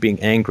problem with you being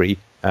angry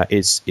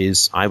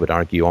is, I would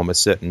argue,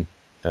 almost certain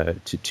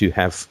to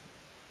have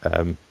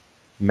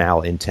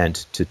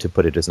malintent, to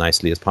put it as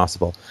nicely as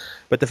possible.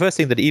 But the first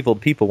thing that evil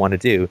people want to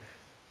do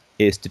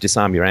is to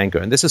disarm your anger.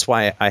 And this is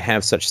why I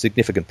have such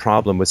significant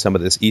problem with some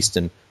of this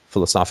Eastern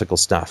philosophical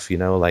stuff,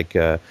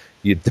 to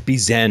be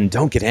Zen,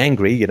 don't get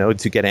angry,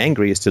 to get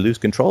angry is to lose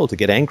control, to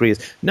get angry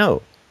is,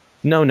 no,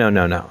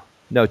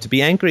 to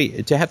be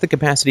angry, to have the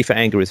capacity for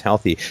anger is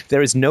healthy.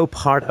 There is no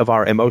part of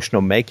our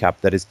emotional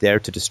makeup that is there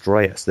to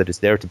destroy us, that is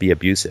there to be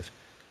abusive.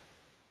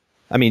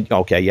 I mean,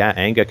 okay, yeah,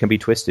 anger can be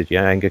twisted.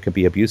 Yeah, anger can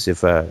be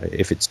abusive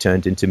if it's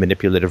turned into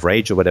manipulative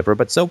rage or whatever,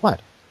 but so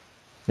what?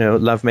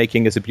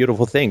 Lovemaking is a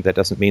beautiful thing. That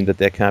doesn't mean that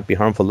there can't be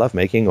harmful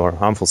lovemaking or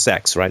harmful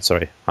sex, right?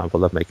 Sorry, harmful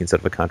lovemaking is sort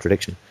of a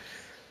contradiction.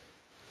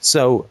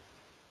 So,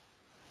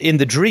 in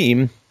the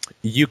dream,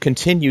 you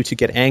continue to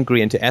get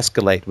angry and to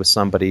escalate with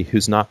somebody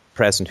who's not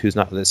present, who's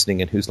not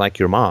listening, and who's like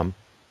your mom,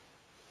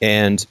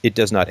 and it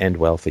does not end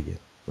well for you,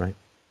 right?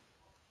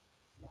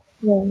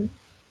 Yeah.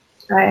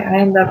 I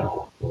end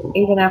up,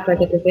 even after I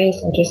get the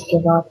base, I just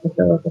give up. I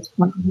feel like it's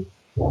fun.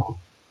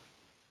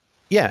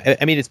 Yeah,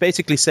 I mean, it's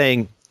basically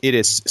saying it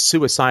is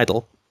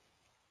suicidal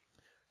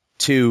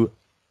to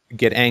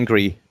get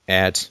angry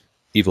at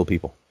evil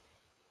people.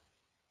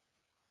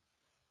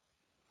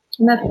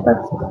 And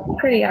that's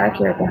pretty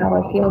accurate to how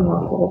I feel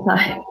most of the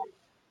time.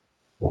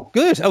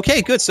 Good.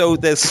 Okay, good. So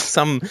there's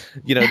some,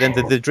 then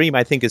the dream,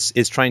 I think,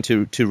 is trying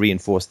to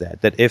reinforce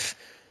that if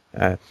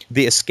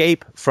the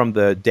escape from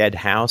the dead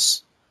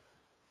house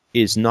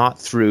is not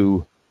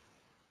through,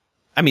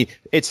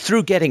 it's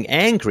through getting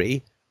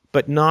angry,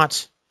 but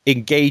not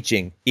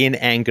engaging in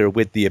anger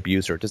with the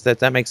abuser. Does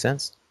that make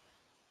sense?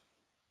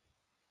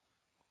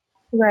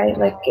 Right,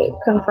 like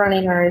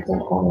confronting her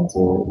isn't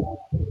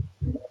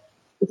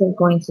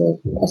going to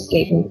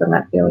escape me from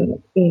that feeling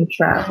of being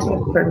trapped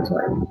and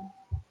predatory.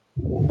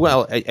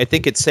 Well, I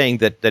think it's saying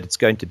that it's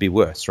going to be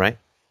worse, right?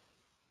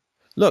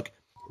 Look,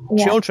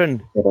 yeah,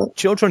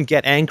 children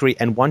get angry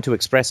and want to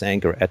express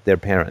anger at their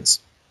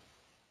parents.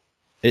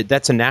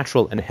 That's a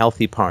natural and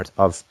healthy part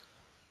of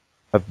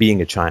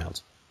being a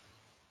child,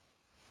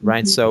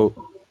 right? Mm-hmm. So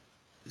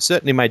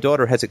certainly my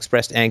daughter has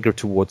expressed anger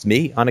towards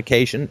me on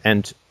occasion,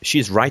 and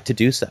she's right to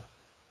do so.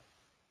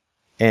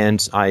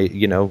 And I,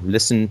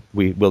 listen,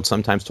 we will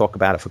sometimes talk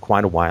about it for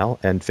quite a while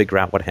and figure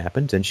out what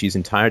happened, and she's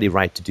entirely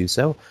right to do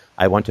so.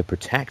 I want to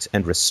protect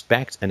and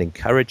respect and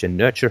encourage and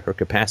nurture her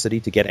capacity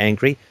to get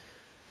angry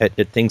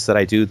at things that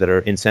I do that are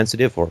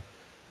insensitive or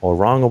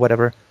wrong or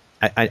whatever.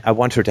 I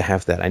want her to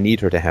have that. I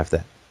need her to have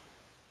that.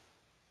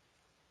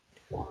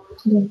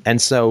 And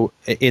so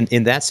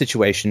in that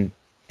situation,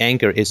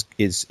 anger is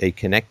a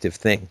connective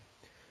thing.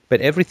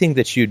 But everything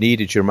that you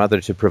needed your mother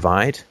to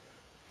provide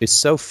is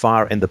so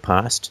far in the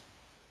past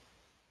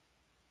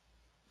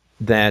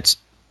that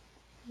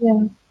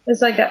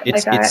it's like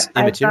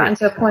I've gotten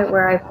to a point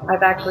where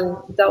I've actually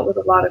dealt with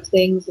a lot of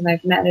things, and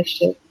I've managed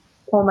to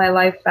pull my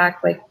life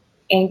back, like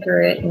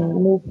anchor it and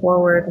move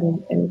forward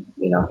and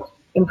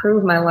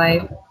improve my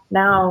life.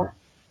 Now,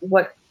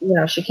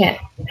 she can't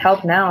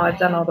help now. I've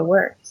done all the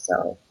work,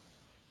 so.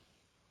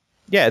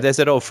 Yeah, there's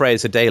that old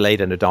phrase, a day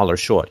late and a dollar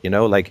short,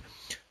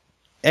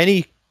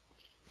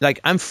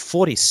 I'm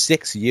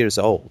 46 years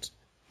old.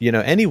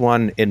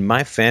 Anyone in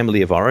my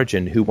family of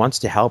origin who wants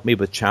to help me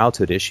with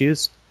childhood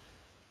issues,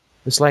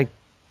 it's like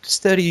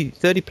just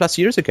 30 plus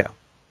years ago.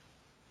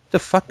 The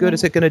fuck good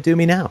is it going to do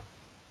me now?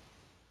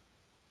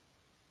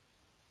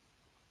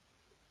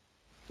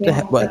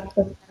 Yeah,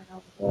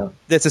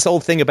 there's this whole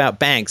thing about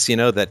banks,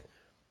 that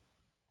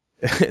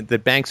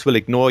the banks will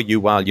ignore you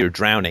while you're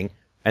drowning,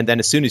 and then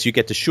as soon as you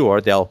get to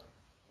shore, they'll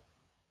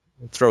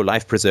throw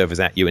life preservers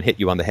at you and hit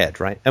you on the head,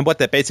 right? And what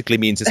that basically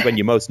means is when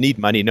you most need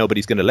money,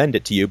 nobody's going to lend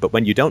it to you, but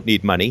when you don't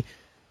need money,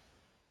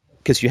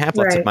 because you have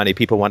lots of money,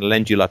 people want to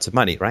lend you lots of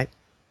money, right?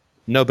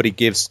 Nobody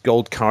gives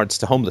gold cards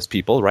to homeless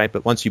people, right?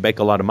 But once you make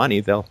a lot of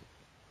money,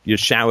 you're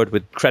showered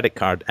with credit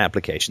card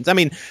applications. I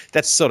mean,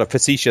 that's sort of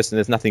facetious, and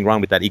there's nothing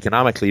wrong with that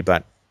economically,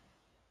 but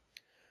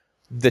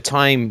the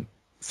time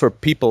for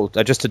people,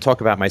 just to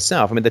talk about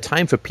myself, the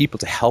time for people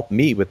to help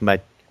me with my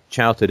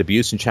childhood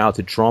abuse and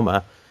childhood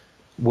trauma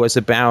was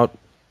about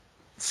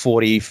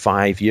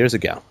 45 years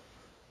ago.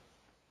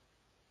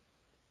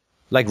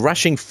 Like,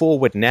 rushing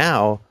forward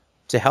now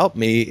to help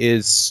me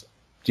is,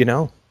 it's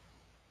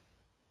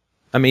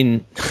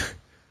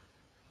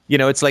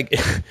like,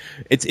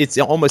 it's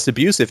almost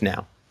abusive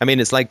now.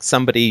 It's like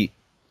somebody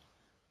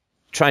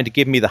trying to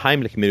give me the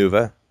Heimlich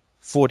maneuver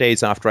 4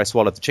 days after I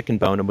swallowed the chicken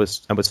bone and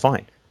was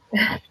fine.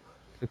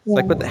 It's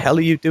like, what the hell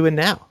are you doing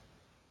now?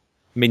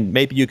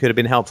 Maybe you could have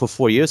been helpful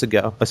 4 days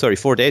ago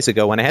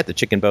when I had the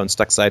chicken bone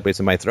stuck sideways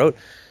in my throat.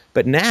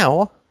 But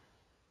now...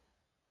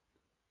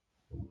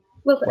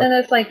 Well, and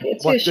it's like,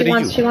 too, she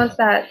wants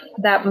that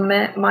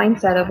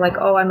mindset of like,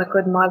 oh, I'm a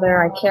good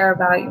mother, I care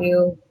about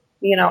you,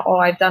 oh,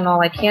 I've done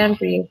all I can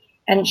for you.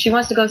 And she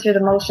wants to go through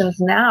the motions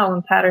now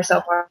and pat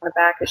herself on the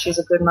back because she's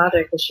a good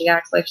mother, because she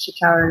acts like she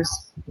cares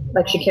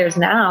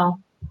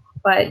now.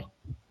 But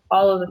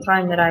all of the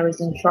time that I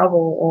was in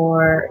trouble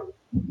or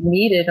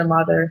needed a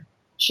mother,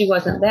 she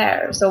wasn't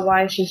there. So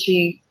why should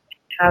she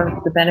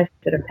have the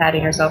benefit of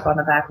patting herself on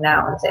the back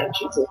now and saying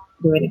she's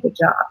doing a good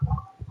job?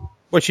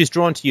 Well, she's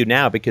drawn to you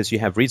now because you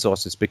have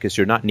resources, because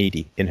you're not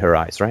needy in her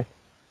eyes, right?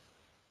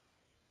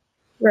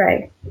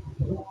 Right.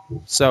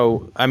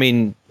 So,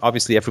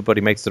 obviously everybody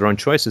makes their own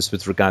choices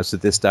with regards to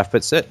this stuff,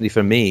 but certainly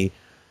for me,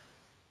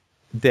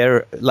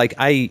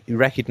 I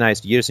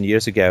recognized years and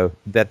years ago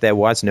that there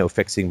was no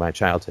fixing my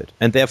childhood.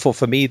 And therefore,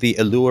 for me, the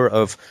allure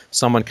of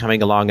someone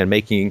coming along and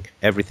making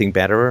everything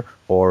better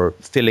or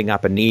filling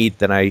up a need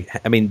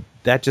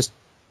that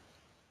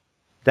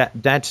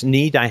that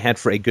need I had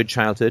for a good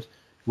childhood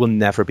will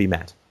never be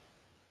met.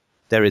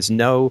 There is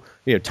no,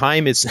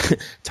 time is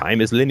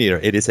linear.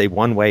 It is a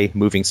one-way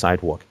moving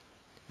sidewalk.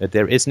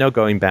 There is no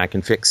going back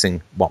and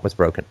fixing what was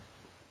broken.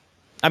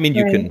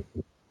 You can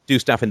do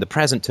stuff in the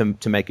present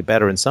to make it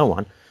better and so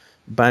on,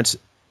 but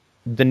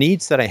the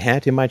needs that I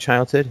had in my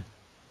childhood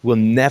will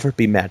never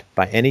be met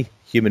by any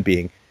human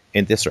being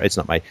in this. It's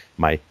not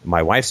my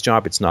wife's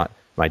job. It's not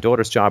my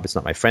daughter's job. It's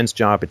not my friend's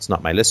job. It's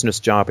not my listener's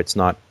job. It's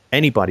not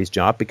anybody's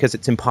job, because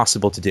it's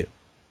impossible to do.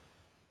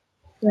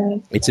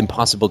 Right. It's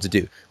impossible to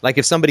do. Like,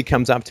 if somebody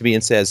comes up to me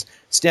and says,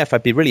 Steph,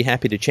 I'd be really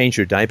happy to change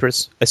your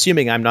diapers,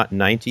 assuming I'm not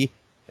 90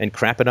 and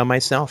crapping on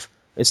myself,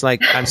 it's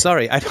like, I'm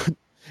sorry, I don't.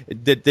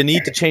 The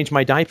need to change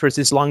my diapers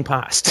is long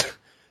past,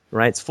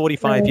 right? It's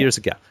 45 years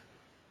ago.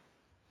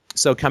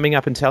 So coming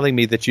up and telling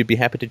me that you'd be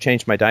happy to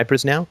change my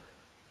diapers now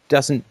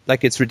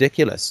it's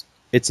ridiculous.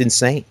 It's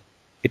insane.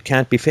 It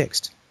can't be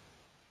fixed.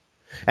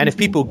 And if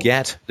people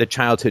get that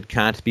childhood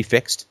can't be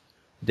fixed,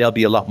 they'll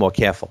be a lot more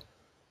careful,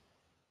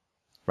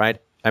 right?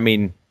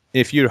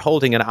 If you're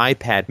holding an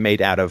iPad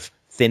made out of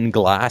thin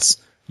glass,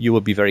 you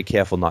will be very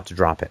careful not to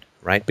drop it,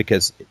 right?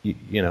 Because,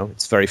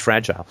 it's very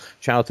fragile.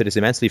 Childhood is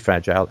immensely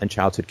fragile, and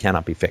childhood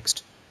cannot be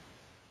fixed.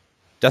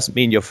 Doesn't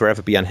mean you'll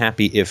forever be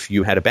unhappy if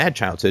you had a bad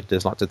childhood.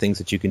 There's lots of things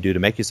that you can do to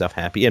make yourself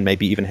happy, and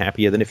maybe even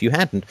happier than if you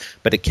hadn't,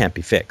 but it can't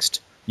be fixed.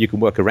 You can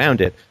work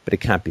around it, but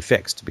it can't be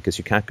fixed, because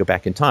you can't go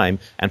back in time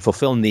and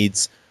fulfill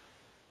needs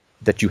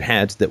that you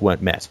had that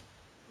weren't met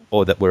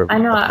or that were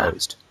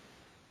opposed.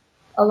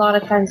 A lot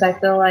of times I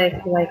feel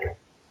like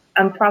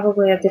I'm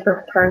probably a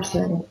different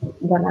person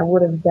than I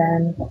would have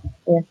been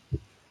if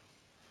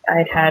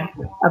I'd had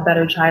a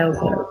better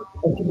childhood.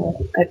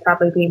 I'd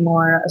probably be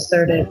more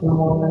assertive, I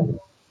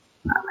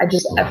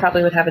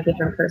probably would have a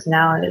different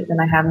personality than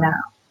I have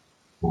now.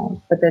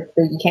 But that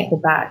you can't go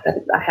back.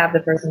 I have the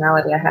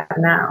personality I have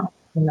now.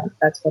 And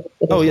that's what it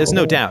is. Oh, there's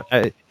no doubt.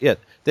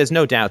 There's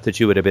no doubt that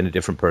you would have been a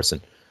different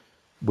person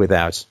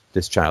without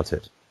this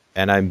childhood.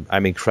 And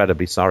I'm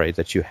incredibly sorry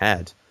that you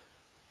had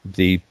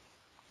the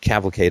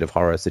cavalcade of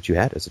horrors that you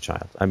had as a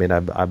child. I mean,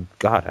 I'm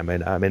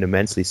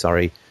immensely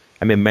sorry.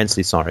 I'm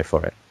immensely sorry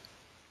for it.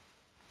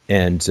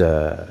 And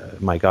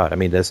my God, I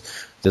mean, it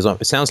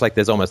sounds like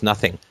there's almost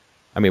nothing.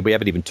 I mean, we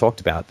haven't even talked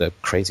about the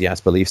crazy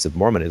ass beliefs of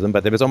Mormonism,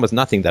 but there was almost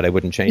nothing that I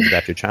wouldn't change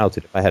about your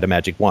childhood if I had a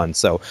magic wand.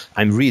 So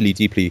I'm really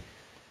deeply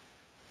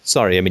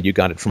sorry. I mean, you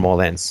got it from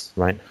all ends,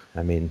 right?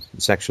 I mean,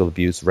 sexual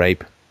abuse,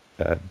 rape,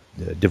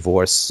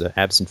 divorce,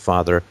 absent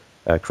father,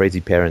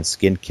 crazy parents,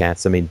 skinned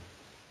cats. I mean,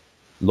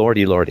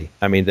 lordy.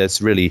 I mean,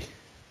 there's really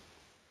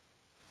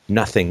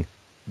nothing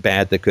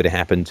bad that could have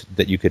happened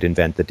that you could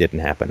invent that didn't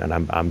happen. And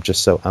I'm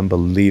just so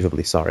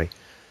unbelievably sorry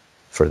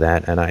for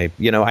that. And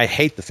I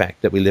hate the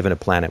fact that we live in a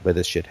planet where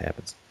this shit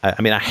happens.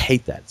 I mean, I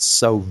hate that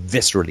so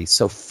viscerally,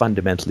 so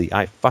fundamentally.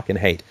 I fucking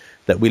hate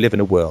that we live in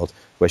a world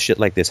where shit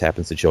like this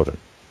happens to children.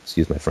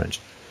 Excuse my French.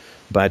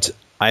 But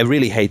I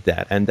really hate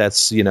that. And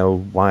that's,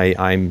 why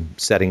I'm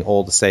setting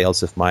all the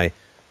sails of my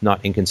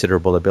not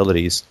inconsiderable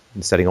abilities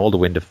and setting all the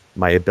wind of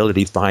my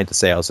abilities behind the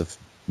sails of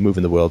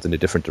moving the world in a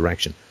different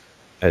direction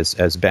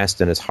as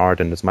best and as hard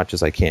and as much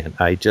as I can.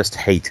 I just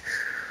hate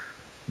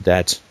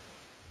that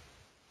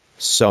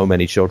so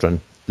many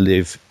children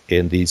live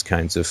in these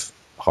kinds of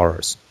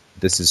horrors.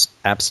 This is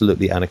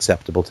absolutely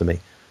unacceptable to me.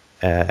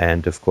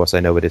 And of course, I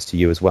know it is to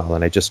you as well.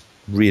 And I just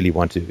really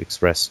want to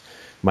express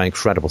my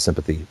incredible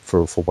sympathy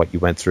for what you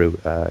went through.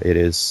 It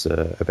is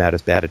about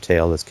as bad a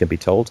tale as can be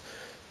told.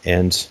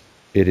 And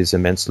it is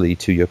immensely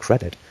to your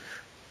credit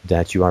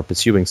that you are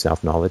pursuing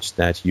self-knowledge,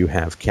 that you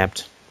have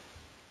kept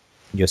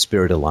your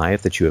spirit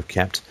alive, that you have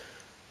kept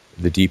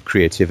the deep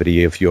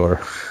creativity of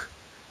your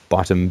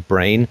bottom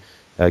brain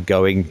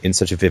going in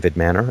such a vivid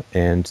manner,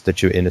 and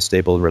that you're in a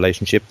stable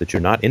relationship, that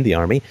you're not in the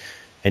army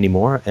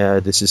anymore.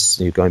 This is,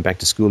 you're going back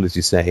to school, as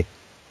you say.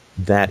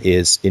 That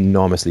is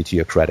enormously to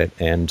your credit.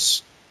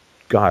 And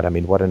God, I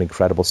mean, what an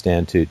incredible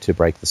stand to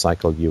break the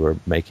cycle you were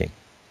making.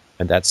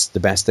 And that's the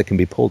best that can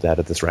be pulled out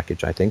of this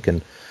wreckage, I think.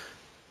 And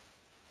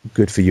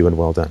good for you and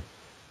well done.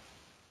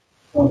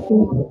 Thank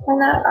you.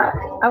 And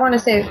I want to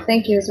say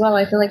thank you as well.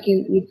 I feel like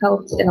you've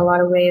helped in a lot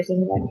of ways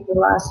in the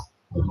last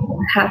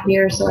half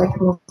year or so. I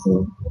can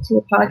listen to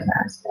a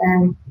podcast,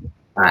 and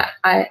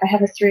I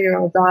have a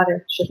 3-year-old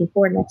daughter. She'll be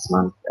 4 next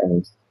month,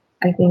 and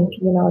I think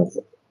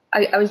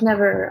I was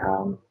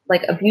never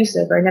like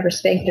abusive, or I never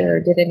spanked her or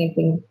did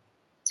anything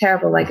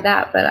terrible like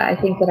that. But I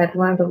think that I've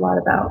learned a lot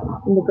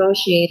about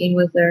negotiating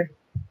with her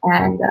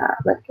and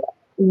like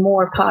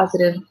more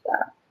positive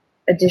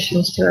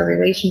additions to a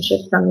relationship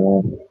from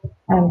you.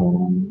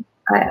 And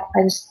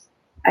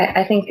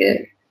I think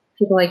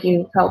people like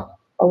you help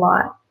a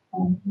lot.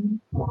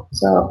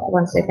 So I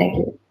want to say thank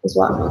you as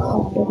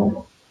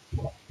well.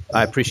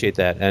 I appreciate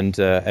that. And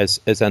as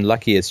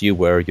unlucky as you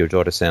were, your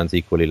daughter sounds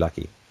equally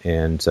lucky.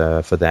 And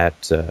for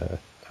that,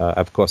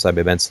 of course, I'm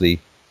immensely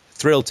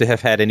thrilled to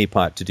have had any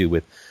part to do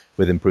with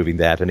improving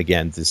that. And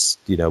again, this,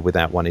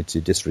 without wanting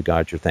to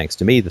disregard your thanks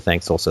to me, the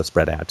thanks also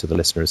spread out to the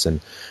listeners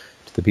and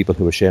to the people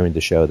who are sharing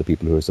the show, the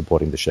people who are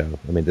supporting the show.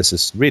 I mean, this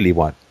is really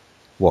what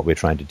we're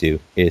trying to do,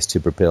 is to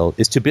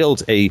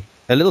build a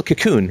little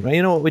cocoon, right?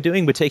 You know what we're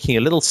doing? We're taking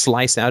a little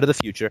slice out of the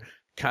future,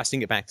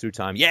 casting it back through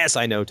time. Yes,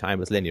 I know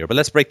time is linear, but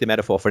let's break the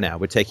metaphor for now.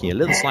 We're taking a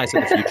little slice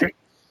of the future,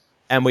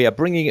 and we are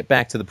bringing it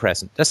back to the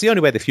present. That's the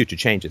only way the future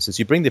changes, is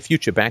you bring the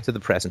future back to the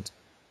present,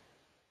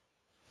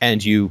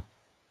 and you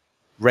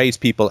raise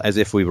people as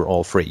if we were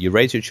all free. You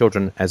raise your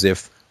children as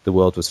if the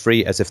world was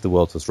free, as if the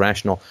world was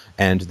rational,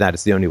 and that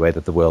is the only way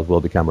that the world will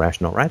become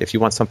rational, right? If you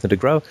want something to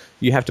grow,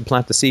 you have to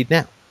plant the seed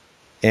now.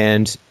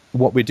 And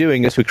what we're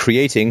doing is we're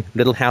creating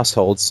little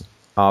households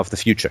of the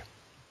future.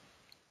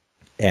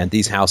 And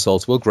these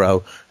households will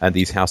grow, and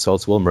these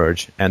households will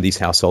merge, and these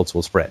households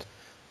will spread.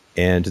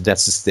 And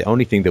that's just the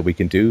only thing that we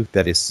can do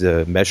that is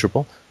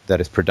measurable, that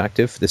is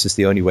productive. This is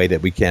the only way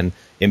that we can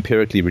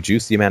empirically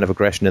reduce the amount of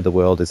aggression in the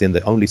world, is in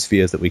the only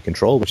spheres that we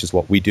control, which is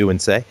what we do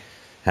and say,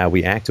 how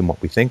we act and what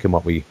we think and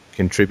what we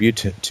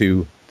contribute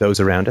to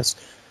those around us.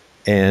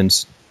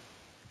 And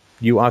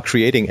you are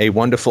creating a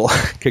wonderful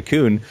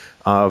cocoon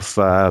of,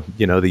 the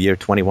year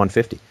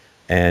 2150.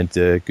 And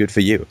good for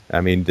you.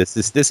 I mean, this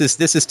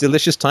is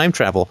delicious time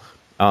travel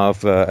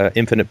of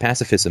infinite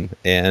pacifism,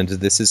 and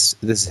this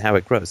is how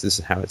it grows. This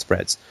is how it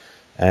spreads.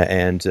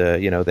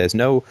 There's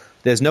no.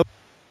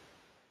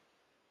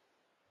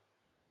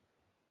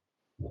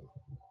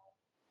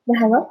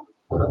 Hello.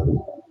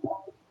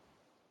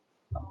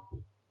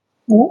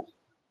 Hello.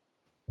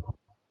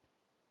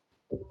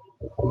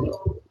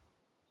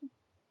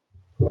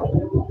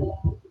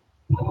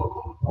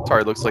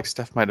 Sorry, looks like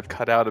Steph might have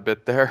cut out a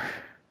bit there.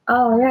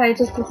 Oh yeah, it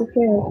just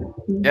disappeared.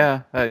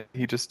 Yeah,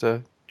 he just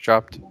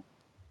dropped.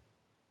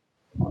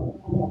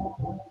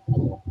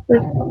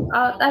 But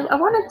I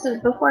wanted to,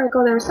 before I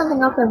go, there was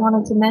something else I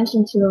wanted to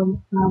mention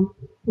to him.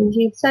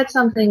 He said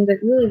something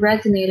that really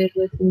resonated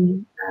with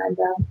me, and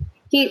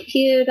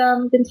he had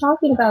been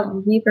talking about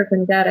V for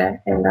Vendetta,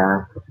 and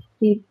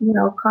he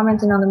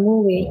commenting on the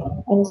movie,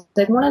 and he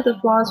said one of the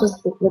flaws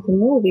with the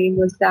movie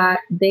was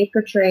that they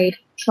portrayed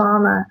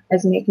trauma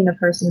as making a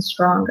person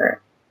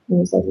stronger. And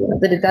he said,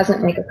 that it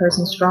doesn't make a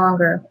person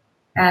stronger.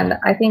 And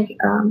I think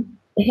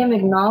him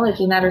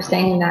acknowledging that or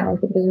saying that, I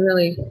think is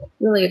really,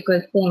 really a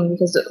good thing,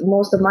 because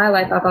most of my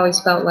life I've always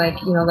felt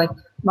like, like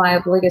my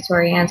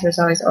obligatory answer is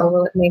always, oh,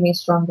 well, it made me a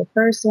stronger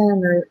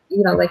person, or,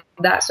 like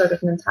that sort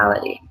of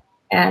mentality.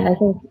 And I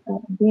think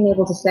being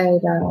able to say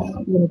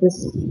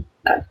that,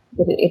 that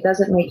it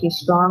doesn't make you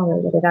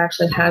stronger, that it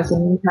actually has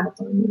an impact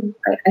on you,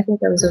 I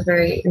think that was a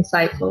very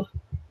insightful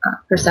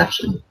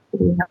perception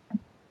that we have.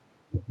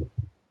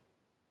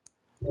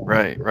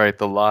 Right.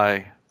 The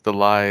lie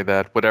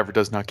that whatever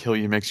does not kill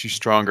you makes you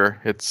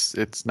stronger.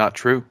 It's not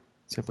true.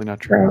 Simply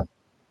not true.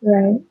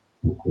 Right.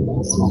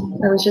 So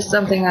that was just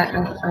something that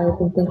I've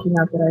been thinking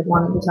of that I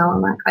wanted to tell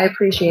him. I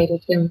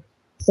appreciated him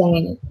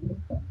saying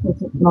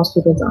it. Most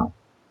people don't.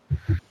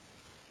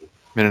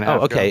 Minute and a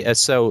half okay.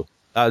 So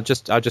I'll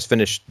just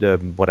finish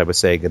what I was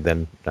saying, and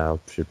then I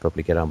should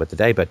probably get on with the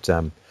day. But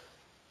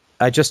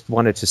I just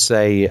wanted to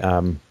say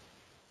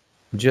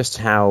just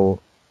how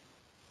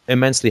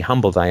immensely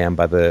humbled I am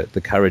by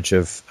the courage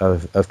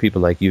of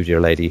people like you, dear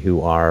lady,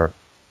 who are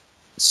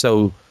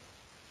so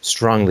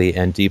strongly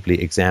and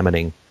deeply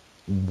examining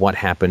what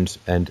happened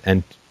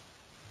and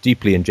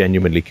deeply and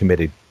genuinely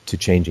committed to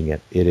changing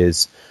it. It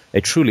is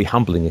a truly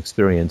humbling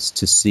experience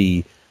to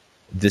see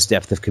this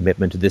depth of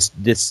commitment,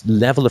 this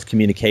level of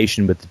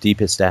communication with the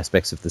deepest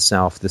aspects of the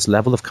self, this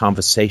level of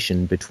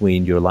conversation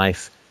between your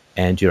life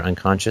and your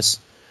unconscious,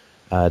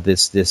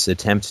 this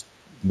attempt,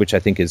 which I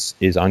think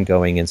is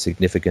ongoing and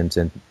significant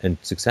and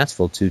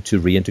successful, to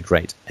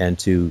reintegrate and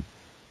to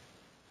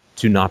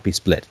not be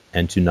split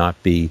and to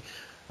not be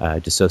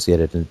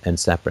dissociated and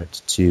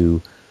separate,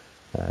 to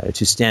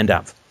stand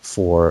up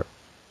for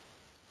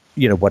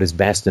what is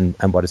best and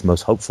what is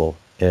most hopeful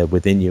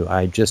within you.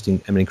 I just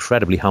am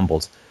incredibly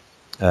humbled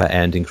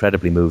and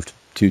incredibly moved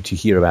to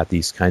hear about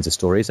these kinds of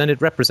stories, and it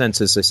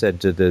represents, as I said,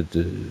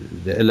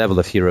 the level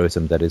of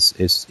heroism that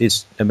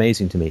is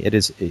amazing to me. It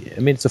is,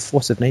 it's a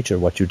force of nature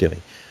what you're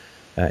doing.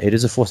 It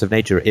is a force of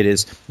nature. It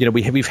is,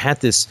 we've had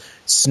this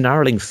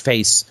snarling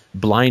face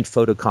blind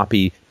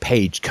photocopy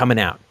page coming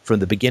out from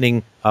the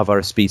beginning of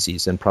our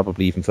species, and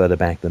probably even further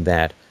back than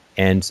that.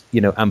 And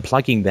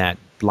unplugging that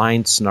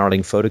blind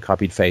snarling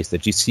photocopied face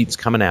that just keeps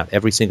coming out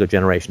every single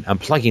generation,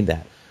 unplugging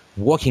that,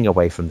 walking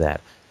away from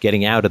that,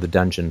 getting out of the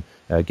dungeon,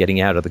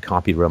 getting out of the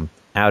copy room,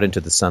 out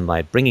into the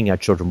sunlight, bringing our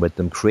children with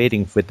them,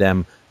 creating with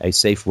them a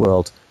safe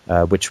world,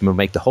 which will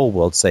make the whole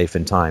world safe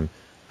in time,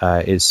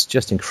 is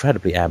just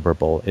incredibly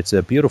admirable. It's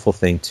a beautiful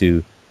thing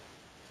to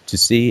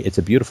see. It's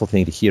a beautiful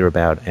thing to hear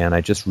about. And I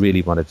just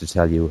really wanted to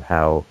tell you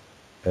how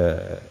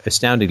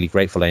astoundingly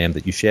grateful I am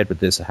that you shared with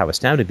this, how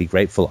astoundingly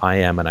grateful I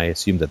am, and I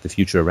assume that the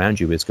future around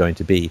you is going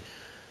to be,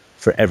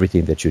 for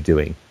everything that you're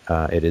doing.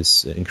 It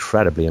is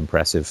incredibly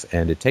impressive,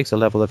 and it takes a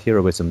level of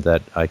heroism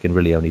that I can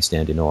really only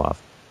stand in awe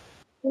of.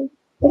 Thank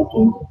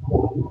you.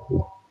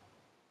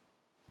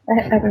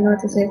 I don't know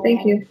what to say.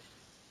 Thank you.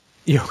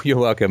 You're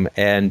welcome.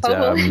 And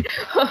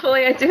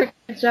hopefully I do a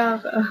good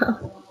job.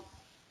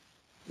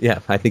 Yeah,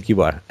 I think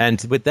you are. And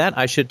with that,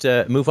 I should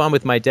move on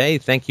with my day.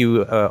 Thank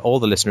you, all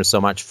the listeners, so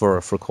much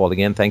for calling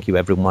in. Thank you,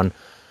 everyone,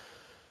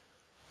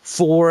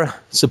 for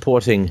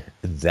supporting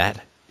this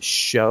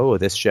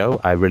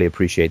show. I really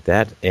appreciate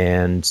that.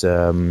 And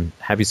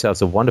have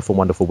yourselves a wonderful,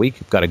 wonderful week.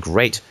 We've got a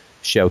great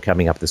show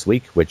coming up this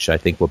week, which I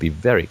think will be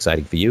very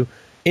exciting for you.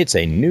 It's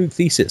a new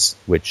thesis,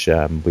 which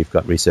we've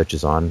got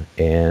researchers on.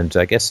 And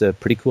I guess a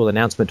pretty cool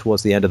announcement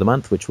towards the end of the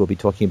month, which we'll be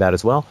talking about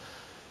as well.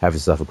 Have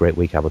yourself a great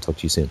week. I will talk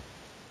to you soon.